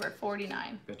 $10, number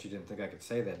 49. Bet you didn't think I could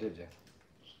say that, did you?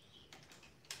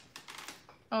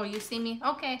 Oh, you see me?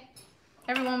 Okay.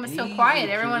 Everyone was so Easy, quiet.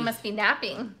 Everyone kitty. must be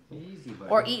napping. Easy,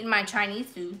 buddy. Or eating my Chinese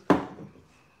food.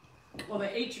 Well, they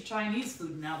ate your Chinese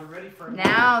food. Now they're ready for a nap.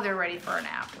 Now they're ready for a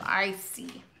nap. I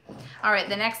see. All right,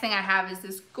 the next thing I have is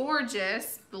this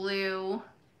gorgeous blue,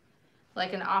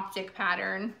 like an optic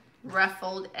pattern,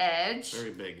 ruffled edge.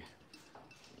 Very big.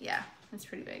 Yeah, it's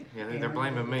pretty big. Yeah, they're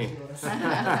blaming me.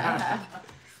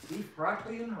 Beef,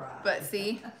 broccoli, and rice. But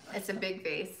see, it's a big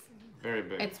vase. Very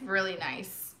big. It's really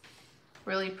nice.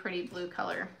 Really pretty blue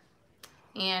color.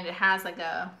 And it has like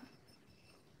a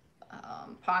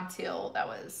pontil that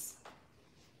was,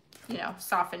 you know,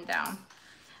 softened down.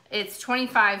 It's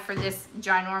 25 for this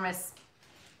ginormous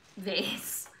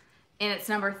vase. And it's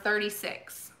number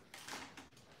 36.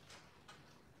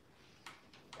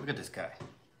 Look at this guy.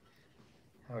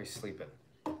 How he's sleeping.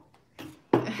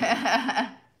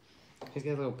 He's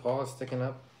got little paws sticking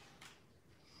up.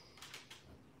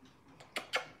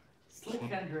 Slick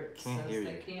Hendrix can't says hear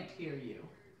they you. can't hear you.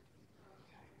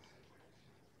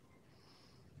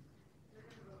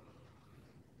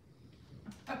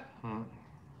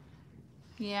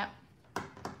 Yeah.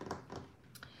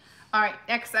 All right,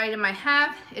 next item I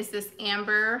have is this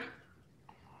amber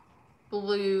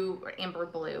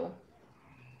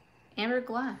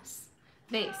glass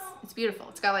vase. It's beautiful.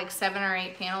 It's got like 7 or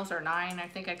 8 panels, or 9, I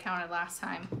think I counted last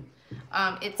time.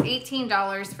 It's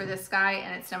 $18 for this guy,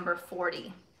 and it's number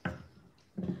 40.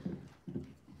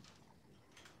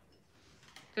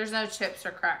 There's no chips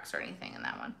or cracks or anything in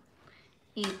that one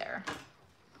either.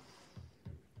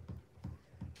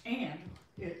 And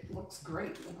it looks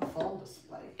great in a fall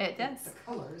display. It does. The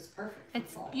color is perfect for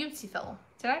It's fall. beautiful.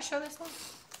 Did I show this one?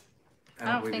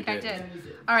 I don't believe think you I did. You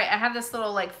did. All right, I have this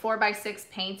little like 4x6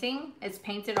 painting. It's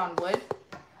painted on wood,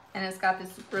 and it's got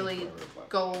this really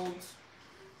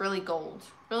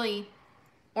really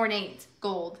ornate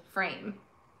gold frame.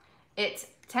 It's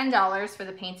 $10 for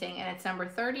the painting, and it's number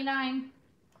 39.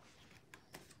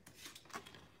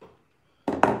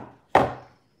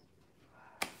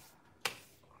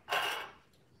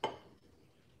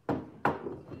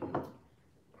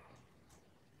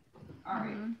 All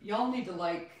right, y'all need to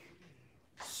like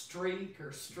streak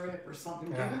or strip or something.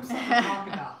 Give them something to talk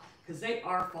about, because they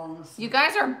are falling asleep. You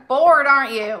guys are bored,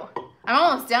 aren't you? I'm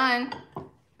almost done.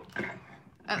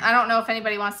 I don't know if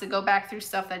anybody wants to go back through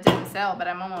stuff that didn't sell, but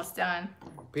I'm almost done.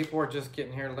 People are just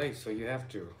getting here late, so you have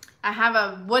to. I have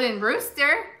a wooden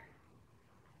rooster.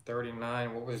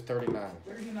 39. What was 39?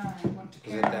 39 went to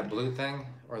Is it Karen. that blue thing?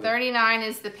 Or the 39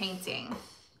 is the painting.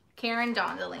 Karen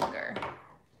Dondelinger.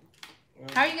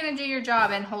 How are you going to do your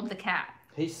job and hold the cat?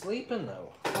 He's sleeping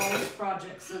though. All this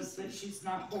project says that she's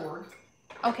not bored.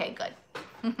 Okay, good.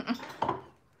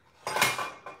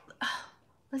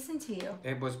 Listen to you.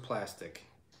 It was plastic.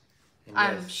 And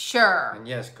I'm sure. And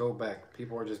yes, go back.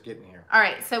 People are just getting here. All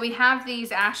right, so we have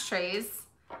these ashtrays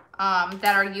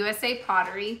that are USA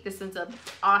pottery. This is an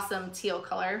awesome teal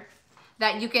color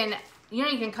that you can, you know,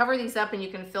 you can cover these up and you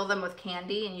can fill them with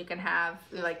candy, and you can have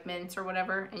like mints or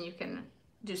whatever, and you can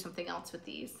do something else with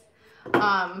these.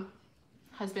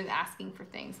 Husband's asking for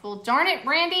things. Well, darn it,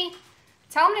 Brandy.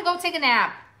 Tell him to go take a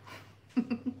nap.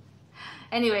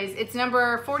 Anyways, it's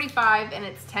number 45, and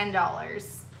it's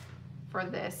 $10 for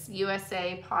this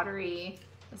USA pottery.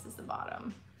 This is the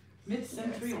bottom.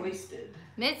 Mid-century wasted.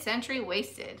 Mid-century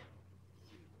wasted.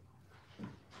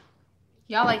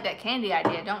 Y'all like that candy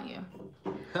idea, don't you?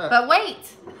 But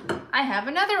wait, I have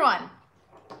another one.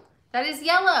 That is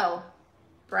yellow.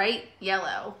 Bright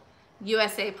yellow.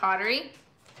 USA pottery.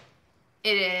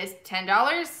 It is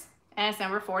 $10, and it's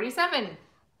number 47.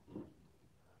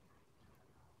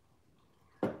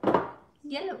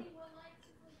 Yellow.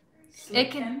 Slick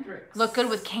It can Hendrix. look good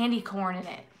with candy corn in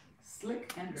it. Slick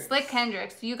Hendrix. Slick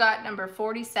Hendrix, you got number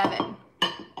 47.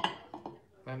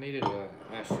 I needed a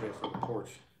ashtray for the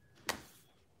porch.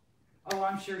 Oh,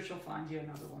 I'm sure she'll find you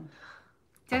another one.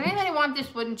 Did anybody want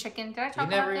this wooden chicken? Did I talk You about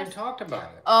never this? even talked about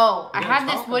it. Oh, You I didn't had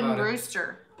this talk wooden about it.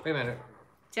 rooster. Wait a minute.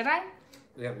 Did I?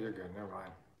 Yep, you're good. Never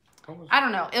mind. What was- I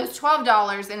don't know. It was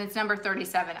 $12 and it's number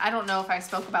 37. I don't know if I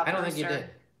spoke about the I don't rooster. think you did.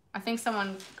 I think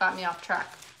someone got me off track.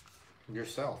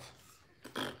 Yourself.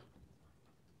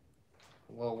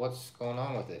 Well, what's going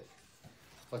on with it?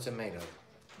 What's it made of?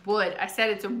 Wood. I said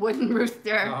it's a wooden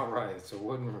rooster. All right, it's a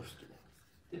wooden rooster.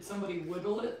 Did somebody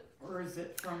whittle it, or is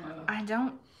it from a? I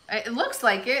don't. It looks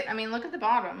like it. I mean, look at the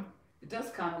bottom. It does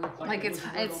kind of look like, Like it was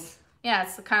whittled. yeah,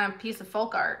 it's a kind of piece of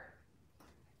folk art.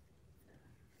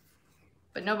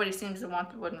 But nobody seems to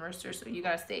want the wooden rooster, so you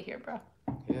gotta stay here, bro.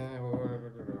 Yeah,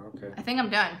 okay. I think I'm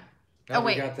done. Now Oh,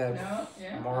 wait. We got that No,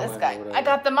 yeah. Marlin This guy. or whatever. I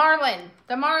got the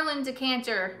Marlin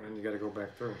decanter. And you got to go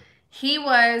back through. He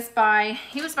was by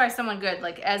someone good,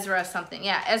 like Ezra something.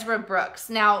 Yeah, Ezra Brooks.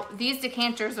 Now, these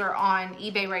decanters are on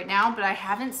eBay right now, but I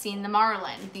haven't seen the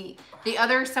Marlin.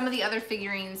 Some of the other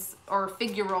figurines or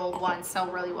figural ones sell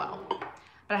really well.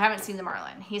 But I haven't seen the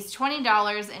Marlin. He's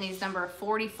 $20 and he's number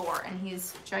 44 and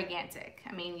he's gigantic.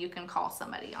 I mean, you can call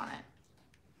somebody on it.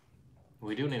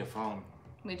 We do need a phone.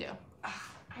 We do.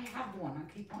 I have one.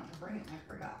 I keep wanting to bring it and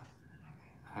I forgot.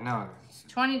 I know.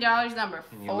 $20 number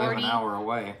And you live an hour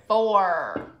away.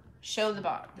 44. Show the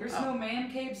bottom. There's no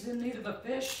man caves in need of a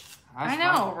fish. I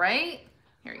know, right?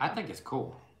 Here you go. I think it's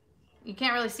cool. You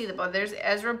can't really see the boat. There's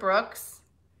Ezra Brooks,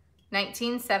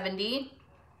 1970.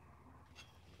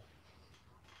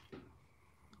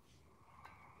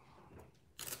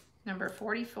 Number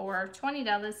 44,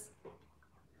 $20.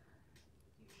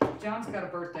 John's got a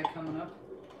birthday coming up.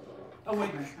 Oh, wait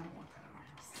a minute. I don't want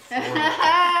that on my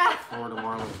house. Florida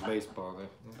Marlins baseball. Then.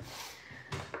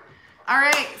 All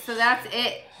right, so that's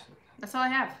it. That's all I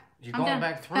have. You're I'm going done.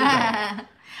 back through that.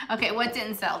 Okay, what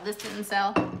didn't sell? This didn't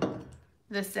sell.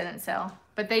 This didn't sell.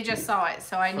 But they just saw it,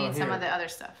 so I need some here. of the other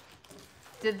stuff.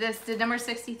 Did number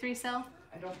 63 sell?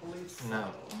 I don't believe so. No.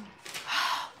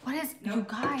 What is, you Nope.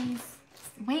 guys,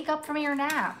 wake up from your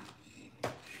nap.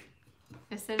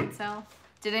 This didn't sell.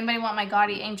 Did anybody want my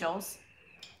gaudy angels?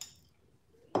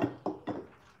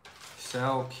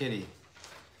 Sell kitty.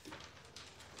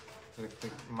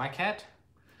 My cat?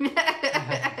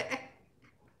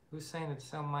 Who's saying to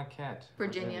sell my cat?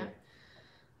 Virginia.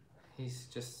 He's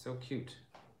just so cute.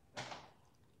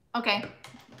 Okay,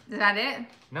 is that it?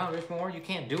 No, there's more. You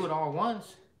can't do it all at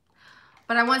once.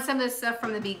 But I want some of this stuff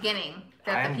from the beginning.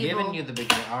 That I'm the people giving you the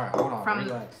beginning. All right, hold on. from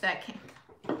Relax. that came.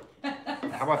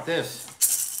 How about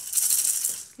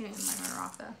this? Give me my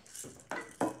Maratha.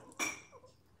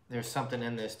 There's something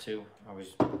in this too. I was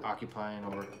occupying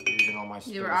or using all my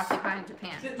space. You were occupying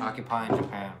Japan. Occupying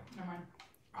Japan. Never mind.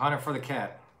 Hunter for the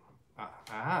cat.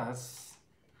 That's.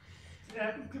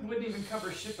 That wouldn't even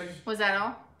cover shipping. Was that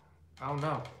all? Oh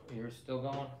no, you're still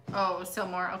going. Oh, it was still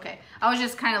more. Okay, I was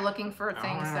just kind of looking for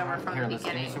things that were from Here, the let's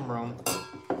give beginning. you some room.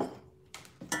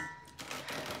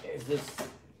 Is this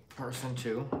person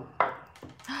too?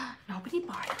 Nobody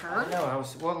bought I her. know.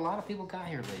 Well, a lot of people got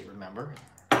here late. Remember?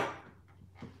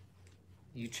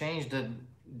 You changed the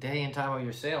day and time of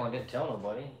your sale and didn't tell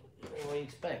nobody. What do you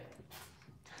expect?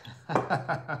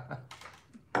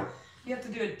 You have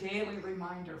to do a daily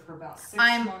reminder for about 6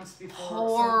 I'm months before.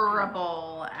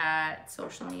 horrible at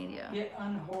social media. Get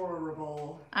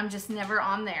unhorrible. I'm just never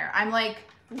on there. I'm like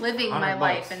living my 100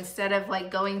 life bucks. instead of like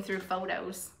going through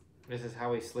photos. This is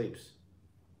how he sleeps.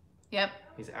 Yep.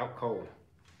 He's out cold.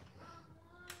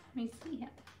 Let me see him.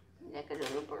 Look at a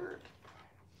little bird.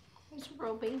 There's a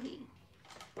real baby.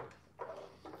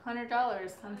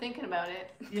 $100. I'm thinking about it.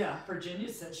 Yeah, Virginia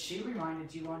says she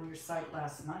reminded you on your site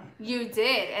last night. You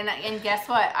did, and guess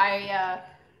what? I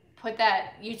put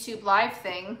that YouTube live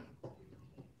thing.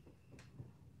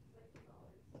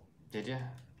 Did you?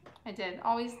 I did.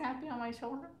 Always happy on my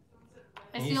shoulder.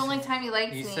 It's He the only said- time he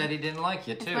likes He me. said he didn't like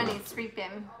you It's too. when he's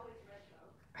sleeping.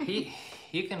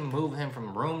 You can move him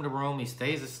from room to room. He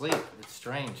stays asleep. It's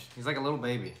strange. He's like a little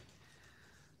baby.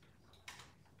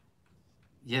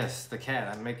 Yes, the cat.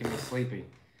 I'm making me sleepy.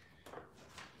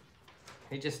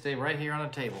 He just stay right here on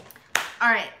the table. All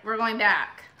right, we're going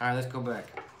back. All right, let's go back.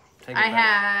 Take it I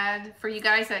back. had, for you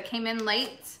guys that came in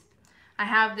late, I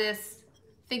have this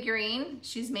figurine.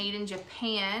 She's made in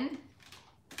Japan.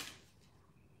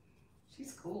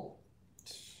 She's cool.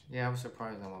 Yeah, I was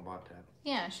surprised no one bought that.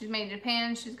 Yeah, she's made in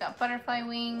Japan. She's got butterfly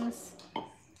wings.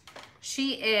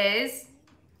 She is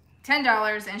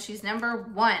 $10 and she's number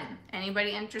 1.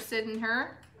 Anybody interested in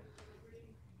her?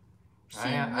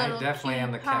 I definitely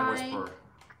am the cat whisperer.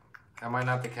 Am I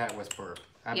not the cat whisperer?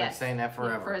 I've been saying that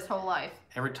forever. For his whole life.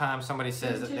 Every time somebody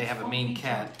says that they have a mean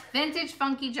cat. Vintage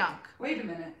funky junk. Wait a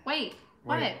minute. Wait.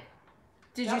 What?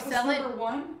 Did That you sell it? number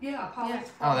one? Yeah,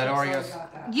 Polly's Oh, that Oreos.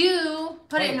 Oreos. You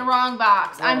put it in the wrong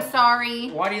box. Well, I'm sorry.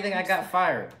 Why do you think I got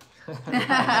fired?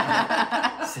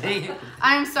 See?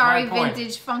 I'm sorry,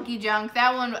 vintage funky junk.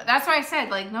 That one, that's why I said,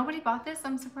 like, nobody bought this.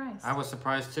 I'm surprised. I was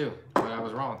surprised too, but I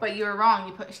was wrong. But you were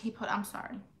wrong. He put, I'm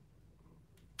sorry.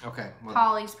 Okay. Well,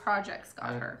 Polly's Projects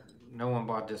got her. No one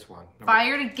bought this one.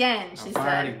 Fired again, she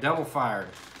said. Double fired.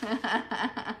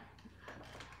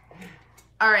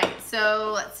 All right,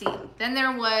 so let's see. Then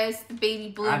there was the Baby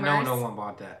Bloomers. I know no one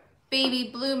bought that. Baby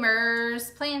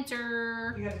Bloomers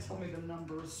planter. You gotta tell me the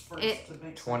numbers first to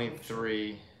make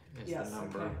 23 is the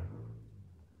number.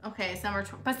 Okay, it's number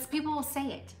 20. But people will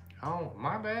say it. Oh,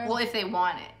 my bad. Well, if they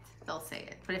want it, they'll say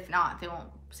it. But if not, they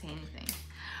won't say anything.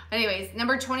 But anyways,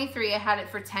 number 23, I had it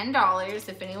for $10.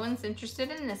 If anyone's interested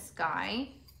in this guy.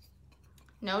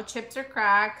 No chips or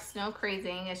cracks, no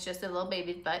crazing. It's just a little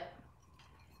baby's butt.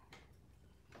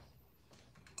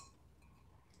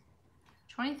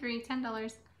 23,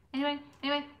 $10. Anyway,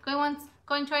 going once,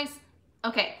 going twice.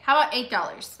 Okay, how about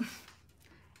 $8?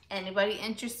 Anybody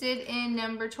interested in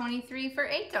number 23 for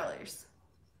 $8?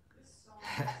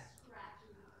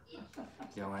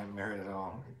 Yo, I ain't married at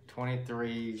all.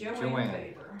 23,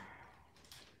 Joanne.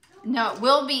 No, it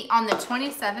will be on the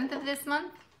 27th of this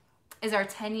month is our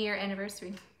 10-year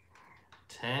anniversary.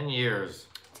 10 years.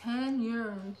 10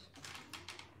 years.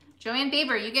 Joanne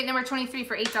Baber, you get number 23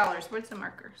 for $8. Where's the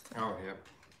markers? Oh, yep.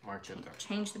 Mark it there.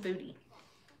 Change the booty.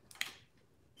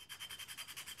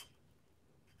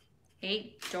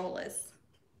 $8.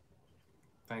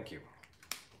 Thank you.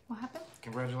 What happened?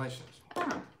 Congratulations.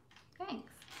 Oh, thanks.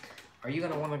 Are you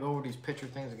going to want to go over these picture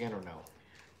things again or no?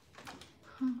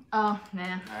 Oh,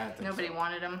 nah. Nobody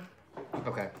wanted them.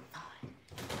 Okay.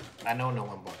 I know no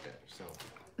one bought that, so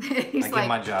He's I get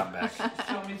my job back.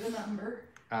 Show me the number.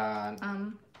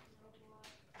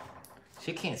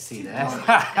 She can't see that. Oh my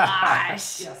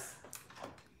gosh. Yes.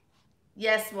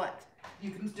 Yes, what?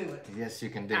 You can do it. Yes, you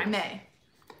can do I it. may.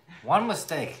 One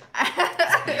mistake.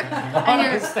 And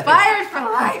you're fired for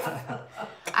life.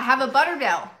 I have a butter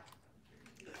bell.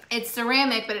 It's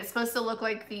ceramic, but it's supposed to look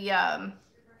like the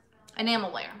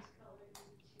enamel layer.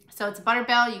 So it's a butter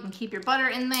bell. You can keep your butter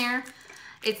in there.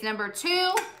 It's number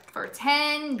 2 for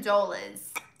 $10.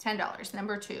 $10,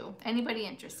 number 2. Anybody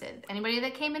interested? Anybody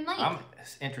that came in late? I'm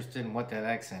interested in what that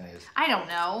accent is. I don't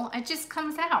know. It just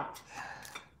comes out.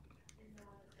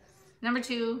 Number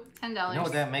 2, $10. You know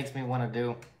what that makes me want to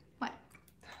do? What?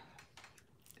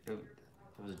 It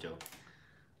was a joke.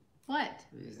 What?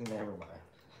 Never mind.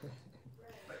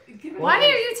 Why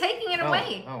are you taking it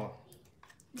away? Oh.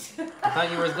 I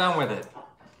thought you were done with it.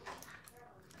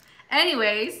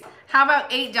 Anyways, how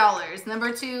about $8?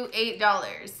 Number 2,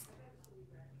 $8.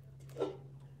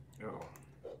 Oh.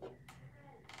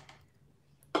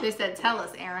 They said, tell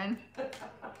us, Aaron.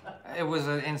 It was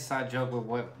an inside joke with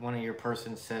what one of your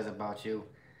persons says about you.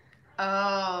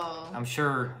 Oh. I'm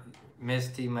sure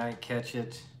Misty might catch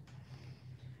it.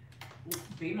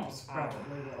 Beamos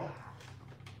probably will.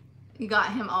 You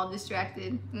got him all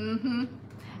distracted. Mm-hmm.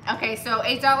 Okay, so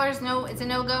 $8, no, it's a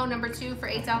no-go. Number 2 for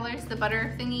 $8, the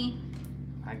butter thingy.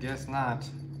 I guess not.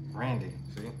 Randy,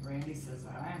 see? Randy says,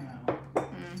 I know.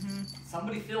 Mm-hmm.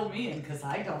 Somebody fill me in because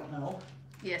I don't know.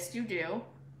 Yes, you do.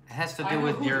 It has to I do know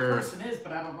with who your the person is,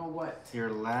 but I don't know what.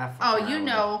 your laugh. Oh, you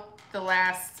know the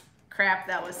last crap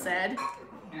that was said.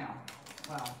 Yeah.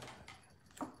 Wow.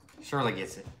 Shirley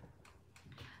gets it.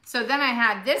 So then I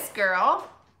had this girl.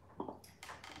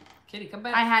 Kitty, come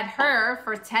back. I had her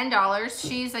for $10.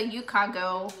 She's a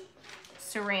Yukago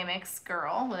ceramics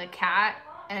girl with a cat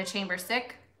and a chamber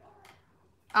stick.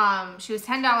 She was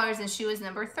 $10 and she was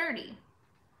number 30.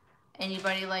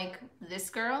 Anybody like this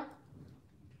girl?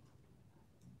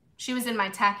 She was in my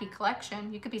tacky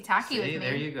collection. You could be tacky with me.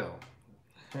 There you go.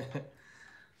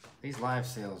 These live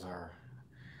sales are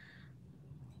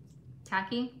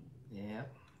tacky. Yeah.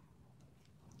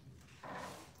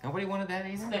 Nobody wanted that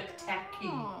either.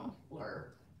 Spectacular.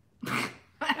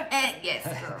 Yes,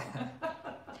 girl.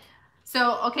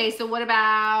 So okay, so what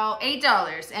about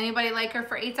 $8? Anybody like her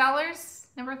for $8?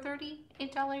 Number 30,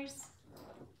 $8.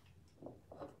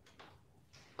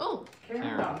 Oh,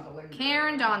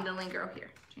 Karen Dondelinger. Oh, here,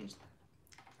 change that.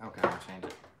 Okay, I'll change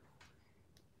it.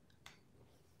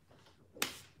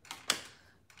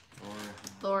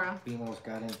 Laura. Beamos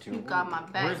got into. You got my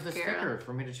back. Where's the sticker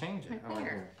for me to change it? Right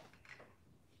there.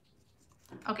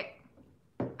 Okay.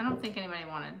 I don't think anybody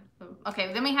wanted.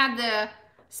 Okay, then we had the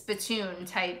spittoon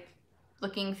type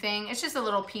looking thing. It's just a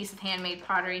little piece of handmade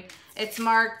pottery. It's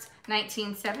marked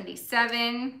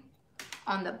 1977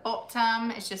 on the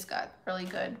bottom. It's just got really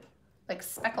good, like,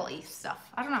 speckly stuff.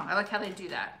 I don't know. I like how they do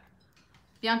that.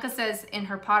 Bianca says in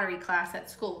her pottery class at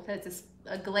school that it's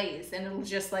a glaze and it'll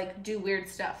just like do weird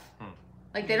stuff.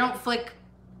 Like they don't flick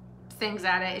things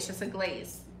at it. It's just a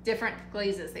glaze. Different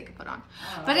glazes they could put on.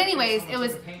 But anyways, it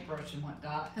was paintbrush and went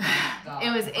dot,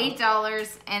 it was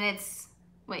 $8 and it's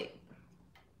wait.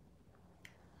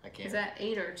 I can't. Is that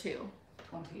 8 or 2?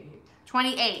 28.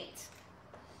 28.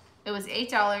 It was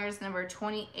 $8, number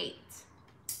 28.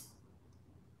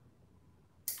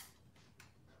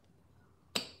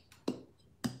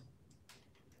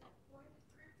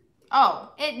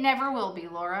 Oh, it never will be,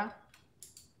 Laura.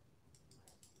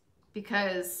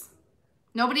 Because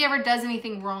nobody ever does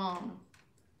anything wrong.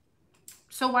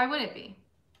 So why would it be?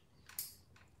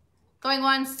 Going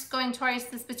once, going twice,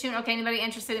 the spittoon. Okay, anybody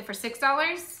interested in for $6?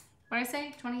 What did I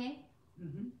say? 28?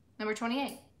 Mm-hmm. Number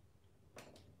 28.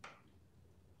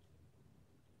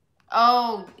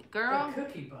 Oh, girl. The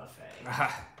cookie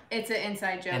buffet. It's an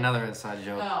inside joke. Another inside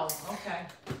joke. Oh, okay.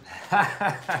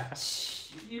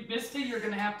 You missed it. You're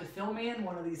gonna have to fill me in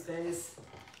one of these days.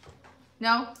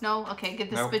 No, no. Okay, get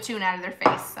the Nope. spittoon out of their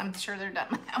face. I'm sure they're done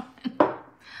with that one.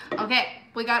 Okay,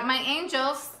 we got my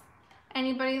angels.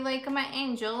 Anybody like my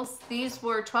angels? These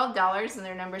were $12 and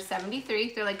they're number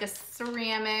 73. They're like a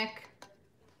ceramic.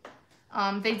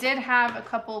 They did have a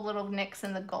couple little nicks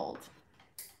in the gold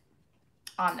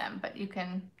on them, but you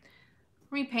can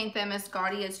repaint them as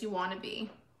gaudy as you want to be.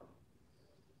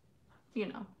 You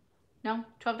know. No?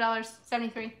 $12,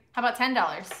 73. How about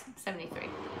 $10? 73.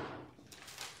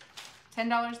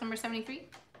 $10, number 73.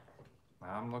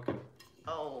 I'm looking.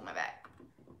 Oh, my back.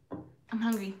 I'm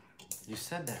hungry. You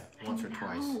said that once or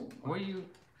twice. know. Where you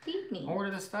Feed me.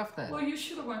 order the stuff then? Well, you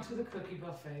should have went to the cookie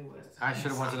buffet with. I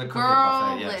should have went to the cookie Girl,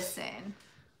 buffet. Yes. listen.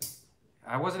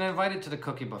 I wasn't invited to the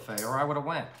cookie buffet, or I would have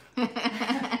went.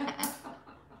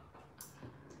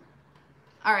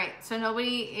 All right, so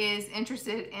nobody is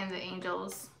interested in the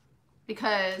angels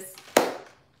because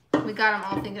we got them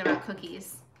all thinking about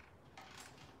cookies.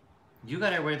 You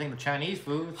got everything with Chinese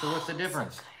food, so what's the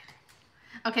difference?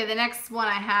 Okay, the next one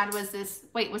I had was this.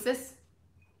 Wait, was this?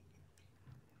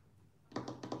 I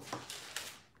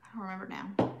don't remember now.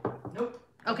 Nope.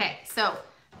 Okay, so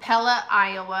Pella,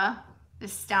 Iowa, the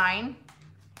Stein.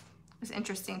 This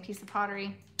interesting piece of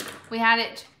pottery. We had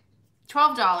it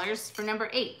 $12 for number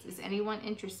 8. Is anyone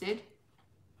interested?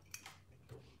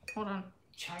 Hold on.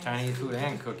 Chinese food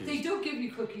and cookies. They do give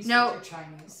you cookies No. if they're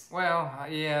Chinese. Well,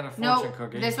 yeah, the fortune No,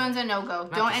 cookie. this one's a no-go.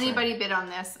 the Don't same. anybody bid on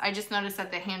this. I just noticed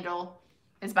that the handle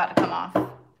is about to come off.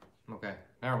 Okay,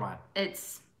 never mind.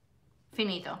 It's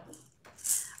finito.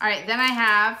 All right, then I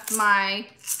have my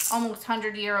almost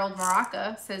 100-year-old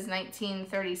maraca. Says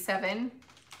 1937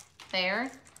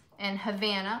 there. And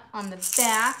Havana on the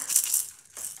back.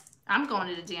 I'm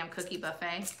going to the damn cookie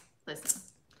buffet. Listen.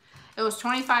 It was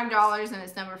 $25 and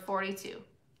it's number 42.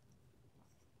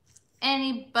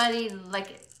 Anybody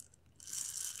like it?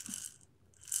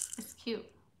 It's cute.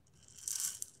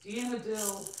 Deanna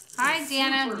Dill. Hi, is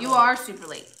Deanna. super You low. are super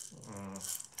late.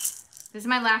 This is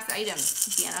my last item,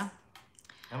 Deanna.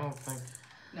 I don't think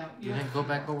No, you didn't go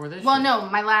back over this. Well, yet? no,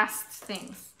 my last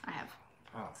things I have.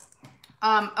 Oh.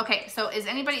 Okay, so is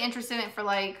anybody interested in it for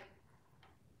like,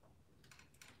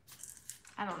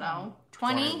 I don't know,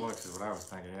 20? $20 is what I was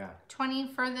thinking. Yeah. 20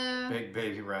 for the, Big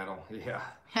baby rattle. Yeah.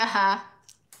 haha,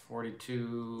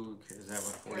 42. Is that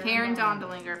what? 42? Karen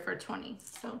Dondelinger for 20.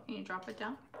 So can you drop it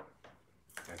down?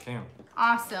 I can.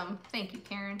 Awesome. Thank you,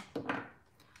 Karen.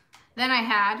 Then I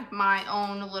had my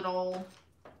own little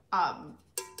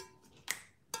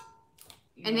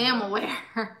enamelware,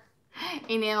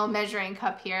 enamel measuring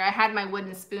cup here. I had my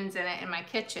wooden spoons in it in my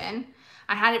kitchen.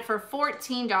 I had it for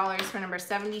 $14 for number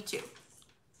 72.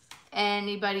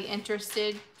 Anybody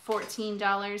interested?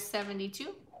 $14.72.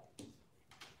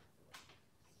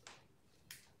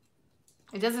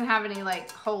 It doesn't have any like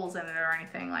holes in it or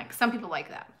anything. Like some people like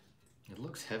that. It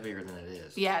looks heavier than it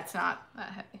is. Yeah, it's not that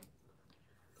heavy.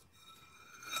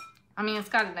 I mean, it's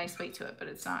got a nice weight to it, but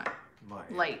it's not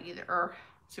But, light either or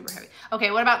super heavy.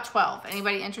 Okay, what about 12?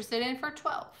 Anybody interested in for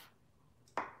 12?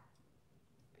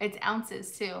 It's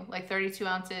ounces too, like 32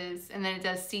 ounces, and then it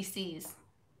does cc's.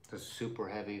 the super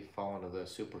heavy fall into the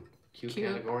super cute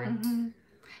category. Mm-hmm.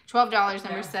 $12,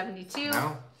 number Yeah. 72.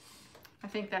 No. I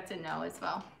think that's a no as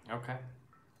well. Okay.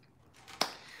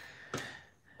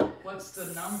 What's the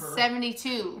number?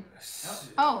 72. Oh,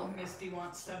 Oh. Misty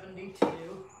wants 72.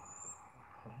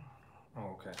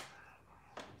 Oh, okay.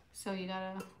 So you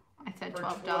gotta, I said For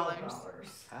 $12.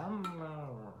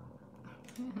 $12.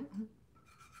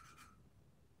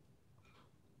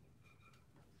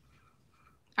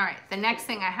 All right, the next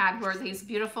thing I had were these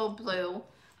beautiful blue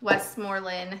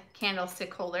Westmoreland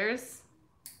candlestick holders.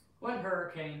 What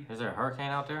hurricane? Is there a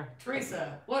hurricane out there?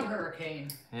 Teresa, what hurricane?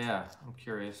 Yeah, I'm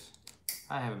curious.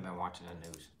 I haven't been watching the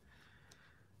news.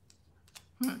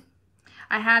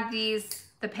 I had the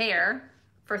pair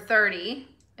for $30.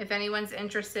 If anyone's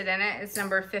interested in it, it's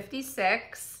number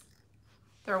 56.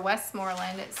 They're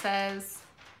Westmoreland. It says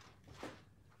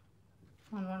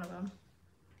on one of them.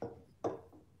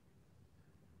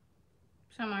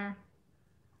 Somewhere.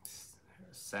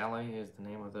 Sally is the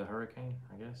name of the hurricane,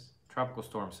 I guess. Tropical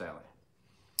Storm Sally.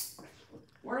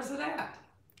 Where's it at?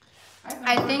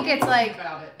 I think it's like,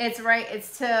 about it.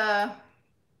 it's to,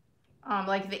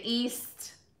 like the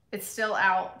east. It's still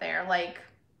out there, like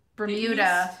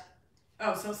Bermuda.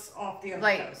 Oh, so it's off the other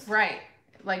Like, coast. right.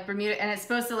 Like Bermuda. And it's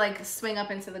supposed to like swing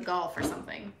up into the Gulf or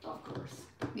something. Of course.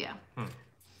 Yeah.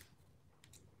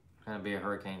 Gonna be a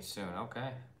hurricane soon.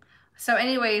 Okay. So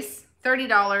anyways,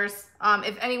 $30.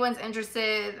 If anyone's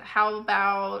interested, how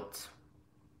about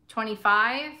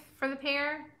 25 for the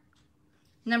pair?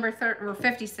 Number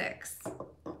 56.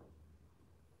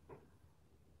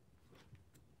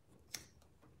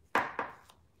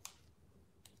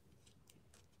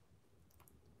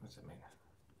 What's it mean?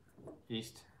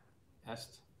 East?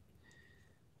 Est?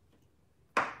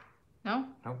 No?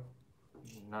 Nope.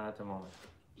 Not at the moment.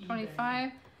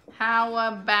 25. How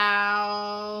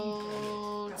about...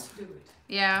 Let's do it.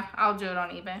 Yeah, I'll do it on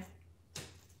eBay.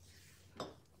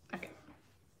 Okay.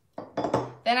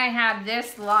 Then I have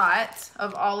this lot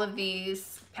of all of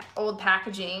these old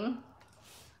packaging.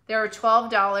 They were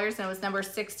 $12 and it was number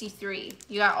 63.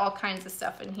 You got all kinds of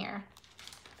stuff in here.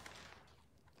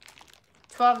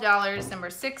 $12, number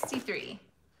 63.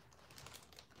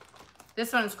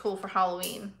 This one's cool for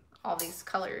Halloween. All these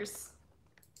colors.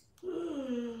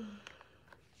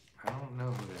 I don't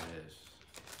know who that is.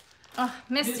 Oh,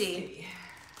 Misty.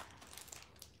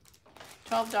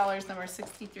 $12, number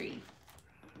 63.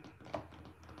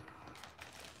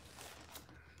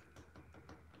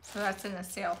 So that's in the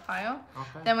sale pile.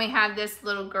 Okay. Then we had this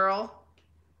little girl,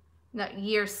 no,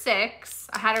 year 6.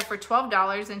 I had her for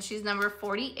 $12 and she's number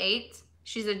 48.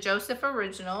 She's a Joseph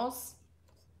Originals.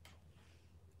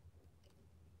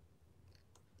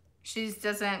 She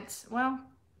doesn't, well,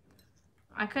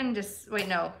 I couldn't just, wait,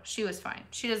 no, she was fine.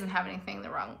 She doesn't have anything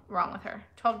wrong with her.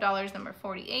 $12, number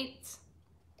 48.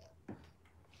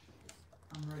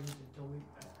 I'm ready to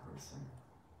delete that person.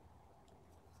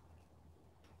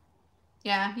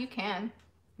 Yeah, you can,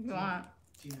 if you want.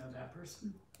 Do you know that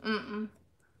person? Mm-mm.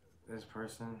 This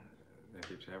person that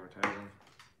keeps advertising.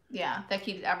 Yeah, that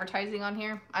keeps advertising on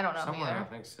here. I don't know Someone I either.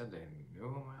 think said they knew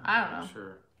him. I don't I'm not know.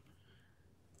 Sure.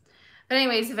 But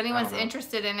anyways, if anyone's I don't know.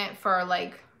 interested in it for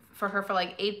like, for her for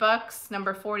like $8,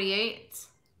 number 48.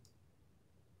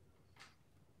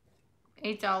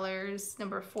 $8,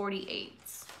 number 48.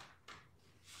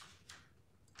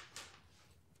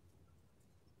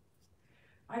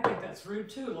 I think that's rude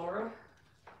too, Laura.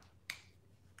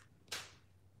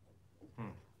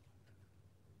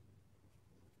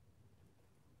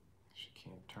 She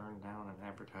can't turn down an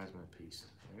advertisement piece.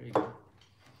 There you go.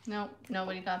 Nope,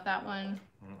 nobody got that one.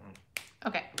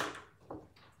 Okay.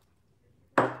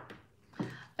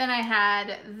 Then I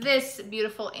had this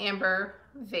beautiful amber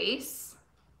vase.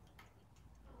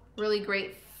 Really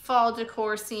great fall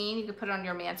decor scene. You could put it on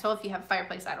your mantle if you have a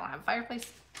fireplace. I don't have a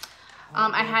fireplace.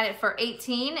 I had it for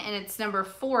 $18 and it's number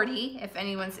 40 if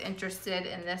anyone's interested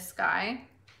in this guy.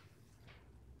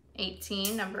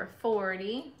 18, number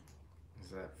 40. Is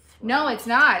that? No, it's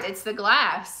not. It's the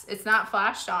glass. It's not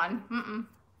flashed on. Mm-mm.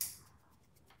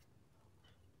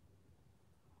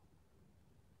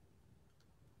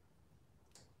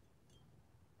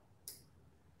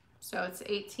 So it's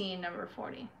 18, number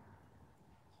 40.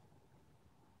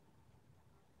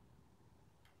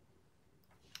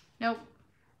 Nope.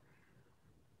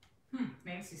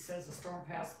 Nancy says the storm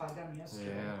passed by them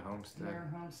yesterday. Yeah, Homestead. They're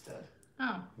in Homestead.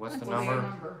 Oh. What's the What's their number?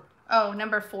 number? Oh,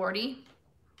 number 40.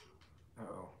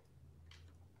 Uh-oh.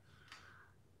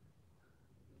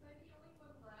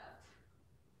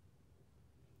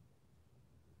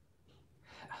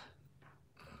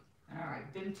 All right,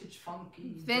 vintage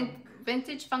funky. junk.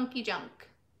 Vintage funky junk.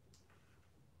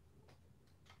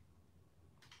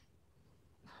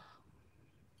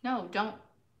 No, don't.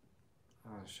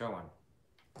 Showing.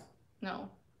 No.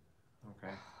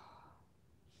 Okay.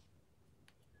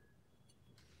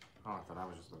 Oh, I thought I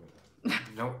was just looking at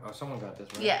it. Nope. Oh, someone got this,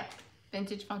 right? Yeah.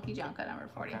 Vintage funky junk at number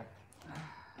 40. Okay.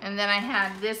 And then I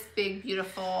had this big,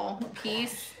 beautiful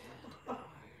piece.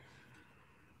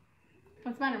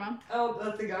 What's the matter, Mom? Oh,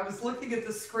 nothing. I was looking at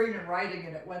the screen and writing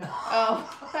and it went.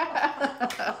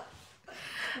 Oh.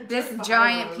 this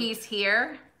giant piece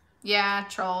here. Yeah,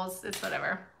 trolls. It's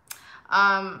whatever.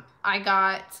 I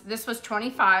got, this was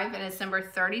 25 and it's number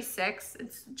 36.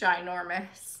 It's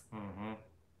ginormous. Mm-hmm.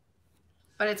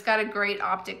 But it's got a great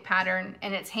optic pattern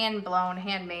and it's hand blown,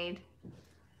 handmade.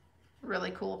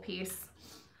 Really cool piece.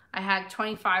 I had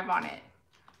 25 on it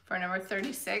for number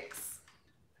 36.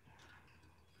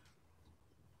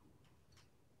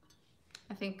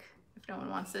 I think if no one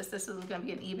wants this, this is going to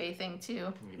be an eBay thing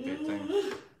too. eBay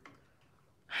thing.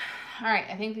 All right,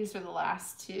 I think these are the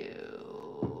last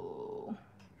two.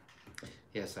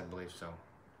 Yes, I believe so.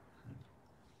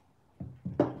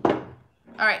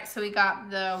 All right, so we got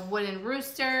the wooden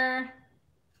rooster.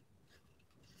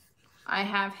 I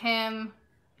have him,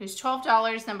 who's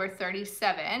 $12, number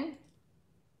 37.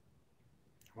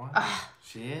 What?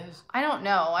 She is? I don't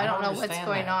know. I don't know what's understand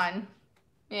going that. on.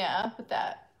 Yeah, with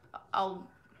that. I'll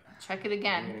check it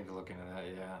again. We need to look into that,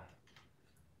 yeah.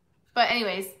 But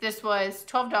anyways, this was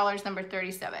 $12, number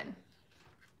 37.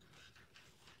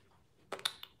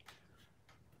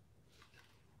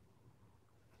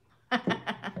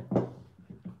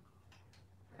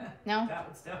 No? That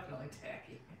was definitely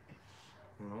tacky.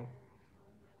 No.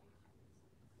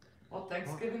 Well,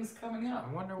 Thanksgiving's coming up.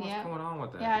 I wonder what's Yeah. going on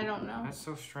with that. Yeah, I don't know. That's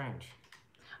so strange.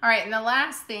 All right, and the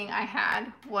last thing I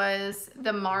had was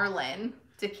the Marlin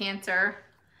decanter.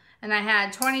 And I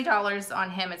had $20 on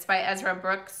him. It's by Ezra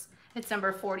Brooks. It's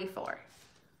number 44.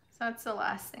 So that's the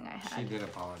last thing I had. She did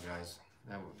apologize.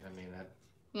 That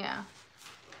Yeah.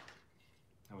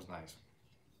 that was nice.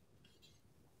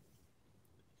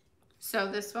 So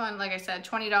this one, like I said,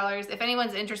 $20. If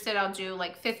anyone's interested, I'll do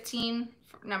like 15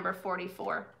 for number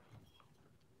 44.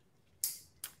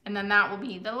 And then that will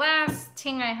be the last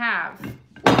thing I have.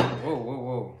 Whoa, whoa,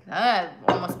 whoa. That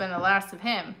almost been the last of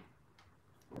him.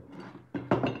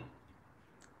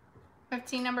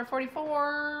 15, number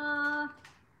 44.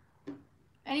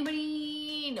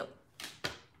 Anybody? Nope.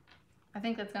 I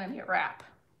think that's going to be a wrap.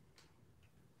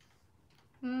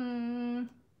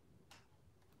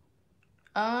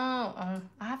 Oh, I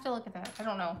have to look at that. I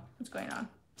don't know what's going on.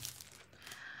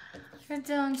 I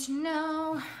don't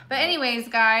know. But anyways,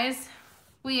 guys,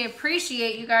 we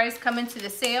appreciate you guys coming to the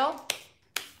sale.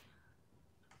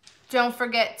 Don't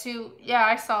forget to, yeah,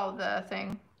 I saw the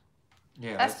thing.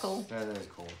 Yeah, That's cool. That is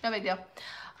cool. No big deal.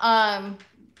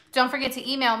 Don't forget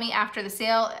to email me after the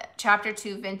sale,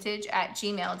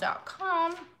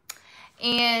 chapter2vintage@gmail.com.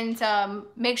 And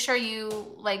make sure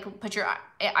you like put your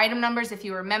item numbers if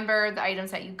you remember the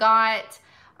items that you got.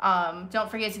 Don't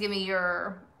forget to give me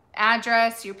your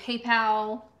address, your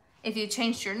PayPal. If you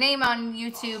changed your name on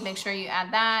YouTube, make sure you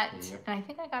add that. Yep. And I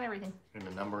think I got everything. And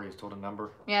the number, he's told a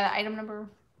number. Yeah, the item number.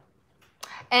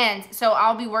 And so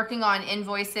I'll be working on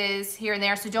invoices here and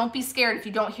there. So don't be scared if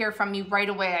you don't hear from me right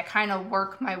away. I kind of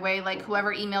work my way, like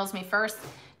whoever emails me first,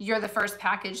 you're the first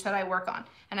package that I work on.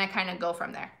 And I kind of go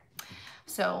from there.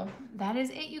 So that is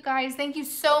it, you guys. Thank you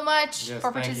so much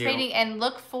for participating. And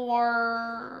look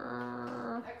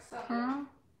for... Next Sunday,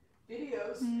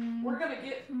 videos. We're going to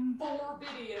get 4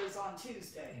 videos on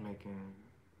Tuesday.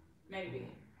 Maybe.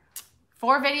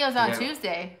 4 videos on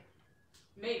Tuesday?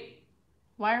 Maybe.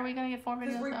 Why are we going to get 4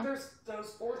 videos? Because there's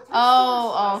those 4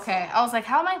 Oh, okay. I was like,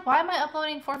 why am I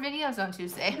uploading 4 videos on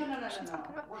Tuesday? No.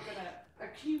 We're going to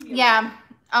accumulate. Yeah.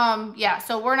 Yeah.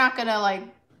 So we're not going to like,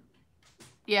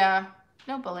 yeah,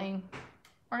 no bullying.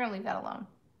 We're going to leave that alone.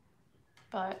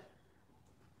 But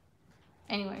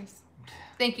anyways,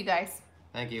 thank you guys.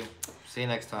 Thank you. See you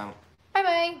next time.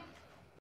 Bye-bye.